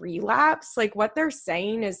okay to relapse. Like, what they're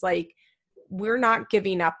saying is like, we're not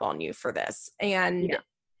giving up on you for this. And,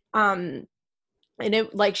 and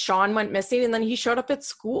it, like, Sean went missing and then he showed up at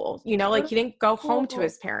school, you know, like he didn't go home to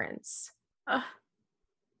his parents.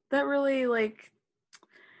 That really like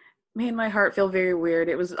made my heart feel very weird.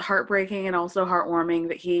 It was heartbreaking and also heartwarming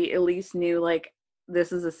that he at least knew like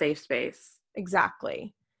this is a safe space.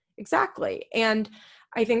 Exactly. And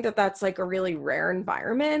I think that that's like a really rare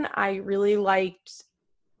environment. I really liked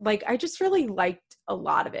like, I just really liked a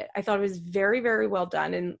lot of it. I thought it was very, very well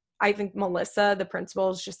done. And I think Melissa, the principal,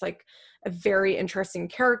 is just like a very interesting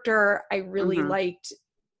character. I really liked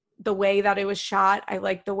the way that it was shot. I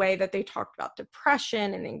liked the way that they talked about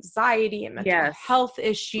depression and anxiety and mental health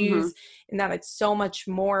issues, and that it's so much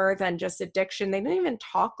more than just addiction. They didn't even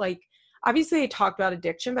talk like, obviously they talked about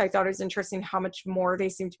addiction, but I thought it was interesting how much more they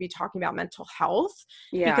seem to be talking about mental health.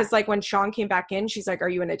 Because like when Sean came back in, she's like, are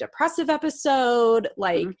you in a depressive episode?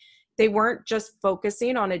 Like they weren't just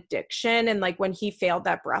focusing on addiction. And like when he failed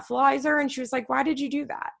that breathalyzer, and she was like, why did you do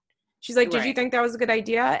that? She's like, did you think that was a good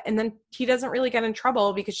idea? And then he doesn't really get in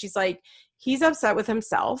trouble because she's like, he's upset with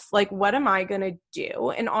himself. Like, what am I going to do?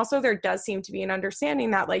 And also there does seem to be an understanding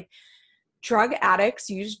that like drug addicts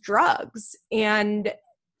use drugs, and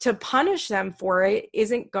to punish them for it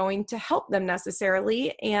isn't going to help them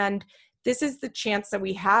necessarily. And this is the chance that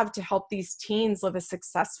we have to help these teens live a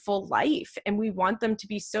successful life. And we want them to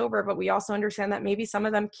be sober, but we also understand that maybe some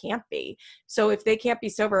of them can't be. So if they can't be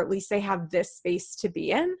sober, at least they have this space to be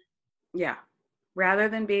in. Yeah. Rather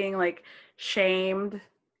than being like shamed,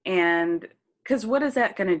 and because what is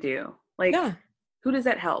that going to do? Like, who does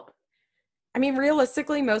that help? I mean,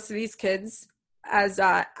 realistically, most of these kids, as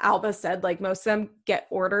Alba said, like most of them get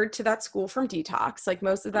ordered to that school from detox. Like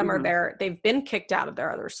most of them are there. They've been kicked out of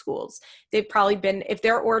their other schools. They've probably been, if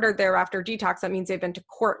they're ordered there after detox, that means they've been to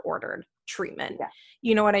court ordered treatment. Yeah.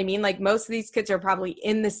 You know what I mean? Like most of these kids are probably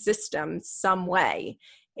in the system some way.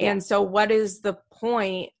 And so what is the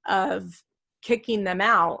point of kicking them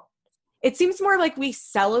out? It seems more like we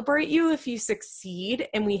celebrate you if you succeed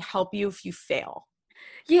and we help you if you fail.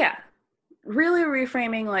 Yeah. Really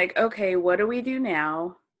reframing like, okay, what do we do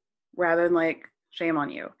now? Rather than like, shame on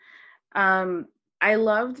you. I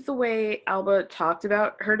loved the way Alba talked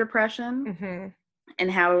about her depression and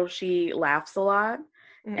how she laughs a lot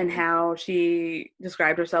and how she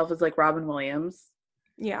described herself as like Robin Williams.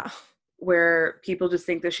 Yeah. Where people just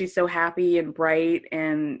think that she's so happy and bright,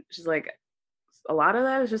 and she's like, a lot of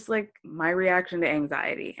that is just like my reaction to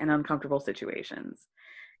anxiety and uncomfortable situations,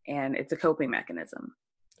 and it's a coping mechanism.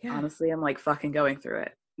 Yeah. Honestly, I'm like fucking going through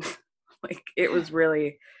it. Like it was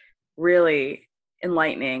really, really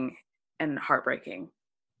enlightening and heartbreaking.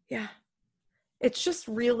 Yeah. It's just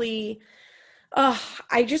really,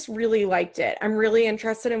 I just really liked it. I'm really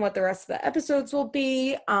interested in what the rest of the episodes will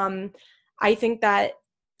be. I think that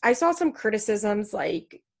I saw some criticisms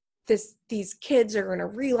like these kids are going to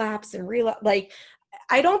relapse. Like,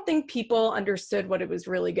 I don't think people understood what it was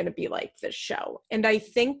really going to be like, this show. And I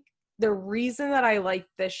think the reason that I like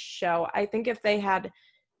this show, I think if they had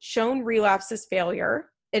shown relapse as failure,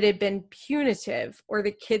 it had been punitive, or the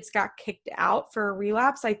kids got kicked out for a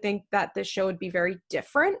relapse, I think that this show would be very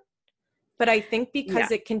different. But I think because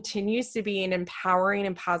it continues to be an empowering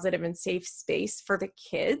and positive and safe space for the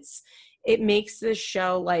kids, it makes this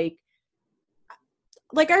show like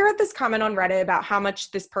I read this comment on Reddit about how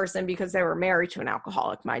much this person, because they were married to an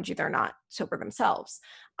alcoholic, mind you, they're not sober themselves,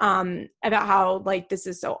 about how like this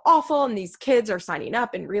is so awful and these kids are signing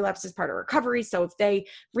up and relapse is part of recovery. So if they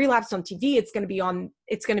relapse on TV, it's going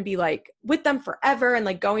to be like with them forever, and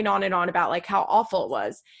like going on and on about like how awful it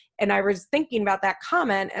was. And I was thinking about that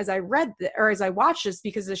comment as I read as I watched this,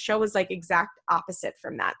 because the show was like exact opposite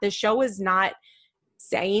from that. The show is not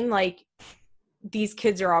saying like these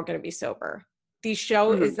kids are all going to be sober. The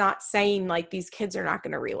show is not saying like these kids are not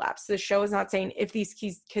going to relapse. The show is not saying if these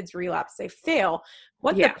kids relapse, they fail.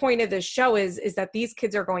 What the point of this show is that these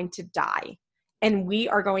kids are going to die, and we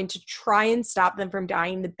are going to try and stop them from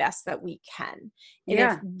dying the best that we can. And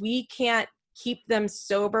if we can't keep them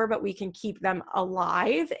sober, but we can keep them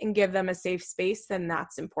alive and give them a safe space, then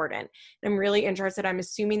that's important. I'm really interested. I'm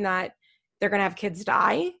assuming that they're going to have kids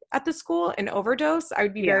die at the school and overdose. I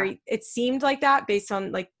would be it seemed like that based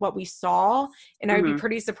on like what we saw. And I would be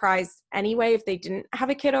pretty surprised anyway if they didn't have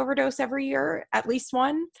a kid overdose every year, at least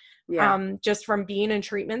one. Just from being in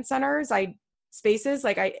treatment centers,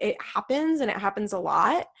 it happens, and it happens a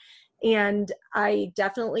lot. And I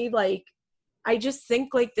definitely I just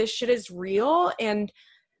think like this shit is real. And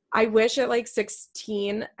I wish at like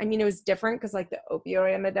 16, I mean, it was different because like the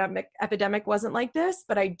opioid epidemic wasn't like this,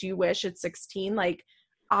 but I do wish at 16, like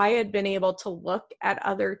I had been able to look at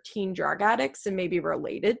other teen drug addicts and maybe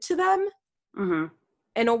related to them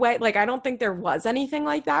in a way. Like, I don't think there was anything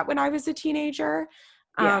like that when I was a teenager.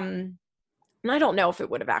 And I don't know if it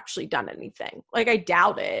would have actually done anything. Like, I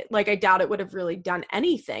doubt it. Like, I doubt it would have really done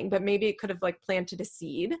anything, but maybe it could have like planted a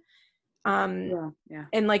seed. And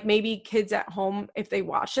like maybe kids at home, if they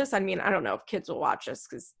watch this, I mean, I don't know if kids will watch this,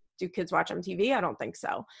 because do kids watch on TV? I don't think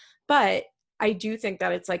so. But I do think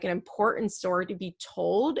that it's like an important story to be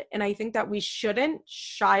told. And I think that we shouldn't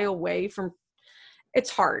shy away from,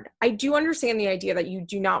 it's hard. I do understand the idea that you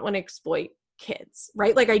do not want to exploit kids,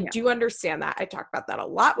 right? Like I do understand that. I talk about that a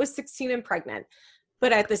lot with 16 and pregnant,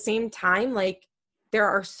 but at the same time, like there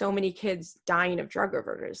are so many kids dying of drug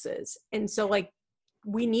overdoses. And so like,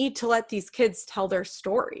 we need to let these kids tell their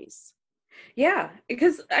stories. Yeah,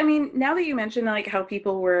 because I mean, now that you mentioned like how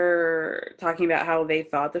people were talking about how they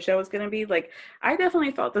thought the show was going to be, like I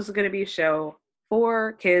definitely thought this was going to be a show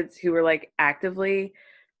for kids who were like actively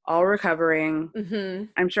all recovering. Mm-hmm.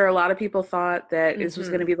 I'm sure a lot of people thought that this was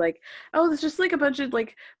going to be like, oh, it's just like a bunch of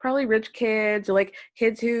like probably rich kids or like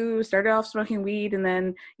kids who started off smoking weed and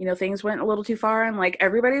then, you know, things went a little too far and like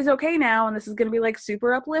everybody's okay now. And this is going to be like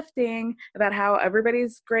super uplifting about how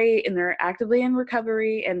everybody's great and they're actively in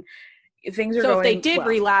recovery and things are so going if they did well.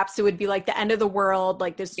 relapse, it would be like the end of the world,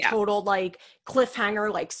 like this total like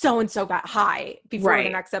cliffhanger, like so-and-so got high before the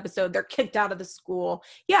next episode, they're kicked out of the school.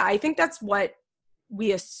 Yeah, I think that's what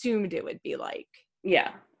we assumed it would be like.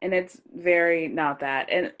 Yeah, and it's very not that.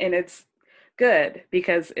 And it's good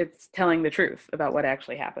because it's telling the truth about what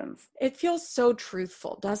actually happens. It feels so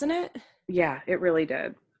truthful, doesn't it? Yeah, it really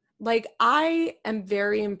did. Like I am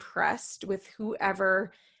very impressed with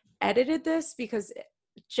whoever edited this because it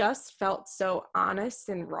just felt so honest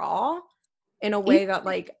and raw in a way that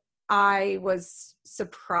like I was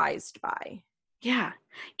surprised by. Yeah.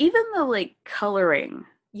 Even the like coloring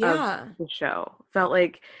of the show felt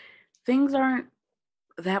like things aren't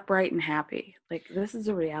that bright and happy. Like this is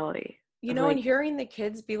a reality. You know, like, and hearing the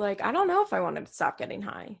kids be like, I don't know if I want to stop getting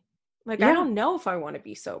high. Like, I don't know if I want to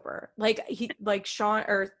be sober. Like like Sean,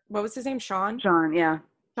 or what was his name? Sean, yeah.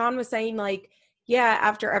 Sean was saying like, yeah,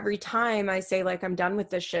 after every time I say like, I'm done with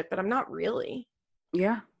this shit, but I'm not really.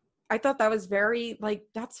 Yeah. I thought that was very like,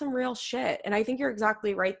 that's some real shit. And I think you're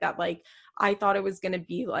exactly right that like, I thought it was going to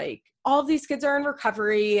be like, all of these kids are in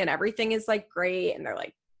recovery and everything is like great. And they're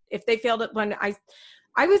like, if they failed it, when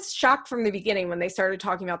I was shocked from the beginning when they started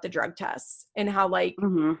talking about the drug tests and how like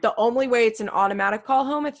the only way it's an automatic call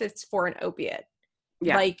home if it's for an opiate.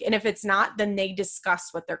 Yeah. Like, and if it's not, then they discuss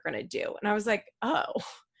what they're going to do. And I was like, oh,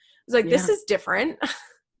 I was like, this is different.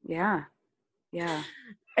 Yeah. Yeah.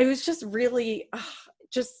 It was just really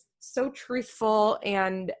just so truthful.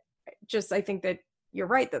 And just, I think that you're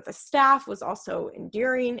right that the staff was also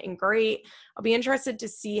endearing and great. I'll be interested to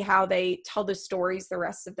see how they tell the stories the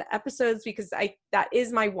rest of the episodes, because that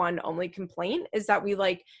is my one only complaint is that we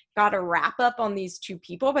like got a wrap up on these two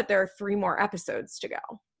people, but there are 3 more episodes to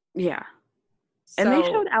go. Yeah. So, and they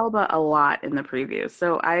showed Alba a lot in the previews.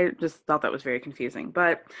 So I just thought that was very confusing,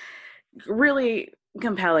 but really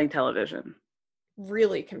compelling television.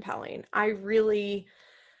 Really compelling. I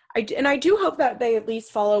do hope that they at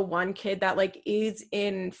least follow one kid that like is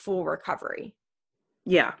in full recovery.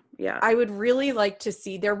 Yeah. Yeah. I would really like to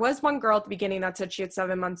see, there was one girl at the beginning that said she had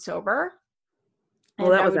 7 months sober. Well,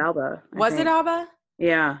 that was Alba. Was it Alba?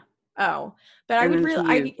 Yeah. Oh, but I would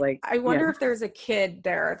really, I wonder if there's a kid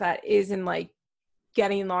there that is in like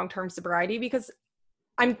getting long-term sobriety, because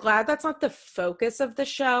I'm glad that's not the focus of the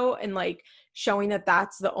show and like showing that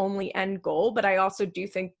that's the only end goal. But I also do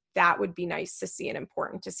think that would be nice to see and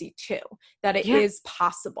important to see too, that it is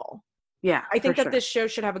possible. Yeah. I think that this show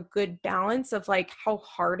should have a good balance of like how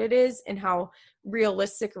hard it is and how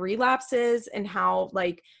realistic relapse is, and how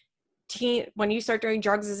like when you start doing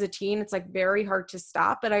drugs as a teen, it's like very hard to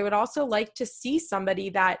stop. But I would also like to see somebody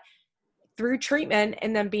that through treatment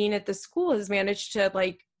and then being at the school has managed to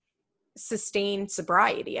like sustain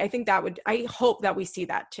sobriety. I hope that we see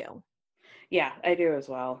that too. Yeah, I do as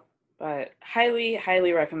well. But highly,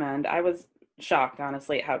 highly recommend. I was shocked,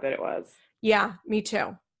 honestly, at how good it was. Yeah, me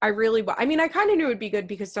too. I kind of knew it would be good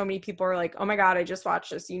because so many people are like, oh my God, I just watched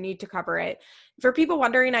this. You need to cover it. For people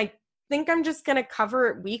wondering, I think I'm just going to cover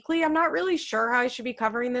it weekly. I'm not really sure how I should be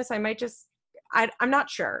covering this. I might just, I'm not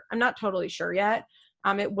sure. I'm not totally sure yet.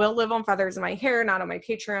 It will live on Feathers in My Hair, not on my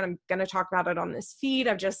Patreon. I'm going to talk about it on this feed.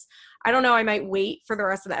 I don't know. I might wait for the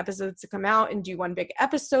rest of the episodes to come out and do one big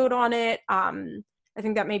episode on it. I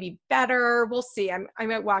think that may be better. We'll see. I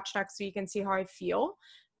might watch next week and see how I feel.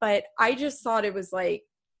 But I just thought it was like,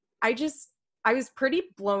 I was pretty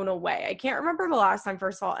blown away. I can't remember the last time,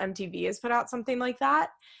 first of all, MTV has put out something like that.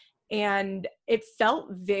 And it felt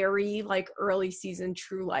very like early season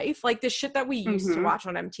True Life, like the shit that we used to watch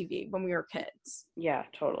on MTV when we were kids. Yeah,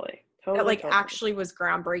 totally. That like actually was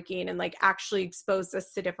groundbreaking and like actually exposed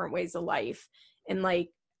us to different ways of life and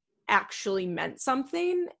like actually meant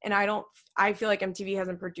something. And I feel like MTV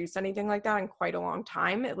hasn't produced anything like that in quite a long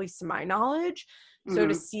time, at least to my knowledge. So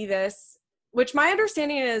to see this which my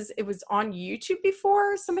understanding is it was on YouTube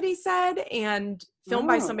before, somebody said, and filmed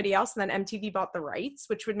by somebody else, and then MTV bought the rights,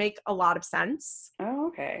 which would make a lot of sense. Oh,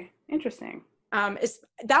 okay. Interesting.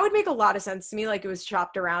 That would make a lot of sense to me. Like, it was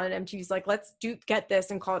chopped around, and MTV's like, let's get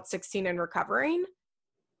this and call it 16 and Recovering.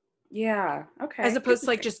 Yeah. Okay. As opposed to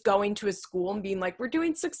like just going to a school and being like, we're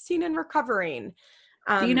doing 16 and Recovering.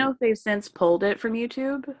 Do you know if they've since pulled it from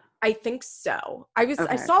YouTube? I think so.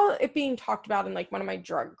 I saw it being talked about in like one of my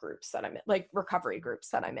drug groups that I'm in, like recovery groups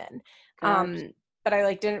that I'm in. Gotcha. But I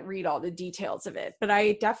like didn't read all the details of it. But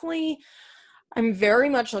I'm very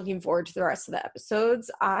much looking forward to the rest of the episodes.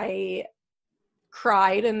 I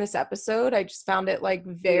cried in this episode. I just found it like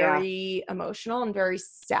very emotional and very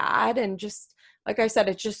sad, and just like I said,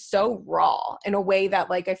 it's just so raw in a way that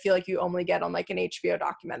like I feel like you only get on like an HBO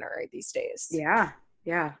documentary these days.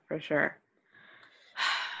 Yeah, for sure.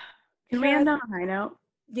 Can we end on a high note?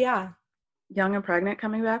 Yeah. Young and Pregnant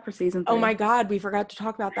coming back for season 3. Oh my God, we forgot to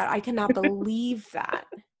talk about that. I cannot believe that.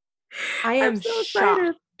 I am so shocked.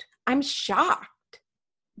 excited. I'm shocked.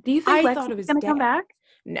 Do you think I thought it was going to come back?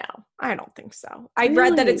 No, I don't think so. I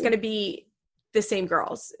read that it's going to be the same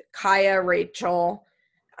girls. Kaya, Rachel,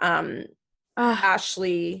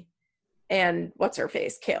 Ashley, and what's her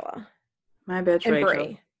face? Kayla. My bitch, and Rachel.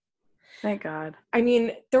 Brie. Thank God. I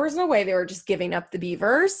mean, there was no way they were just giving up the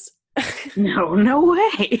Beavers. No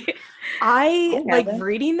way.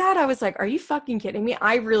 Reading that, I was like, are you fucking kidding me?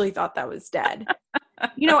 I really thought that was dead.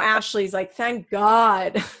 Ashley's like, thank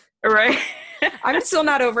God. Right. I'm still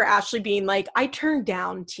not over Ashley being like, I turned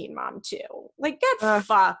down Teen Mom 2. Like, get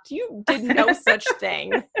fucked. You did no such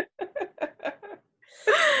thing.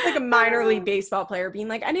 Like a minor league baseball player being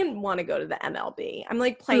like, I didn't want to go to the MLB. I'm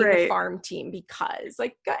like playing the farm team because,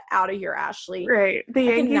 like, get out of here, Ashley. Right. The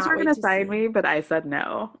Yankees were going to sign me, but I said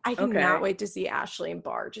no. I cannot wait to see Ashley and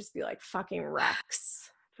Barr just be like fucking wrecks.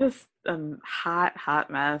 Just a hot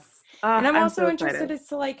mess. And I'm also interested as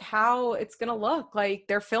to like how it's going to look. Like,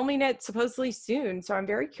 they're filming it supposedly soon. So I'm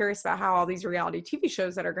very curious about how all these reality TV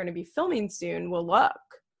shows that are going to be filming soon will look.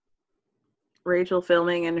 Rachel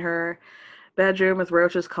filming in her bedroom with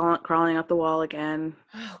roaches crawling up the wall again.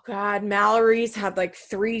 Oh God, Mallory's had like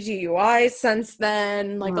 3 DUIs since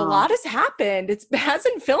then. Like a lot has happened. It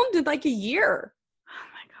hasn't filmed in like a year. Oh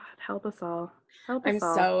my God, help us all. I'm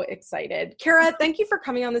so excited. Kara, thank you for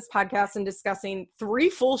coming on this podcast and discussing 3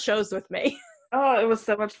 full shows with me. Oh, it was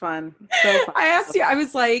so much fun. So fun. I asked you, I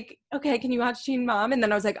was like, okay, can you watch Teen Mom? And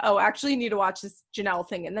then I was like, oh, actually you need to watch this Janelle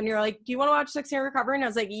thing. And then you're like, do you want to watch 16 and Recovering? And I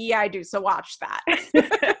was like, yeah, I do. So watch that.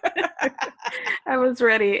 I was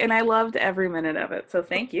ready, and I loved every minute of it. So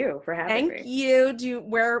thank you for having me. Thank you.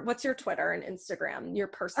 What's your Twitter and Instagram? Your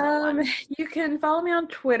personal one? You can follow me on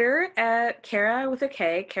Twitter at Kara with a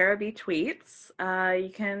K, Kara B Tweets. You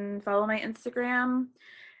can follow my Instagram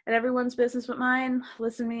at Everyone's Business But Mine.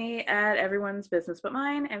 Listen to me at Everyone's Business But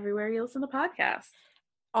Mine everywhere you listen to podcasts.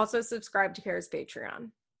 Also subscribe to Kara's Patreon.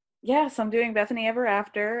 Yes, I'm doing Bethany Ever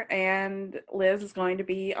After, and Liz is going to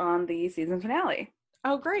be on the season finale.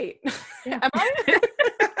 Oh, great. Yeah. Am I?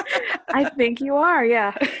 I think you are,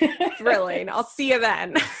 yeah. Thrilling. I'll see you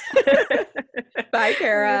then. Bye,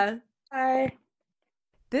 Kara. Bye.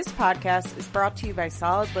 This podcast is brought to you by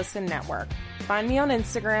Solid Listen Network. Find me on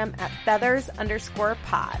Instagram at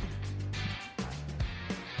feathers_pod.